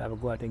service, I would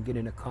go out there and get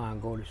in the car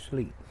and go to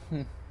sleep.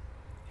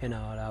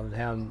 I was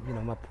having,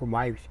 my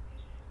wife,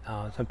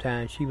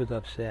 sometimes she was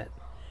upset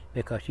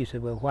because she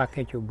said, well, why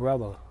can't your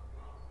brother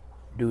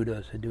do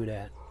this or do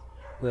that?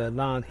 Well, as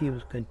long as he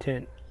was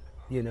content,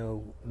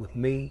 with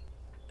me,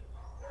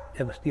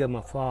 that was still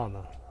my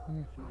father.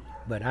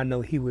 But I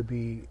know he would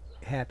be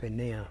happy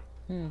now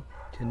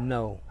to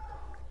know.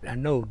 I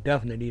know,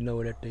 definitely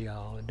know that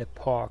the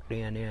park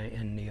down there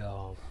in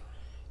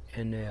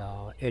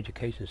the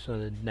education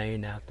center is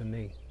named after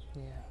me.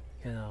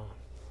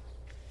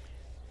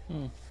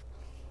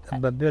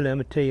 But Billy, I'm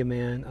gonna tell you,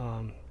 man.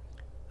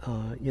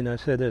 I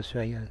said this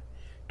right here.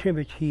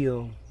 Tinbridge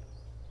Hill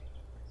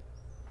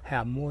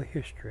have more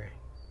history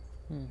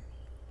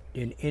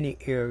than any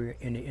area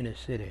in the inner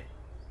city.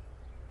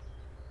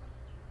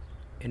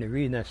 And the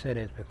reason I said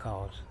that is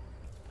because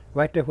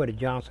right there where the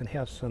Johnson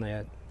Health Center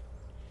at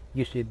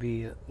used to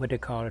be what they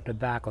call a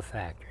tobacco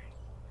factory.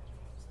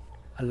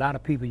 A lot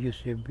of people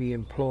used to be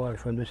employed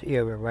from this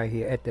area right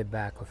here at the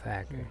tobacco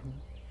factory.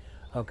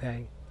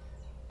 Okay?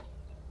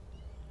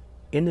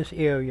 In this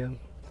area,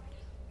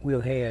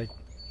 we've had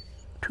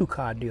 2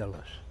 car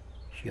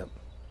dealerships,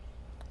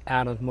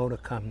 Adams Motor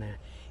Company,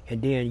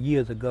 and then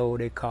years ago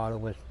they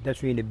called it,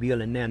 that's really the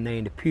building now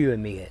named the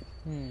Pyramid,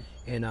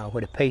 and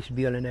where the Pace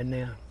building is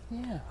now.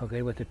 Okay,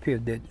 it was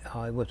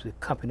it was a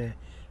company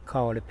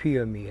called the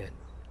Pyramid.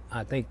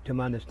 I think, to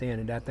my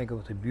understanding, I think it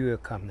was a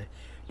Buick company.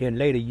 Then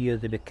later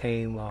years it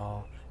became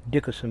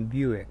Dickerson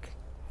Buick.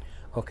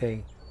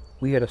 Okay,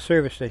 we had a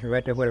service station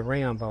right there where the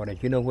roundabout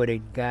is. You know where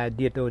the guy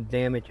did those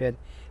damage at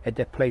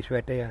that place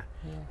right there?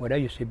 Well, there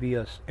used to be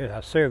a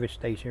service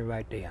station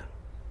right there.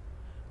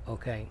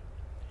 Okay,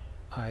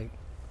 all right.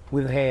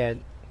 We've had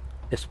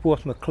the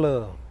Sportsman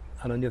Club.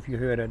 I don't know if you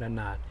heard it or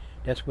not.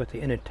 That's what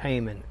the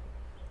entertainment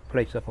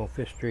place up on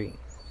 5th Street.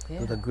 It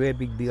was a great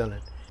big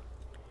building.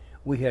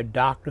 We had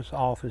doctors'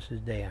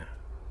 offices there.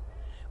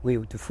 We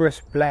were the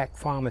first black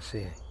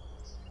pharmacy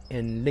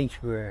in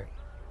Lynchburg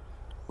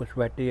was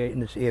right there in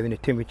this area, in the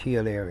Timbridge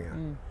Hill area.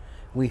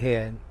 We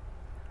had,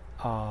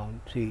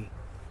 three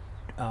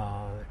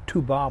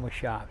barber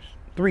shops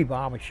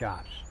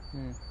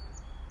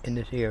in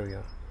this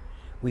area.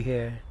 We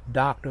had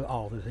doctor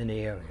offices in the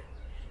area.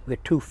 We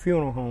had 2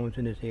 funeral homes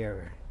in this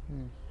area.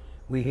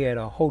 We had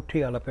a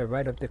hotel up there,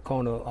 right up the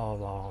corner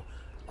of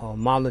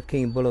Martin Luther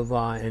King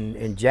Boulevard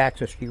and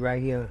Jackson Street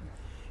right here,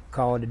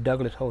 called the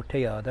Douglas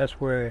Hotel. That's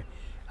where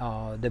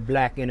the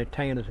black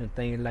entertainers and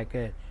things like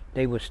that,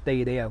 they would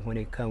stay there when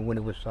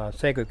it was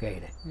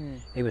segregated.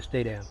 They would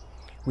stay there.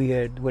 We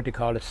had what they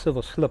call the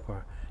Silver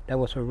Slipper. That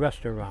was a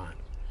restaurant.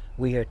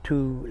 We had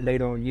 2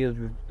 later on years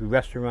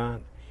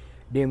restaurants.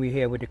 Then we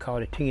had what they call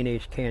the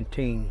Teenage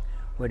Canteen,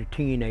 where the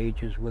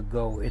teenagers would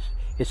go.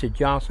 It's a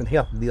Johnson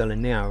Health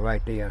building now,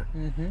 right there.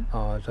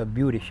 It's a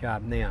beauty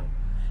shop now,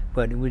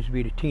 but it used to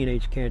be the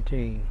Teenage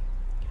Canteen.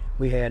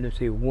 We had, let's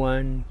see,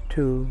 1,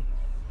 2,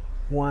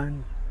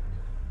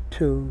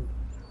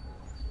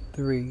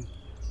 3,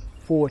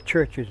 4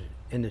 churches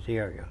in this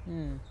area.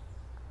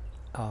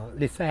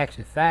 There's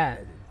actually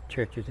 5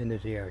 churches in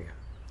this area.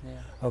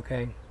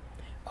 Okay.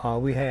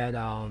 We had,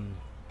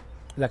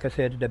 like I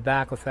said, the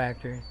tobacco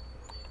factory.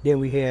 Then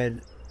we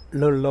had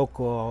little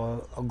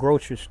local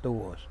grocery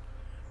stores.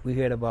 We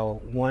had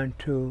about 1,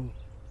 2,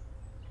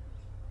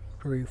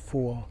 3,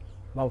 4,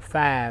 about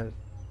 5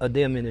 of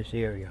them in this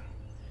area.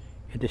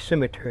 At the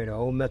cemetery, the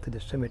old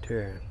Methodist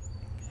cemetery,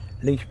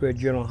 Lynchburg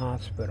General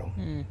Hospital.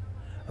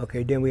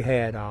 Okay, then we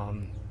had,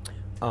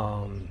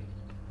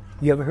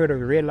 you ever heard of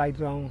the red light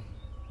zone?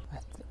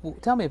 Well,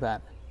 tell me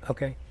about it.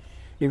 Okay.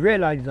 The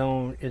red light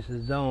zone is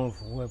a zone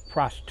where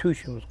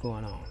prostitution was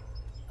going on.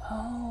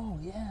 Oh,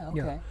 yeah, okay.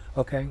 Yeah,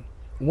 okay.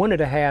 One of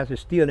the houses is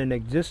still in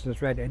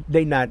existence right there.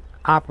 They not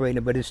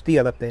operating, but it's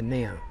still up there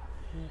now.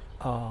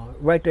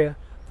 Right there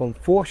from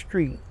 4th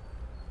Street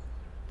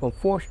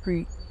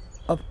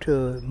up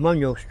to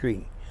Monroe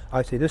Street.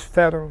 I say this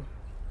Federal,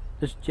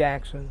 this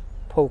Jackson,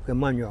 Polk, and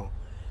Monroe.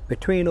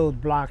 Between those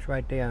blocks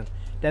right there,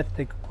 that's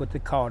what they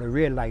call the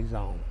red light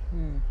zone.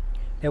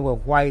 There were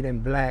white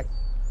and black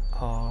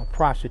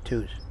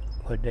prostitutes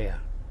were there.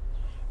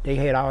 They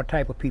had all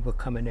type of people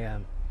coming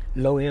there.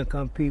 Low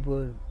income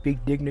people,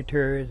 big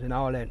dignitaries and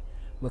all that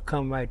would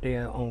come right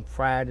there on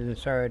Fridays and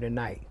Saturday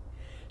night.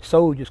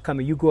 Soldiers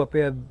coming, you go up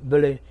there,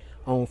 Billy,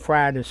 on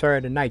Friday and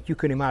Saturday night, you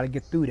couldn't even hardly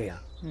get through there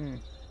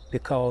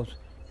because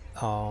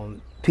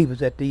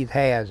people's at these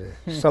houses,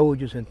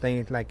 soldiers and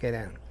things like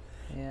that.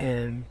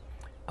 And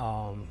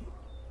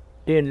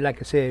then, like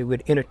I said,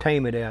 with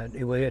entertainment there,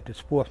 they were at the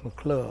Sportsman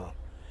Club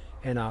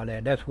and all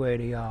that. That's where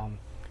the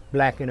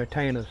black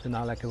entertainers and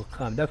all that would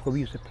come. That's where we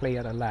used to play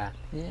at a lot,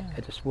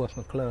 at the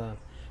Sportsman Club.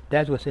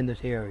 That's what's in this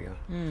area.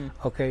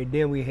 Okay,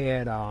 then we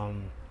had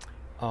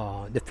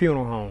the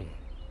funeral home,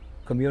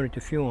 community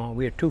funeral home.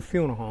 We had 2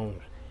 funeral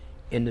homes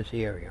in this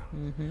area.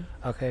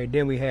 Okay,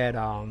 then we had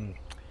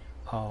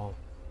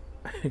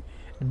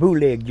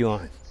bootleg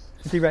joints.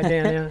 See right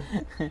down there?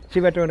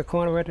 See right there in the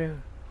corner right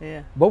there?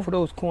 Yeah. Both of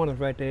those corners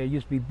right there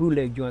used to be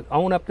bootleg joints.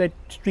 On up that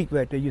street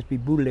right there used to be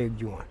bootleg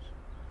joints.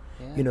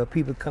 You know,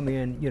 people come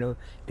in, you know,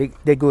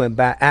 they go and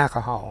buy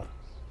alcohol.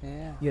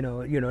 You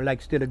know, like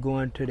instead of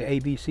going to the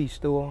ABC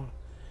store,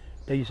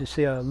 they used to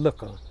sell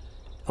liquor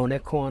on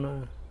that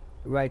corner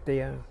right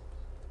there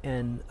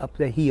and up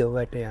the hill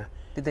right there.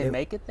 Did they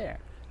make it there?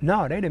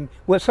 No, they didn't.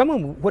 Well, some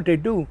of them, what they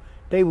do,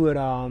 they would,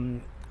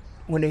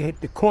 when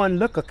the corn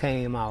liquor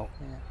came out,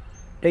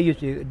 they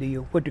used to,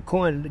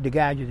 the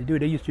guys used to do,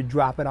 they used to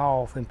drop it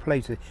off in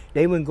places.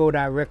 They wouldn't go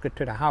directly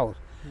to the house.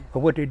 But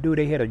what they do,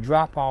 they had a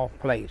drop-off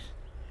place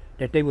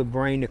that they would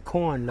bring the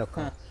corn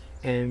liquor,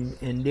 and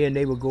then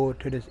they would go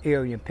to this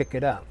area and pick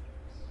it up.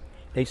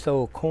 They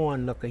sold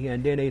corn liquor here,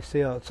 and then they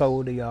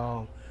sold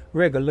the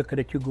regular liquor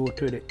that you go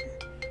to the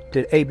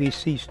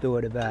ABC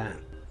store to buy.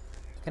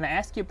 Can I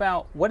ask you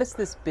about, what is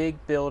this big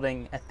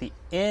building at the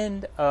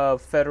end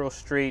of Federal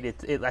Street?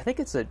 I think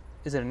is it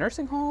a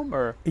nursing home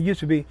or? It used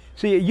to be,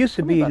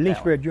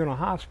 Lynchburg General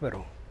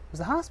Hospital. It was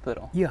a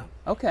hospital? Yeah.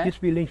 Okay. It used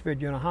to be Lynchburg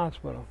General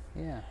Hospital.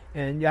 Yeah.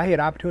 And I had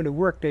the opportunity to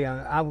work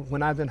there.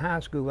 When I was in high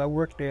school, I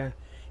worked there,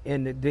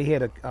 and they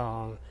had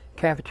a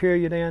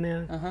cafeteria down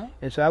there.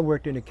 And so I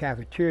worked in the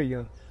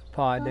cafeteria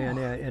part down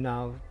there, and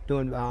I was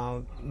doing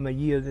my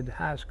years in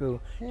high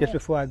school just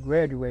before I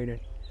graduated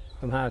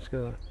from high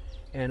school.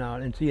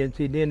 And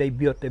see, then they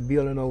built the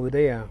building over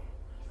there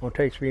on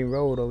Tate Stream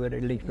Road over there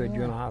at Lynchburg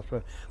General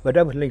Hospital. But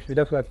that was Lynchburg.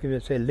 That's what I was going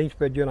to say.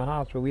 Lynchburg General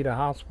Hospital. We had a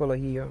hospital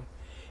here,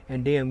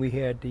 and then we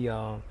had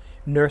the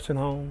nursing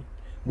home.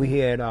 We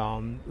had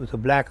it was a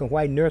black and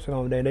white nursing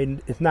home there.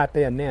 It's not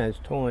there now. It's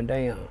torn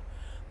down,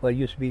 but it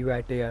used to be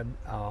right there.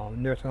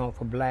 Nursing home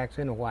for blacks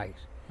and whites.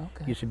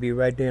 Okay. Used to be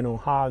right there on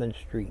Harlan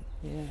Street.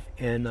 Yeah.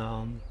 And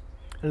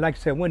like I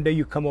said, one day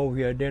you come over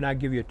here, then I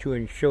give you a tour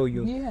and show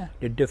you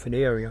the different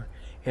area.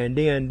 And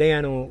then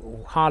down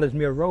on Hollis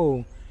Mill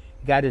Road,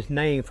 got its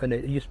name from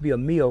it used to be a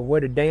mill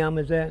where the dam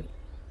is at.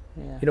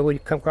 Yeah. You know, when you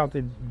come across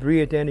the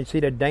bridge there and you see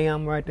the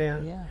dam right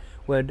there? Yeah.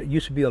 Well, there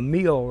used to be a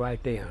mill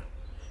right there.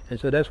 And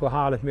so that's where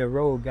Hollis Mill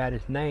Road got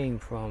its name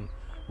from,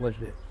 was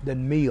the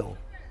mill.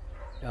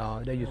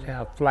 They used to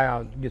have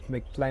flour, just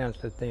make flour and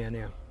stuff there and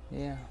there.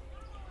 Yeah.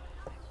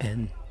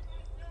 And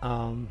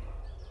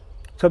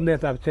something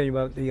else I was telling you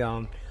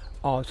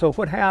about so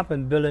what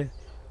happened, Billy,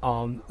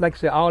 like I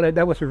said, all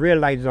that was a red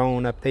light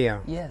zone up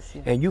there. Yes.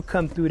 Yeah. And you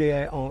come through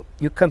there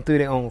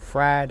on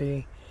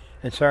Friday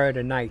and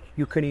Saturday night.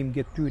 You couldn't even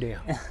get through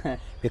there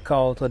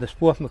because of the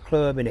Sportsman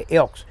Club and the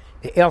Elks.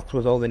 The Elks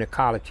was over in the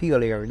College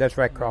Hill area. That's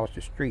right across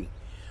the street.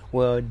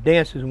 Well,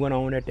 dances went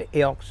on at the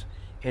Elks,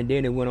 and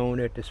then it went on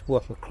at the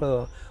Sportsman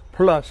Club.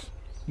 Plus,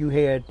 you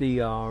had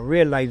the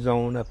red light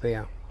zone up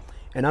there.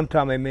 And I'm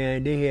talking about,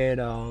 man, they had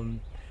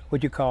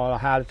what you call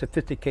highly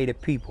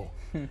sophisticated people.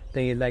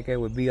 Things like that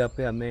would be up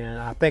there, man.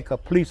 I think a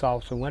police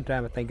officer one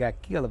time, I think,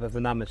 got killed, if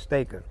I'm not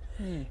mistaken.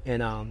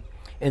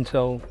 And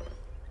so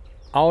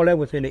all that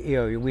was in the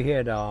area. We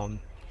had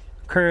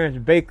Kern's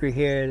Bakery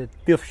here,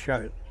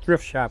 the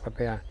thrift shop up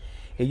there.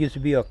 It used to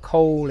be a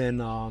coal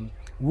and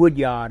wood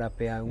yard up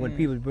there. When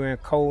people burn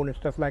coal and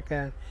stuff like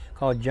that,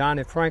 called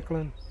Johnny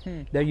Franklin.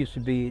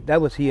 That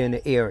was here in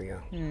the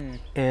area.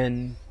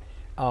 And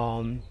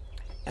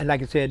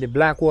like I said, the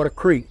Blackwater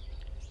Creek,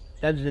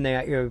 that's in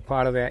that area,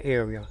 part of that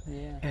area.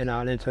 Yeah.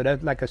 And so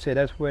that's, like I said,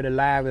 that's where the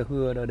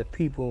livelihood of the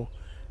people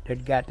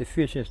that got the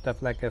fish and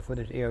stuff like that for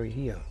this area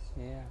here.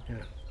 Yeah.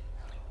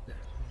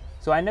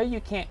 So I know you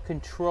can't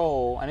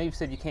control, I know you've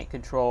said you can't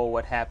control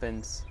what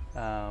happens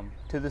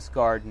to this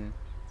garden,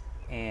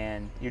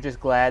 and you're just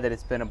glad that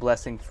it's been a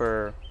blessing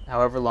for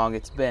however long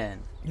it's been.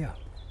 Yeah.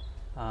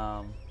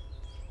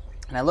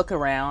 And I look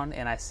around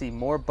and I see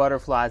more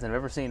butterflies than I've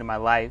ever seen in my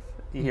life.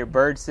 You hear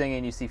birds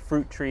singing, you see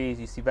fruit trees,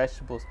 you see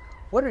vegetables.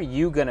 What are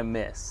you going to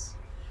miss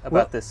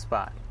about this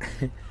spot?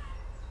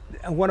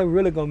 What I'm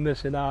really going to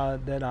miss is that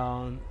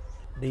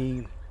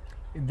the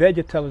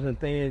vegetables and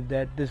things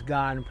that this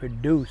garden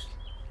produced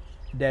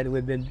that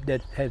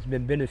has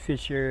been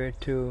beneficiary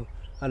to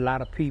a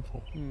lot of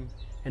people.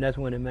 And that's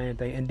one of the main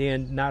things. And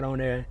then not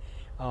only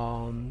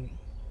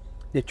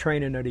the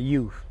training of the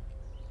youth,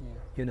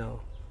 you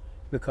know,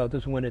 because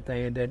this is one of the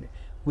things that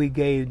we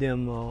gave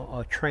them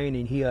a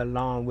training here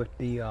along with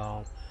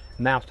the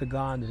master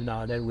gardeners and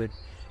all that would,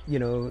 you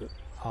know,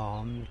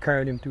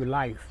 carry them through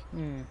life.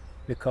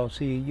 Because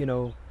see, you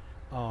know,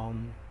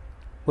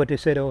 what they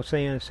said, the old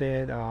saying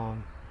said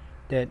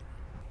that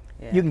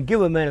you can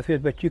give a man a fish,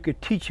 but you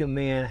could teach a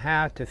man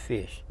how to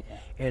fish.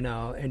 And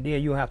then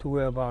you don't have to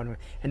worry about them.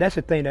 And that's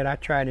the thing that I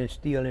try to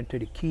instill into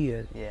the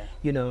kids.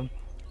 You know,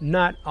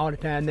 not all the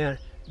time. Now,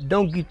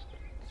 don't get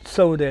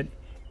so that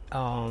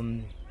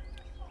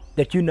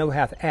that you never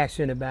have to ask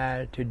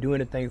anybody to do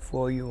anything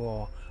for you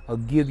or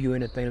give you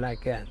anything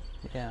like that.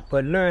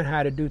 But learn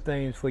how to do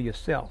things for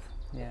yourself.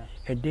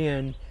 And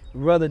then,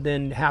 rather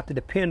than have to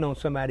depend on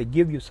somebody to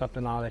give you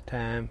something all the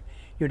time,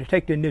 you know, to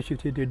take the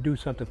initiative to do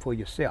something for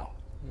yourself.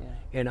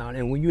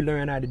 And when you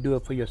learn how to do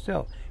it for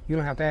yourself, you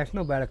don't have to ask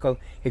nobody. Because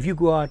if you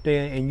go out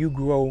there and you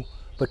grow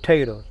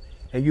potatoes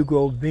and you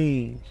grow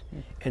beans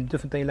and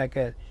different things like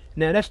that,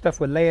 now that stuff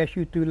will last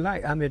you through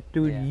life. I mean,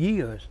 through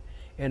years.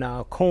 And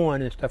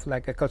corn and stuff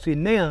like that. Because see,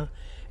 now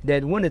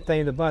that one of the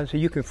things about it, so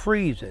you can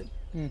freeze it.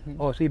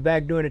 Or see,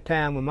 back during the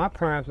time when my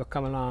parents were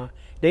coming along,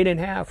 they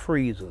didn't have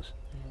freezers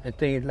and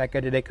things like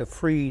that they could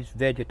freeze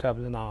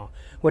vegetables and all.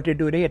 What they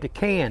do, they had to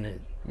can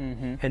it.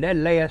 And that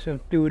lasts them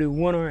through the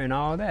winter and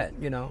all that,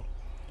 you know.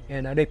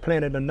 And they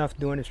planted enough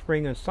during the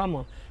spring and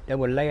summer that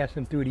would last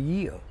them through the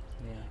year.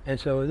 And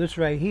so this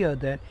right here,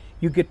 that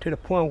you get to the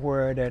point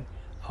where that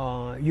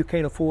you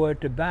can't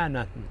afford to buy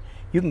nothing.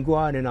 You can go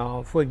out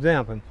and, for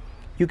example,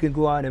 you can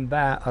go out and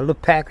buy a little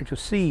package of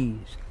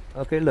seeds.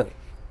 Okay, look.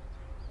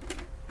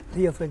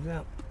 Here, for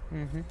example.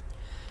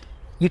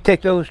 You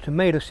take those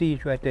tomato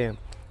seeds right there.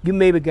 You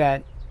maybe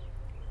got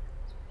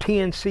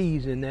 10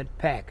 seeds in that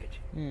package.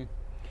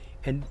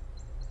 And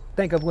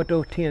think of what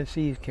those 10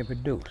 seeds can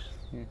produce.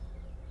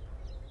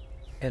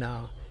 And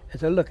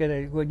so look at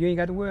it. Well, you ain't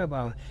got to worry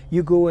about it.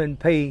 You go and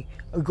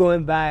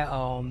buy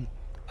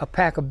a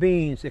pack of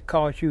beans that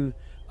cost you,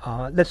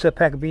 let's say a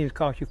pack of beans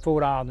costs you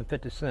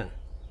 $4.50.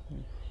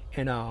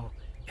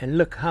 And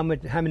look how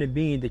many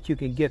beans that you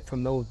can get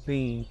from those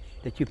beans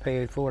that you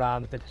paid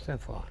 $4.50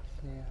 for.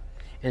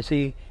 And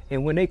see,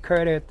 and when they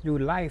carry that through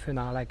life and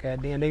all like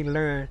that, then they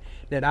learn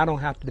that I don't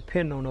have to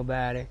depend on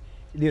nobody.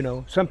 You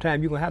know,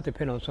 sometimes you're gonna have to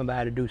depend on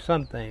somebody to do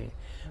something,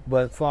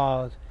 but as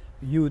far as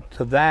you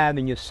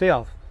surviving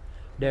yourself,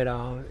 that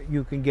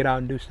you can get out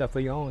and do stuff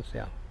for your own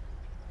self.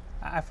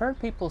 I've heard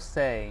people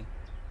say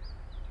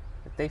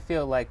that they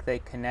feel like they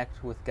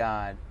connect with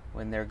God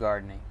when they're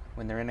gardening,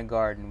 when they're in a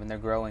garden, when they're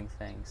growing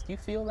things. Do you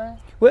feel that?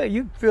 Well,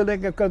 you feel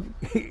that because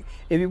if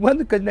you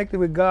wasn't connected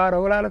with God, a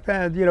whole lot of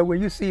times, you know,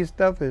 when you see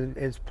stuff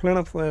is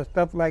plentiful and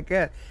stuff like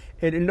that,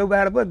 it ain't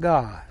nobody but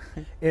God.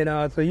 You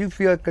know, so you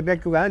feel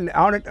connected with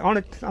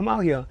I'm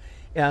out here,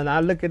 and I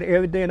look at it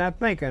every day and I'm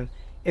thinking,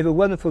 if it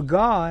wasn't for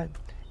God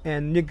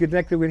and you're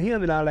connected with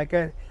Him and all like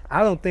that,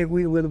 I don't think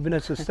we would have been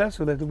as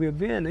successful as we've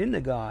been in the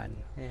garden.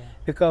 Yeah.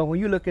 Because when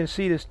you look and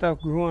see the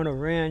stuff growing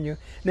around you,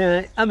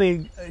 now, I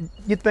mean,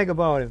 you think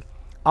about it,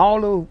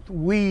 all those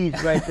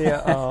weeds right there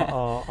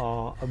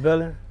are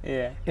Billy,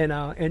 Yeah.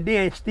 and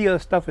then still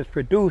stuff is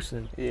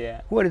producing.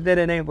 Yeah. What is that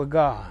in the name of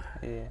God?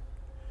 Yeah.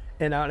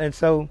 And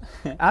so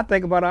I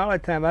think about it all the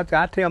time. I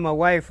tell my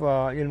wife,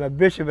 my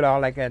bishop and all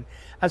like that,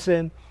 I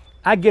said,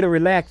 I get a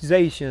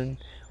relaxation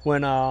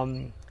when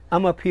I'm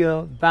up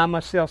here by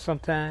myself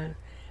sometimes.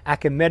 I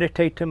can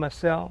meditate to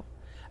myself.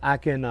 I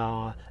can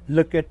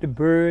look at the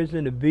birds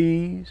and the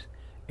bees,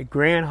 the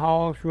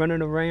groundhogs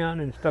running around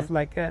and stuff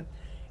like that.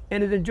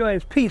 And it's enjoyable,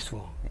 it's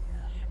peaceful.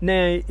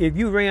 Now, if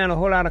you ran a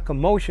whole lot of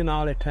commotion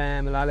all the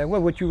time and all that,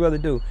 what would you rather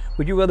do?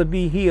 Would you rather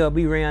be here or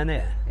be around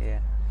there? Yeah.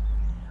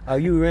 Are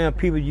you around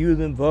people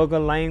using vulgar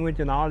language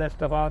and all that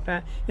stuff all the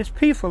time? It's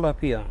peaceful up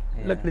here.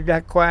 Yeah. Look at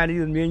that quiet,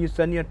 me and you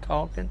sitting here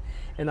talking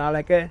and all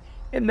like that.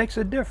 It makes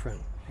a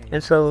difference. Yeah.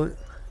 And so,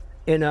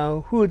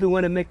 who is the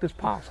one that make this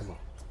possible?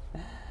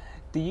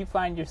 Do you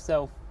find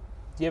yourself,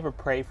 do you ever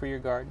pray for your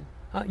garden?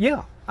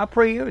 Yeah, I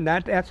pray and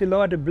I ask the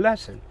Lord to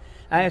bless it.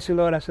 I ask the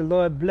Lord, I said,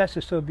 Lord, bless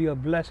it so it'll be a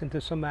blessing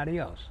to somebody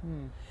else.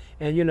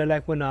 And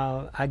like when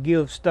I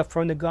give stuff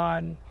from the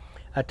garden,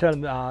 I tell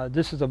them,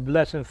 this is a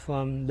blessing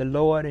from the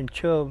Lord and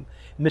Chubb.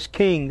 Miss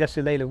King, that's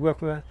the lady that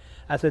worked with her.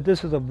 I said,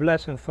 this is a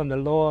blessing from the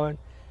Lord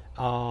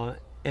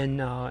and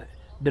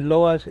the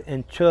Lord's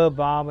and Chubb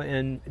Barber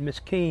and Miss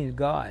King's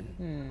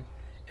garden.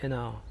 And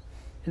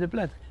it's a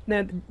blessing.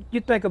 Now, you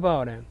think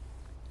about it.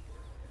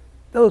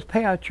 Those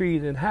pear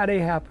trees and how they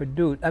have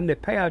produced. The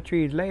pear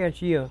trees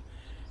last year,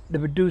 they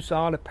produced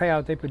all the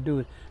pears they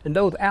produced. And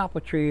those apple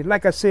trees,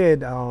 like I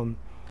said,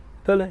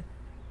 Billy,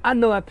 I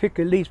know I pick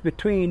at least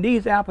between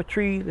these apple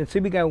trees, and see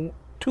we got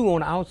 2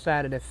 on the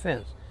outside of the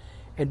fence.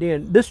 And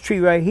then this tree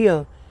right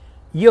here,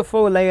 year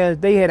 4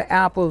 last, they had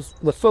apples,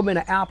 with so many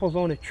apples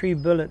on the tree,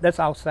 Billy, that's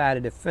outside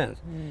of the fence.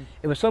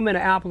 It was so many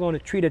apples on the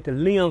tree that the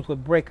limbs were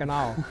breaking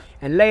off.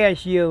 And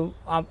last year,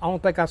 I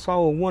don't think I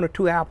saw 1 or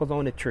 2 apples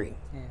on the tree.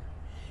 Yeah.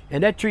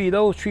 And that tree,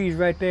 those trees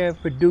right there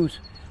produce,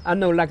 I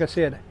know, like I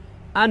said,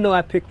 I know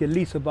I picked at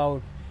least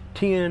about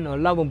 10 or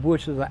 11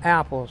 bushels of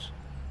apples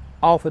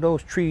off of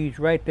those trees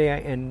right there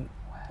and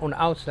on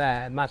the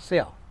outside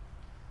myself.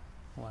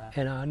 Wow.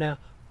 And now,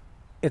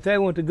 if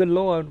that weren't the good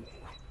Lord,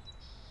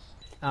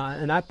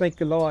 and I thank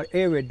the Lord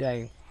every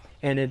day,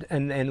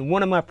 and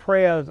one of my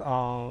prayers,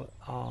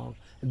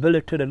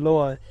 ability to the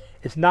Lord,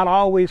 it's not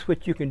always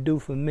what you can do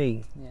for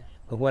me,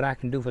 but what I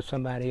can do for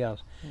somebody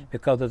else.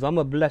 Because if I'm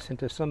a blessing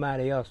to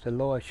somebody else, the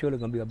Lord surely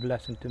gonna be a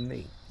blessing to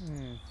me.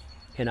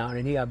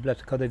 And He a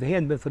blessing. Because if it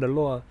hadn't been for the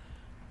Lord,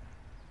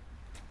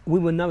 we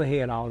would never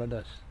had all of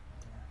this.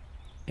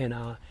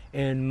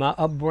 And my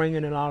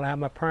upbringing and all that,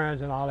 my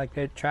parents and all like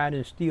that tried to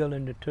instill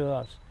into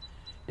us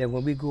that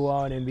when we go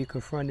out and be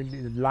confronted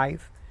with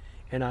life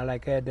and all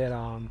like that,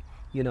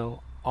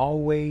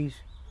 always,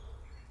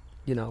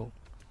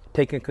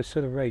 take in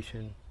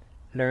consideration,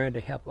 learn to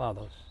help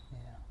others.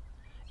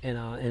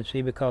 And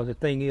see, because the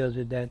thing is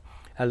that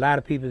a lot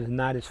of people is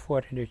not as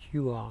fortunate as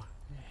you are.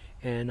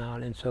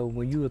 And so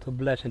when you was a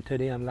blessing to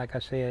them, like I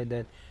said,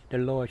 that the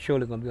Lord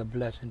surely gonna be a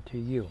blessing to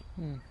you.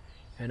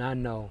 And I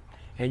know.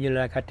 And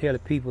like I tell the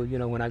people,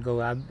 when I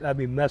go, I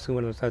be messing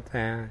with them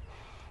sometimes,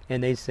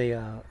 and they say,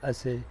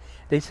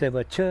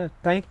 well, Chuck,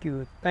 thank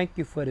you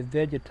for the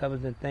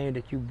vegetables and things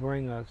that you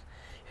bring us.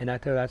 And I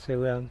said,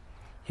 well,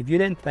 if you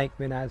didn't thank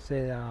me, and I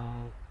said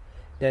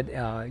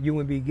that you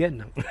wouldn't be getting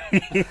them.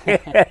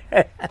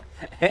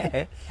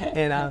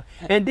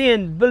 And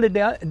then Billy,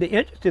 the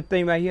interesting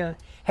thing right here,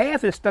 half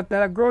of the stuff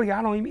that I grow here,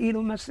 I don't even eat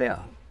them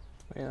myself.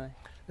 Really?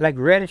 Like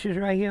radishes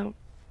right here,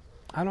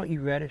 I don't eat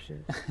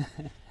radishes.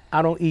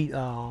 I don't eat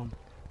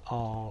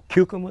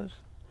cucumbers.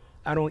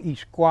 I don't eat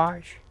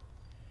squash.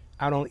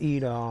 I don't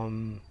eat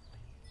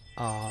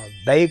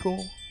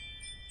bagel.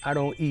 I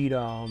don't eat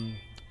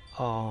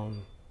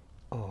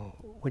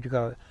what you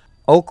call it,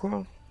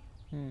 okra.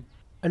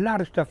 A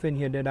lot of stuff in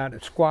here that I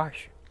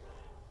squash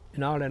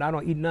and all that. I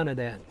don't eat none of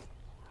that.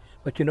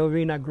 But the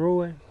reason I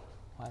grew it?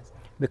 Why is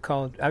that?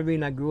 Because the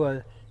reason I grew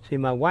it, see,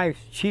 my wife,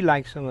 she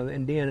likes some of it,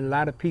 and then a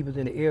lot of people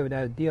in the area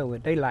that I deal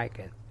with, they like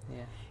it.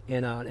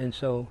 And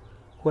so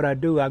what I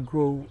do, I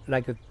grow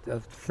like a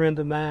friend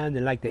of mine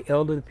and like the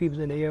elderly people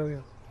in the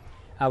area.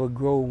 I would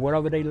grow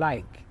whatever they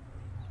like.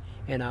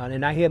 And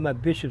I heard my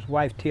bishop's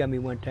wife tell me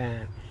one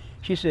time,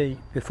 she said,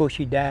 before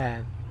she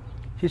died,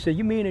 she said,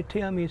 you mean to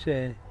tell me,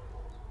 said,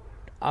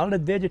 all the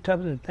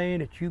vegetables and things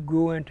that you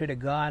grew into the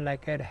garden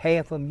like that,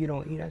 half of them you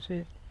don't eat? I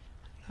said,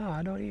 no,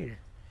 I don't eat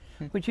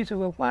it. But she said,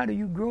 well, why do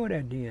you grow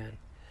that then?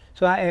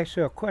 So I asked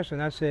her a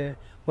question. I said,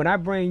 when I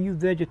bring you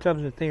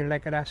vegetables and things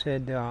like that, I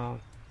said,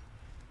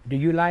 do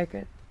you like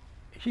it?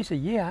 She said,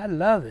 yeah, I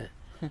love it.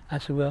 I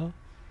said, well,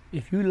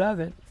 if you love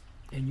it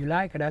and you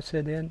like it, I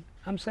said, then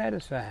I'm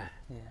satisfied.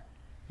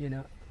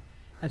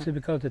 I said,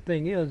 because the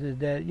thing is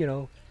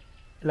that,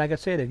 like I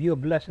said, if you're a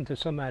blessing to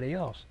somebody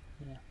else,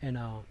 then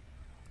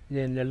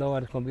the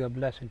Lord is going to be a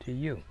blessing to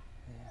you.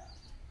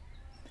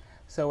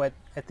 So at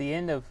the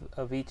end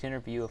of each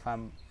interview, if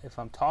I'm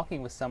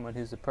talking with someone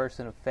who's a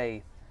person of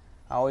faith,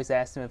 I always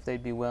ask them if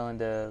they'd be willing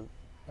to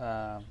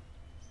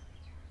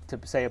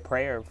say a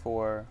prayer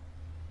for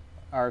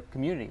our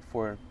community,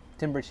 for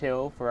Tinbridge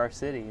Hill, for our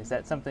city. Is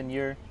that something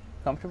you're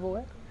comfortable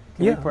with?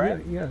 Can we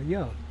pray?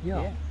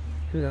 Yeah.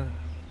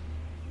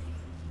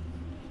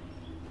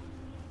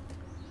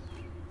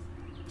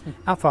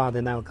 Our Father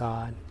and our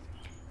God,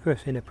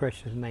 first in the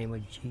precious name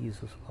of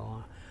Jesus,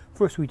 Lord.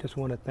 First, we just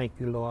want to thank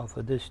you, Lord,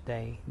 for this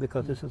day,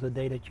 because this is a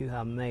day that you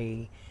have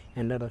made,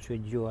 and let us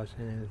rejoice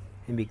and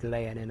be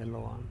glad in it,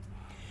 Lord.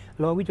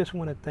 Lord, we just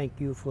want to thank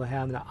you for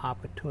having the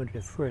opportunity,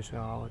 first of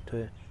all,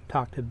 to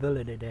talk to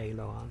Billy today,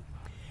 Lord.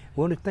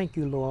 We want to thank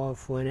you, Lord,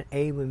 for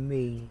enabling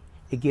me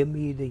to give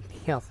me the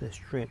health and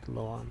strength,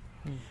 Lord,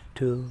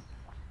 to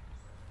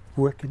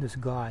work in this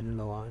garden,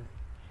 Lord.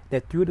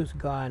 That through this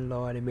garden,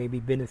 Lord, it may be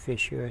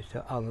beneficiaries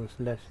to others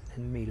less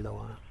than me,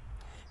 Lord.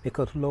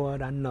 Because,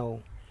 Lord, I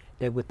know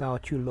that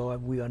without you,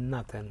 Lord, we are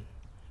nothing.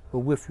 But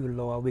with you,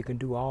 Lord, we can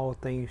do all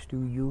things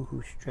through you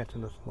who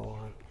strengthen us,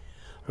 Lord.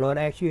 Lord,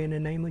 I ask you in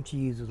the name of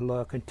Jesus,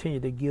 Lord, continue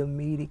to give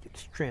me the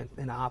strength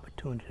and the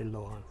opportunity,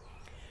 Lord,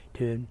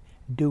 to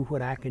do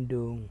what I can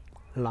do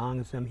as long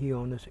as I'm here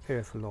on this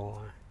earth,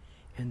 Lord.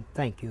 And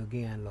thank you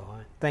again,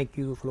 Lord. Thank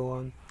you,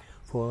 Lord,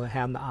 for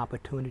having the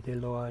opportunity,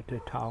 Lord, to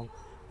talk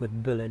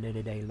with Billy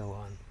today,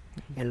 Lord.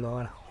 And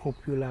Lord, I hope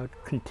you, Lord,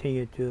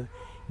 continue to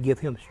give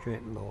him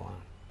strength, Lord.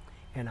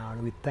 And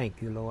we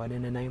thank you, Lord,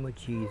 in the name of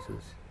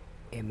Jesus.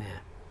 Amen.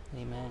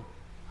 Amen.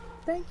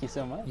 Thank you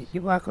so much.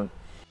 You're welcome.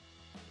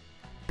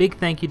 Big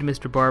thank you to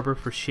Mr. Barber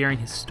for sharing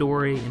his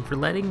story and for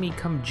letting me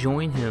come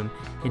join him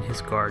in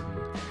his garden.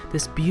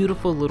 This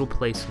beautiful little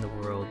place in the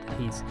world that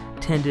he's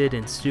tended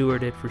and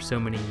stewarded for so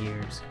many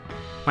years.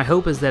 My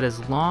hope is that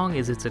as long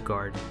as it's a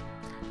garden,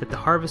 that the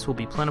harvest will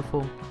be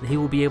plentiful and he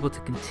will be able to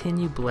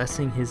continue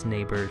blessing his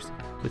neighbors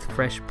with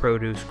fresh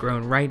produce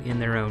grown right in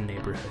their own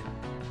neighborhood.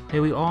 May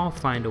we all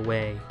find a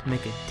way to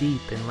make a deep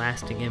and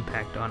lasting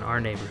impact on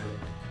our neighborhood,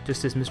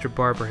 just as Mr.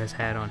 Barber has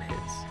had on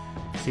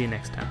his. See you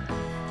next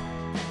time.